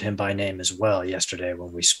mentioned him by name as well yesterday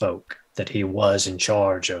when we spoke, that he was in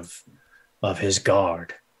charge of his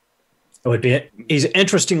guard. He's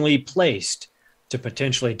interestingly placed to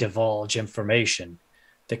potentially divulge information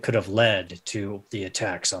that could have led to the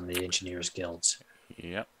attacks on the Engineers Guilds.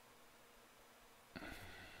 Yep.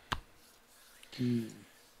 He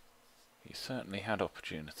certainly had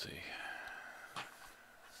opportunity.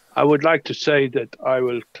 I would like to say that I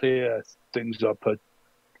will clear things up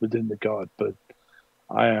within the guard, but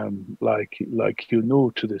I am like you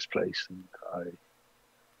new to this place, and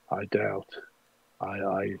I doubt.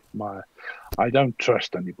 I don't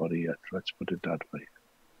trust anybody yet. Let's put it that way.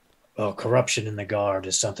 Well, corruption in the guard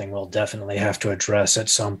is something we'll definitely have to address at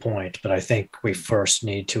some point, but I think we first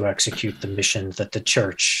need to execute the mission that the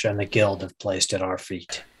church and the guild have placed at our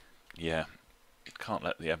feet. Yeah. Can't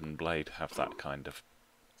let the Ebon Blade have that kind of...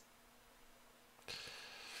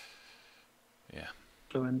 Yeah.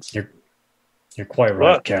 influence. You're quite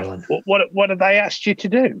right, Carolyn. What have they asked you to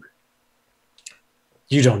do?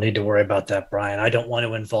 You don't need to worry about that, Brian. I don't want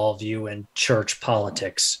to involve you in church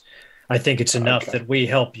politics. I think it's enough that we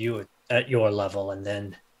help you at your level, and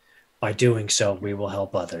then by doing so, we will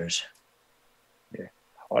help others. Yeah,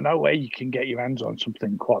 I know where you can get your hands on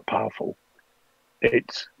something quite powerful.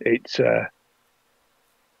 It's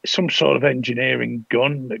some sort of engineering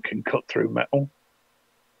gun that can cut through metal.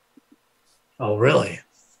 Oh, really?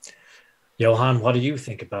 Johan, what do you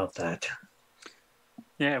think about that?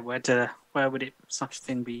 Yeah, where would such a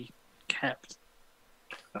thing be kept?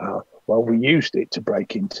 Well, we used it to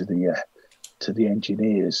break into the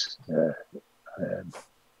engineers'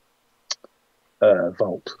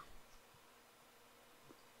 vault.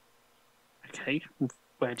 Okay,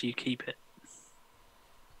 where do you keep it?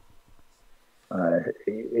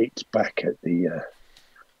 It's back at the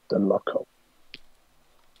lockup.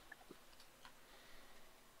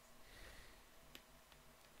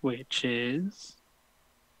 Which is?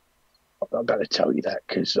 I'm not going to tell you that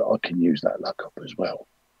because I can use that lockup as well.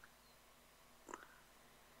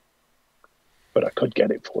 But I could get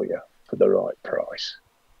it for you for the right price.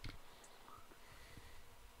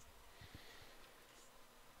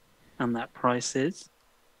 And that price is?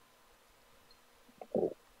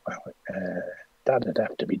 Oh, well, that'd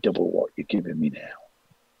have to be double what you're giving me now.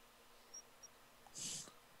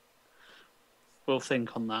 We'll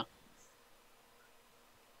think on that.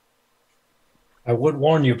 I would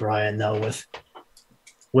warn you, Brian, though,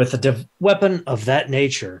 with a weapon of that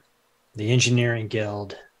nature, the Engineering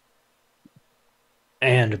Guild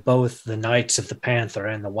and both the Knights of the Panther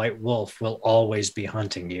and the White Wolf will always be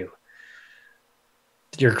hunting you.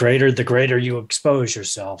 The greater you expose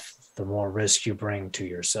yourself, the more risk you bring to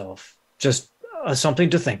yourself. Just something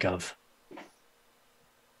to think of.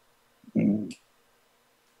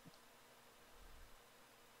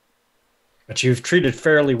 But you've treated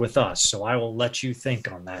fairly with us, so I will let you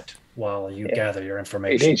think on that while you gather your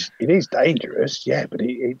information. It is dangerous, yeah, but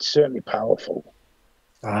it's certainly powerful.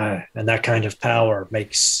 And that kind of power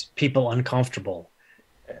makes people uncomfortable.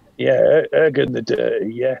 Yeah, Ergen the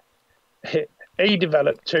Dirty, yeah. He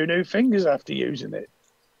developed 2 new fingers after using it.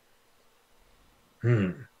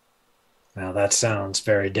 Now that sounds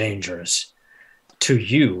very dangerous. To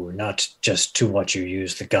you, not just to what you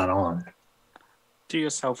use the gun on. Do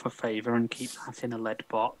yourself a favour and keep that in a lead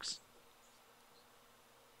box.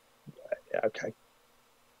 Yeah, okay.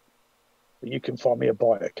 You can find me a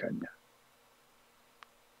buyer, can you?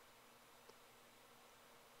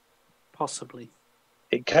 Possibly.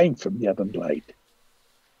 It came from the Ebon Blade.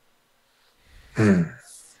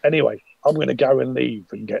 Anyway, I'm going to go and leave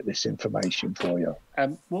and get this information for you.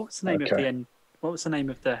 What was the name of what was the name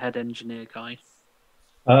of the head engineer guy?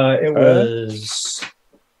 It was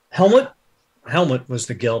Helmut. Helmut was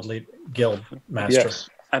the guild master. Yes.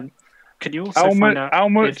 Can you also find out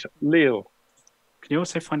Helmut Leal. Can you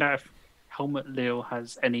also find out if Helmut Leal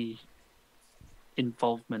has any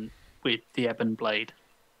involvement with the Ebon Blade?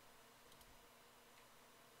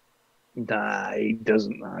 Nah, he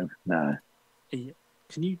doesn't know. No.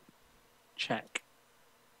 Can you check?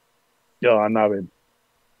 Yeah, I know him.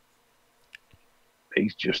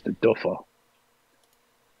 He's just a duffer.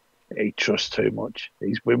 He trusts too much.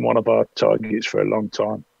 He's been one of our targets for a long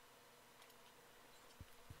time.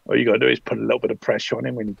 All you got to do is put a little bit of pressure on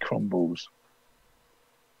him when he crumbles.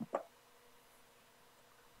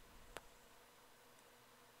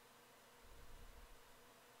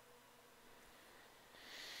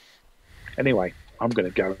 Anyway, I'm going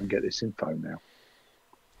to go and get this info now.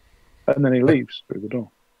 And then he leaves through the door.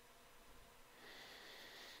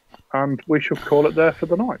 And we shall call it there for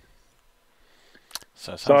the night.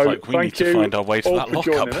 So it sounds like we need to find our way to that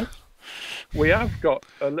lockup. We have got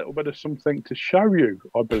a little bit of something to show you,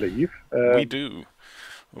 I believe. We do.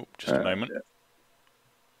 Oh, just a moment.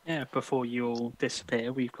 Yeah, before you all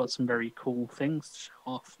disappear, we've got some very cool things to show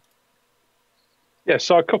off. Yeah,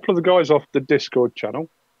 so a couple of the guys off the Discord channel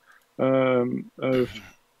have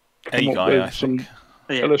come up with some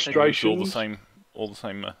illustrations. All the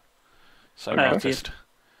same artist.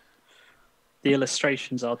 the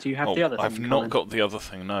illustrations are. Do you have the other thing? I've not Colin? got the other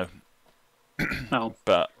thing, no. Oh,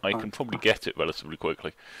 But I can probably get it relatively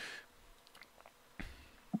quickly.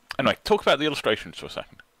 Anyway, talk about the illustrations for a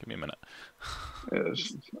second. Give me a minute.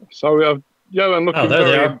 Yes. So we have Johan looking there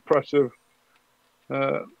they very are. impressive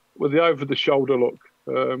with the over-the-shoulder look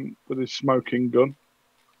with his smoking gun.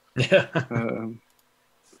 Yeah.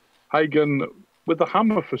 Hagen with the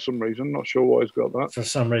hammer for some reason. Not sure why he's got that. For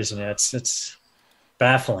some reason, yeah, it's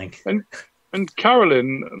baffling. And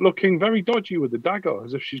Carolyn looking very dodgy with the dagger,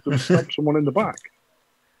 as if she's going to stab someone in the back.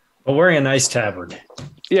 But wearing a nice tabard.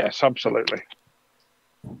 Yes, absolutely.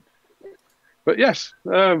 But yes,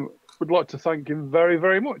 would like to thank him very,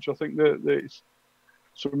 very much. I think that it's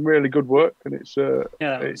some really good work, and it's yeah,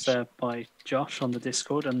 that was by Josh on the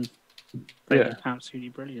Discord, and they Yeah. were absolutely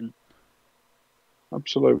brilliant.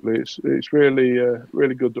 absolutely it's really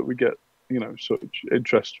really good that we get such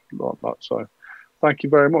interest like that. So thank you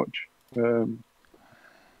very much.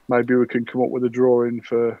 Maybe we can come up with a drawing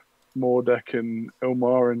for Mordek and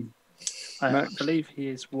Ilmar and I Next. believe he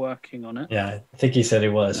is working on it. Yeah, I think he said he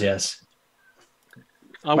was, yes.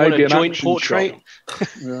 I want Maybe a an joint action portrait.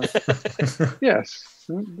 yes,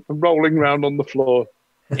 rolling round on the floor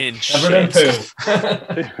In Covered in shit.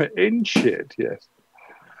 poo. in shit. Yes,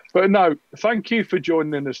 but no, thank you for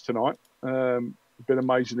joining us tonight. It's been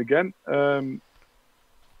amazing again.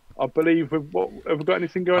 I believe have we got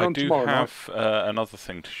anything going I on do tomorrow night? have another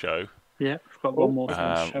thing to show, Yeah, we've got one more thing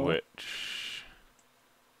to show. which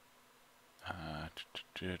I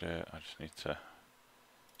just need to.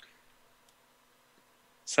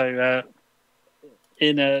 So,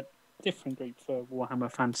 in a different group for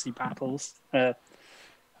Warhammer Fantasy Battles, There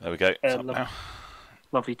we go. It's up look. now.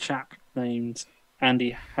 lovely chap named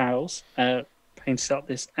Andy Howes painted up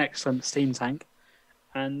this excellent steam tank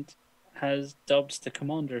and has dubbed the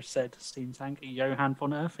commander of said steam tank Johan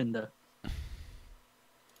von Erfinder.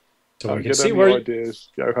 So Don't we can get see any where ideas,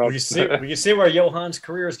 Johan. we can see where Johan's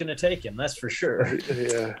career is going to take him. That's for sure.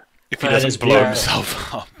 Yeah. If he That is doesn't blow beautiful.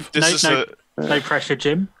 himself up. This No, is No pressure,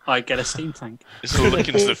 Jim. I get a steam tank. it's a look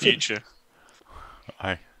into the future.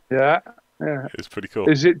 Aye, Yeah. it's pretty cool.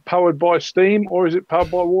 Is it powered by steam or is it powered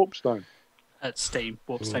by warpstone? At Steam,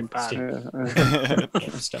 Warpstone bad.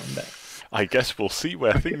 Steam. Stone back. I guess we'll see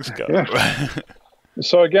where things go. Yeah.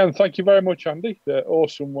 So again, thank you very much, Andy.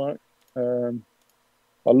 Awesome work.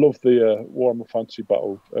 I love the Warhammer Fantasy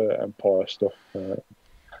Battle Empire stuff.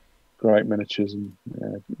 Great miniatures and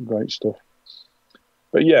great stuff.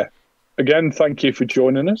 But yeah, again, thank you for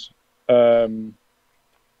joining us.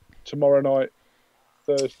 Tomorrow night,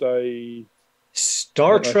 Thursday.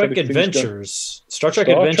 Star don't know if Trek anything's Adventures. Star Trek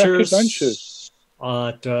Star Trek Adventures. Adventures.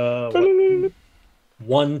 At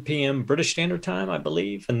 1 p.m. British Standard Time, I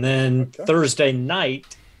believe. And then Okay. Thursday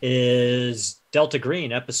night is Delta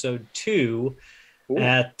Green, episode 2, Ooh.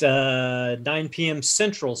 at 9 p.m.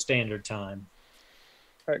 Central Standard Time.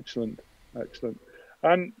 Excellent.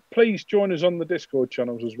 And please join us on the Discord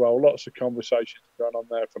channels as well. Lots of conversations going on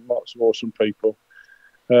there from lots of awesome people.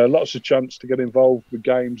 Lots of chance to get involved with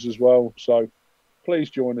games as well. So please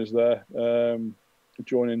join us there.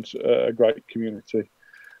 Joining a great community.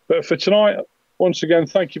 But for tonight, once again,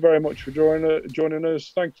 thank you very much for joining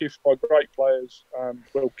us. Thank you for my great players. And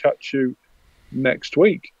we'll catch you next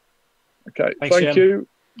week. Okay. Thanks, Thank Jim. you.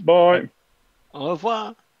 Bye. Au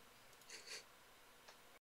revoir.